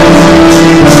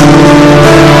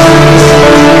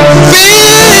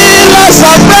 Fill us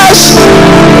afresh,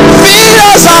 fill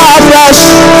us afresh.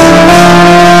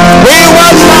 We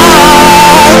want more,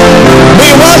 we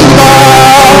want more.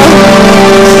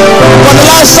 For the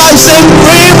last time, sing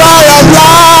river of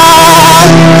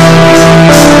life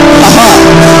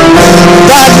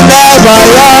that never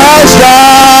runs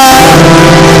dry.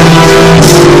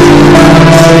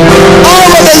 All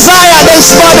we desire this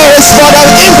morning is for the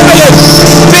infinite.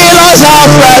 Fill us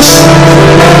afresh.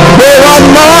 We want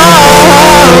more.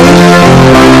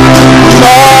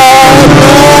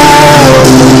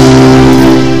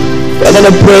 We're going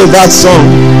to pray that song.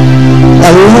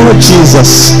 And Lord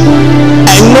Jesus,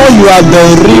 I know you are the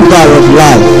river of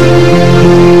life.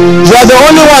 You are the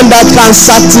only one that can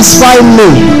satisfy me.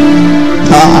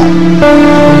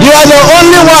 You are the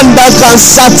only one that can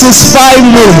satisfy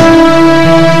me.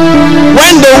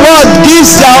 When the world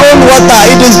gives their own water,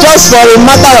 it is just for a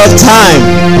matter of time.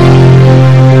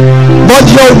 But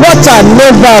your water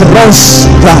never runs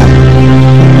dry.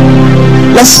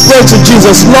 Let's pray to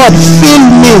Jesus. Lord, fill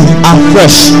me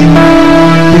afresh.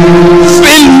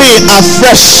 Fill me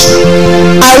afresh.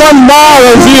 I want more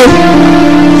of you.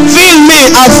 Fill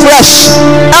me afresh.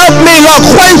 Help me, Lord,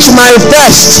 quench my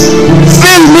thirst.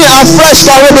 Fill me afresh.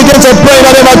 Can we begin to pray in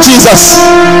the name of Jesus?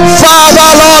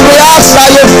 Father, Lord, we ask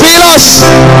that you fill us.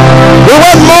 We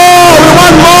want more. We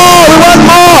want more. We want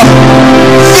more.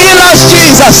 Fill us,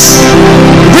 Jesus.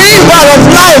 River of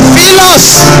life, fill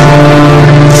us.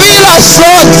 Fill us,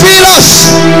 Lord, fill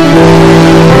us.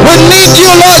 We need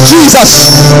you, Lord Jesus.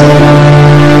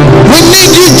 We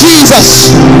need you,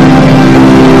 Jesus.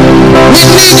 We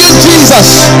need you, Jesus.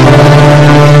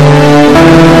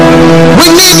 We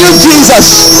need you, Jesus.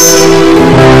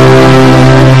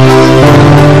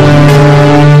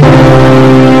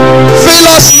 Fill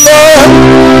us, Lord.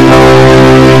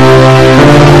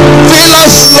 Fill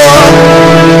us, Lord.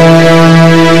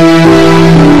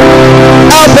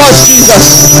 Help us, Jesus.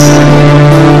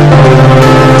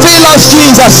 Fill us,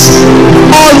 Jesus.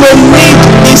 All we need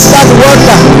is that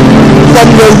water from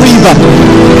the river.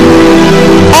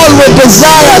 All we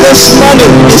desire this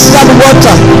morning is that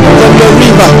water from the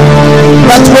river,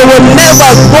 that we will never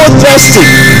go thirsty.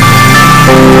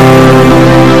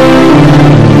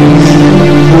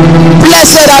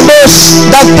 Blessed are those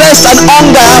that thirst and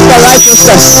hunger after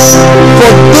righteousness,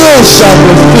 for they shall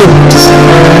be filled.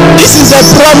 This is a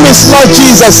promise, Lord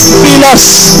Jesus. Fill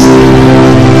us.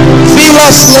 Fill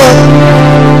us, Lord.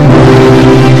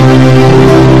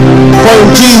 For in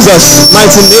Jesus'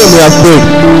 mighty name we have prayed.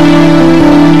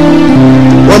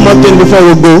 One more thing before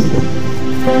we go.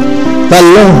 The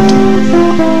Lord,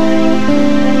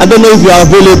 I don't know if you are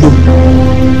available,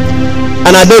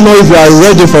 and I don't know if you are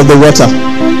ready for the water,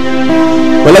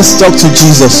 but let's talk to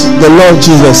Jesus. The Lord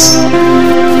Jesus,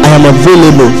 I am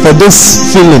available for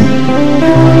this filling.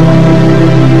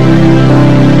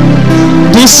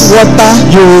 This water,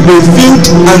 you will be filled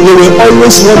and you will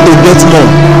always want to get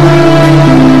more.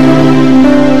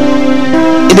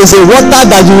 It is a water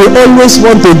that you will always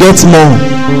want to get more.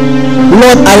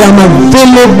 Lord, I am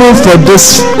available for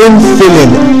this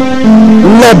infilling.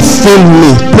 Lord, fill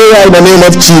me. Prayer in the name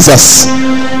of Jesus.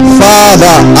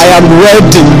 Father, I am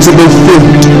ready to be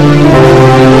filled.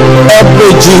 Help me,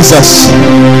 Jesus.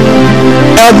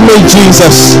 Help me,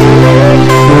 Jesus.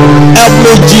 Help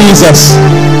me, Jesus.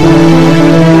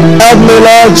 Help me,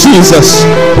 Lord Jesus.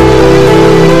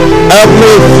 Help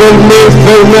me,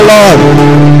 fill me, Lord.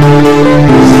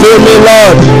 Fill me,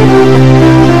 Lord.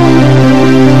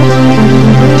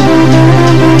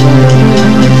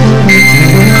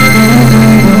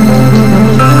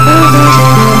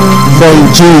 For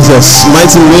in Jesus'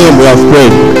 mighty name we have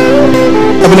prayed.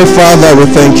 Heavenly Father, we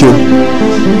thank you.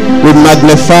 We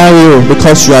magnify you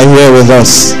because you are here with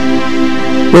us.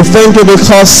 We thank you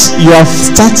because you have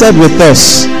started with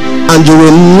us and you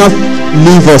will not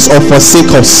leave us or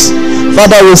forsake us.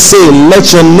 Father, we say, let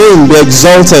your name be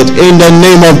exalted in the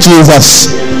name of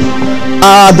Jesus.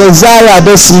 Our desire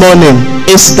this morning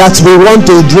is that we want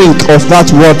to drink of that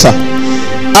water.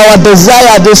 Our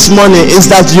desire this morning is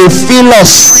that you fill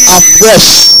us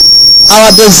afresh.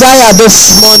 Our desire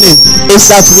this morning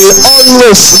is that we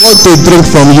always want to drink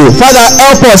from you. Father,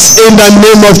 help us in the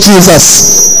name of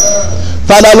Jesus.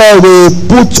 Father, Lord, we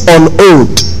put on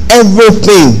hold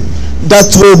everything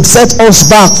that will set us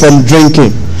back from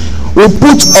drinking. We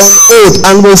put on hold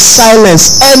and we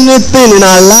silence anything in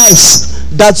our lives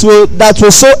that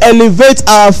will so elevate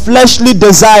our fleshly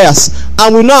desires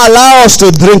and will not allow us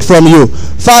to drink from you.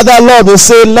 Father, Lord, we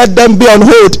say let them be on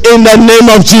hold in the name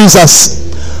of Jesus.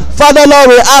 Father, Lord,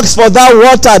 we ask for that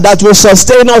water that will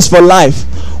sustain us for life.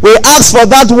 We ask for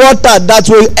that water that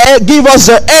will give us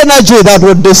the energy that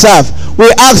we deserve. We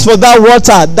ask for that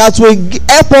water that will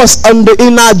help us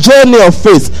in our journey of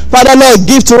faith. Father, Lord,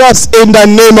 give to us in the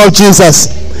name of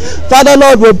Jesus. Father,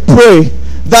 Lord, we pray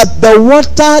that the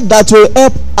water that will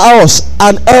help us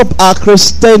and help our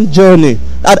Christian journey,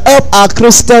 that help our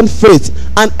Christian faith,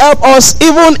 and help us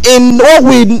even in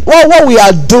what we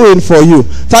are doing for you.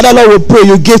 Father, Lord, we pray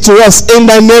you give to us in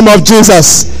the name of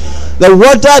Jesus. The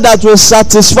water that will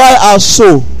satisfy our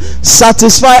soul,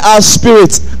 satisfy our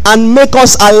spirit, and make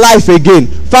us alive again.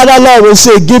 Father, Lord, we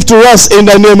say give to us in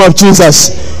the name of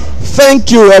Jesus.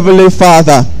 Thank you, Heavenly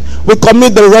Father. We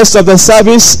commit the rest of the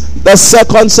service, the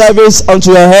second service,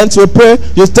 unto your hands. We pray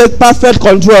you take perfect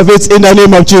control of it in the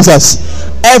name of Jesus.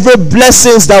 Every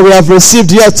blessings that we have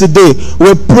received here today,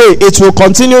 we pray it will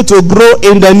continue to grow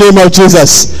in the name of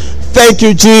Jesus. Thank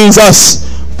you, Jesus.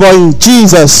 For in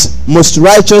Jesus' most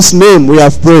righteous name we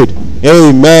have prayed.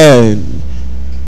 Amen.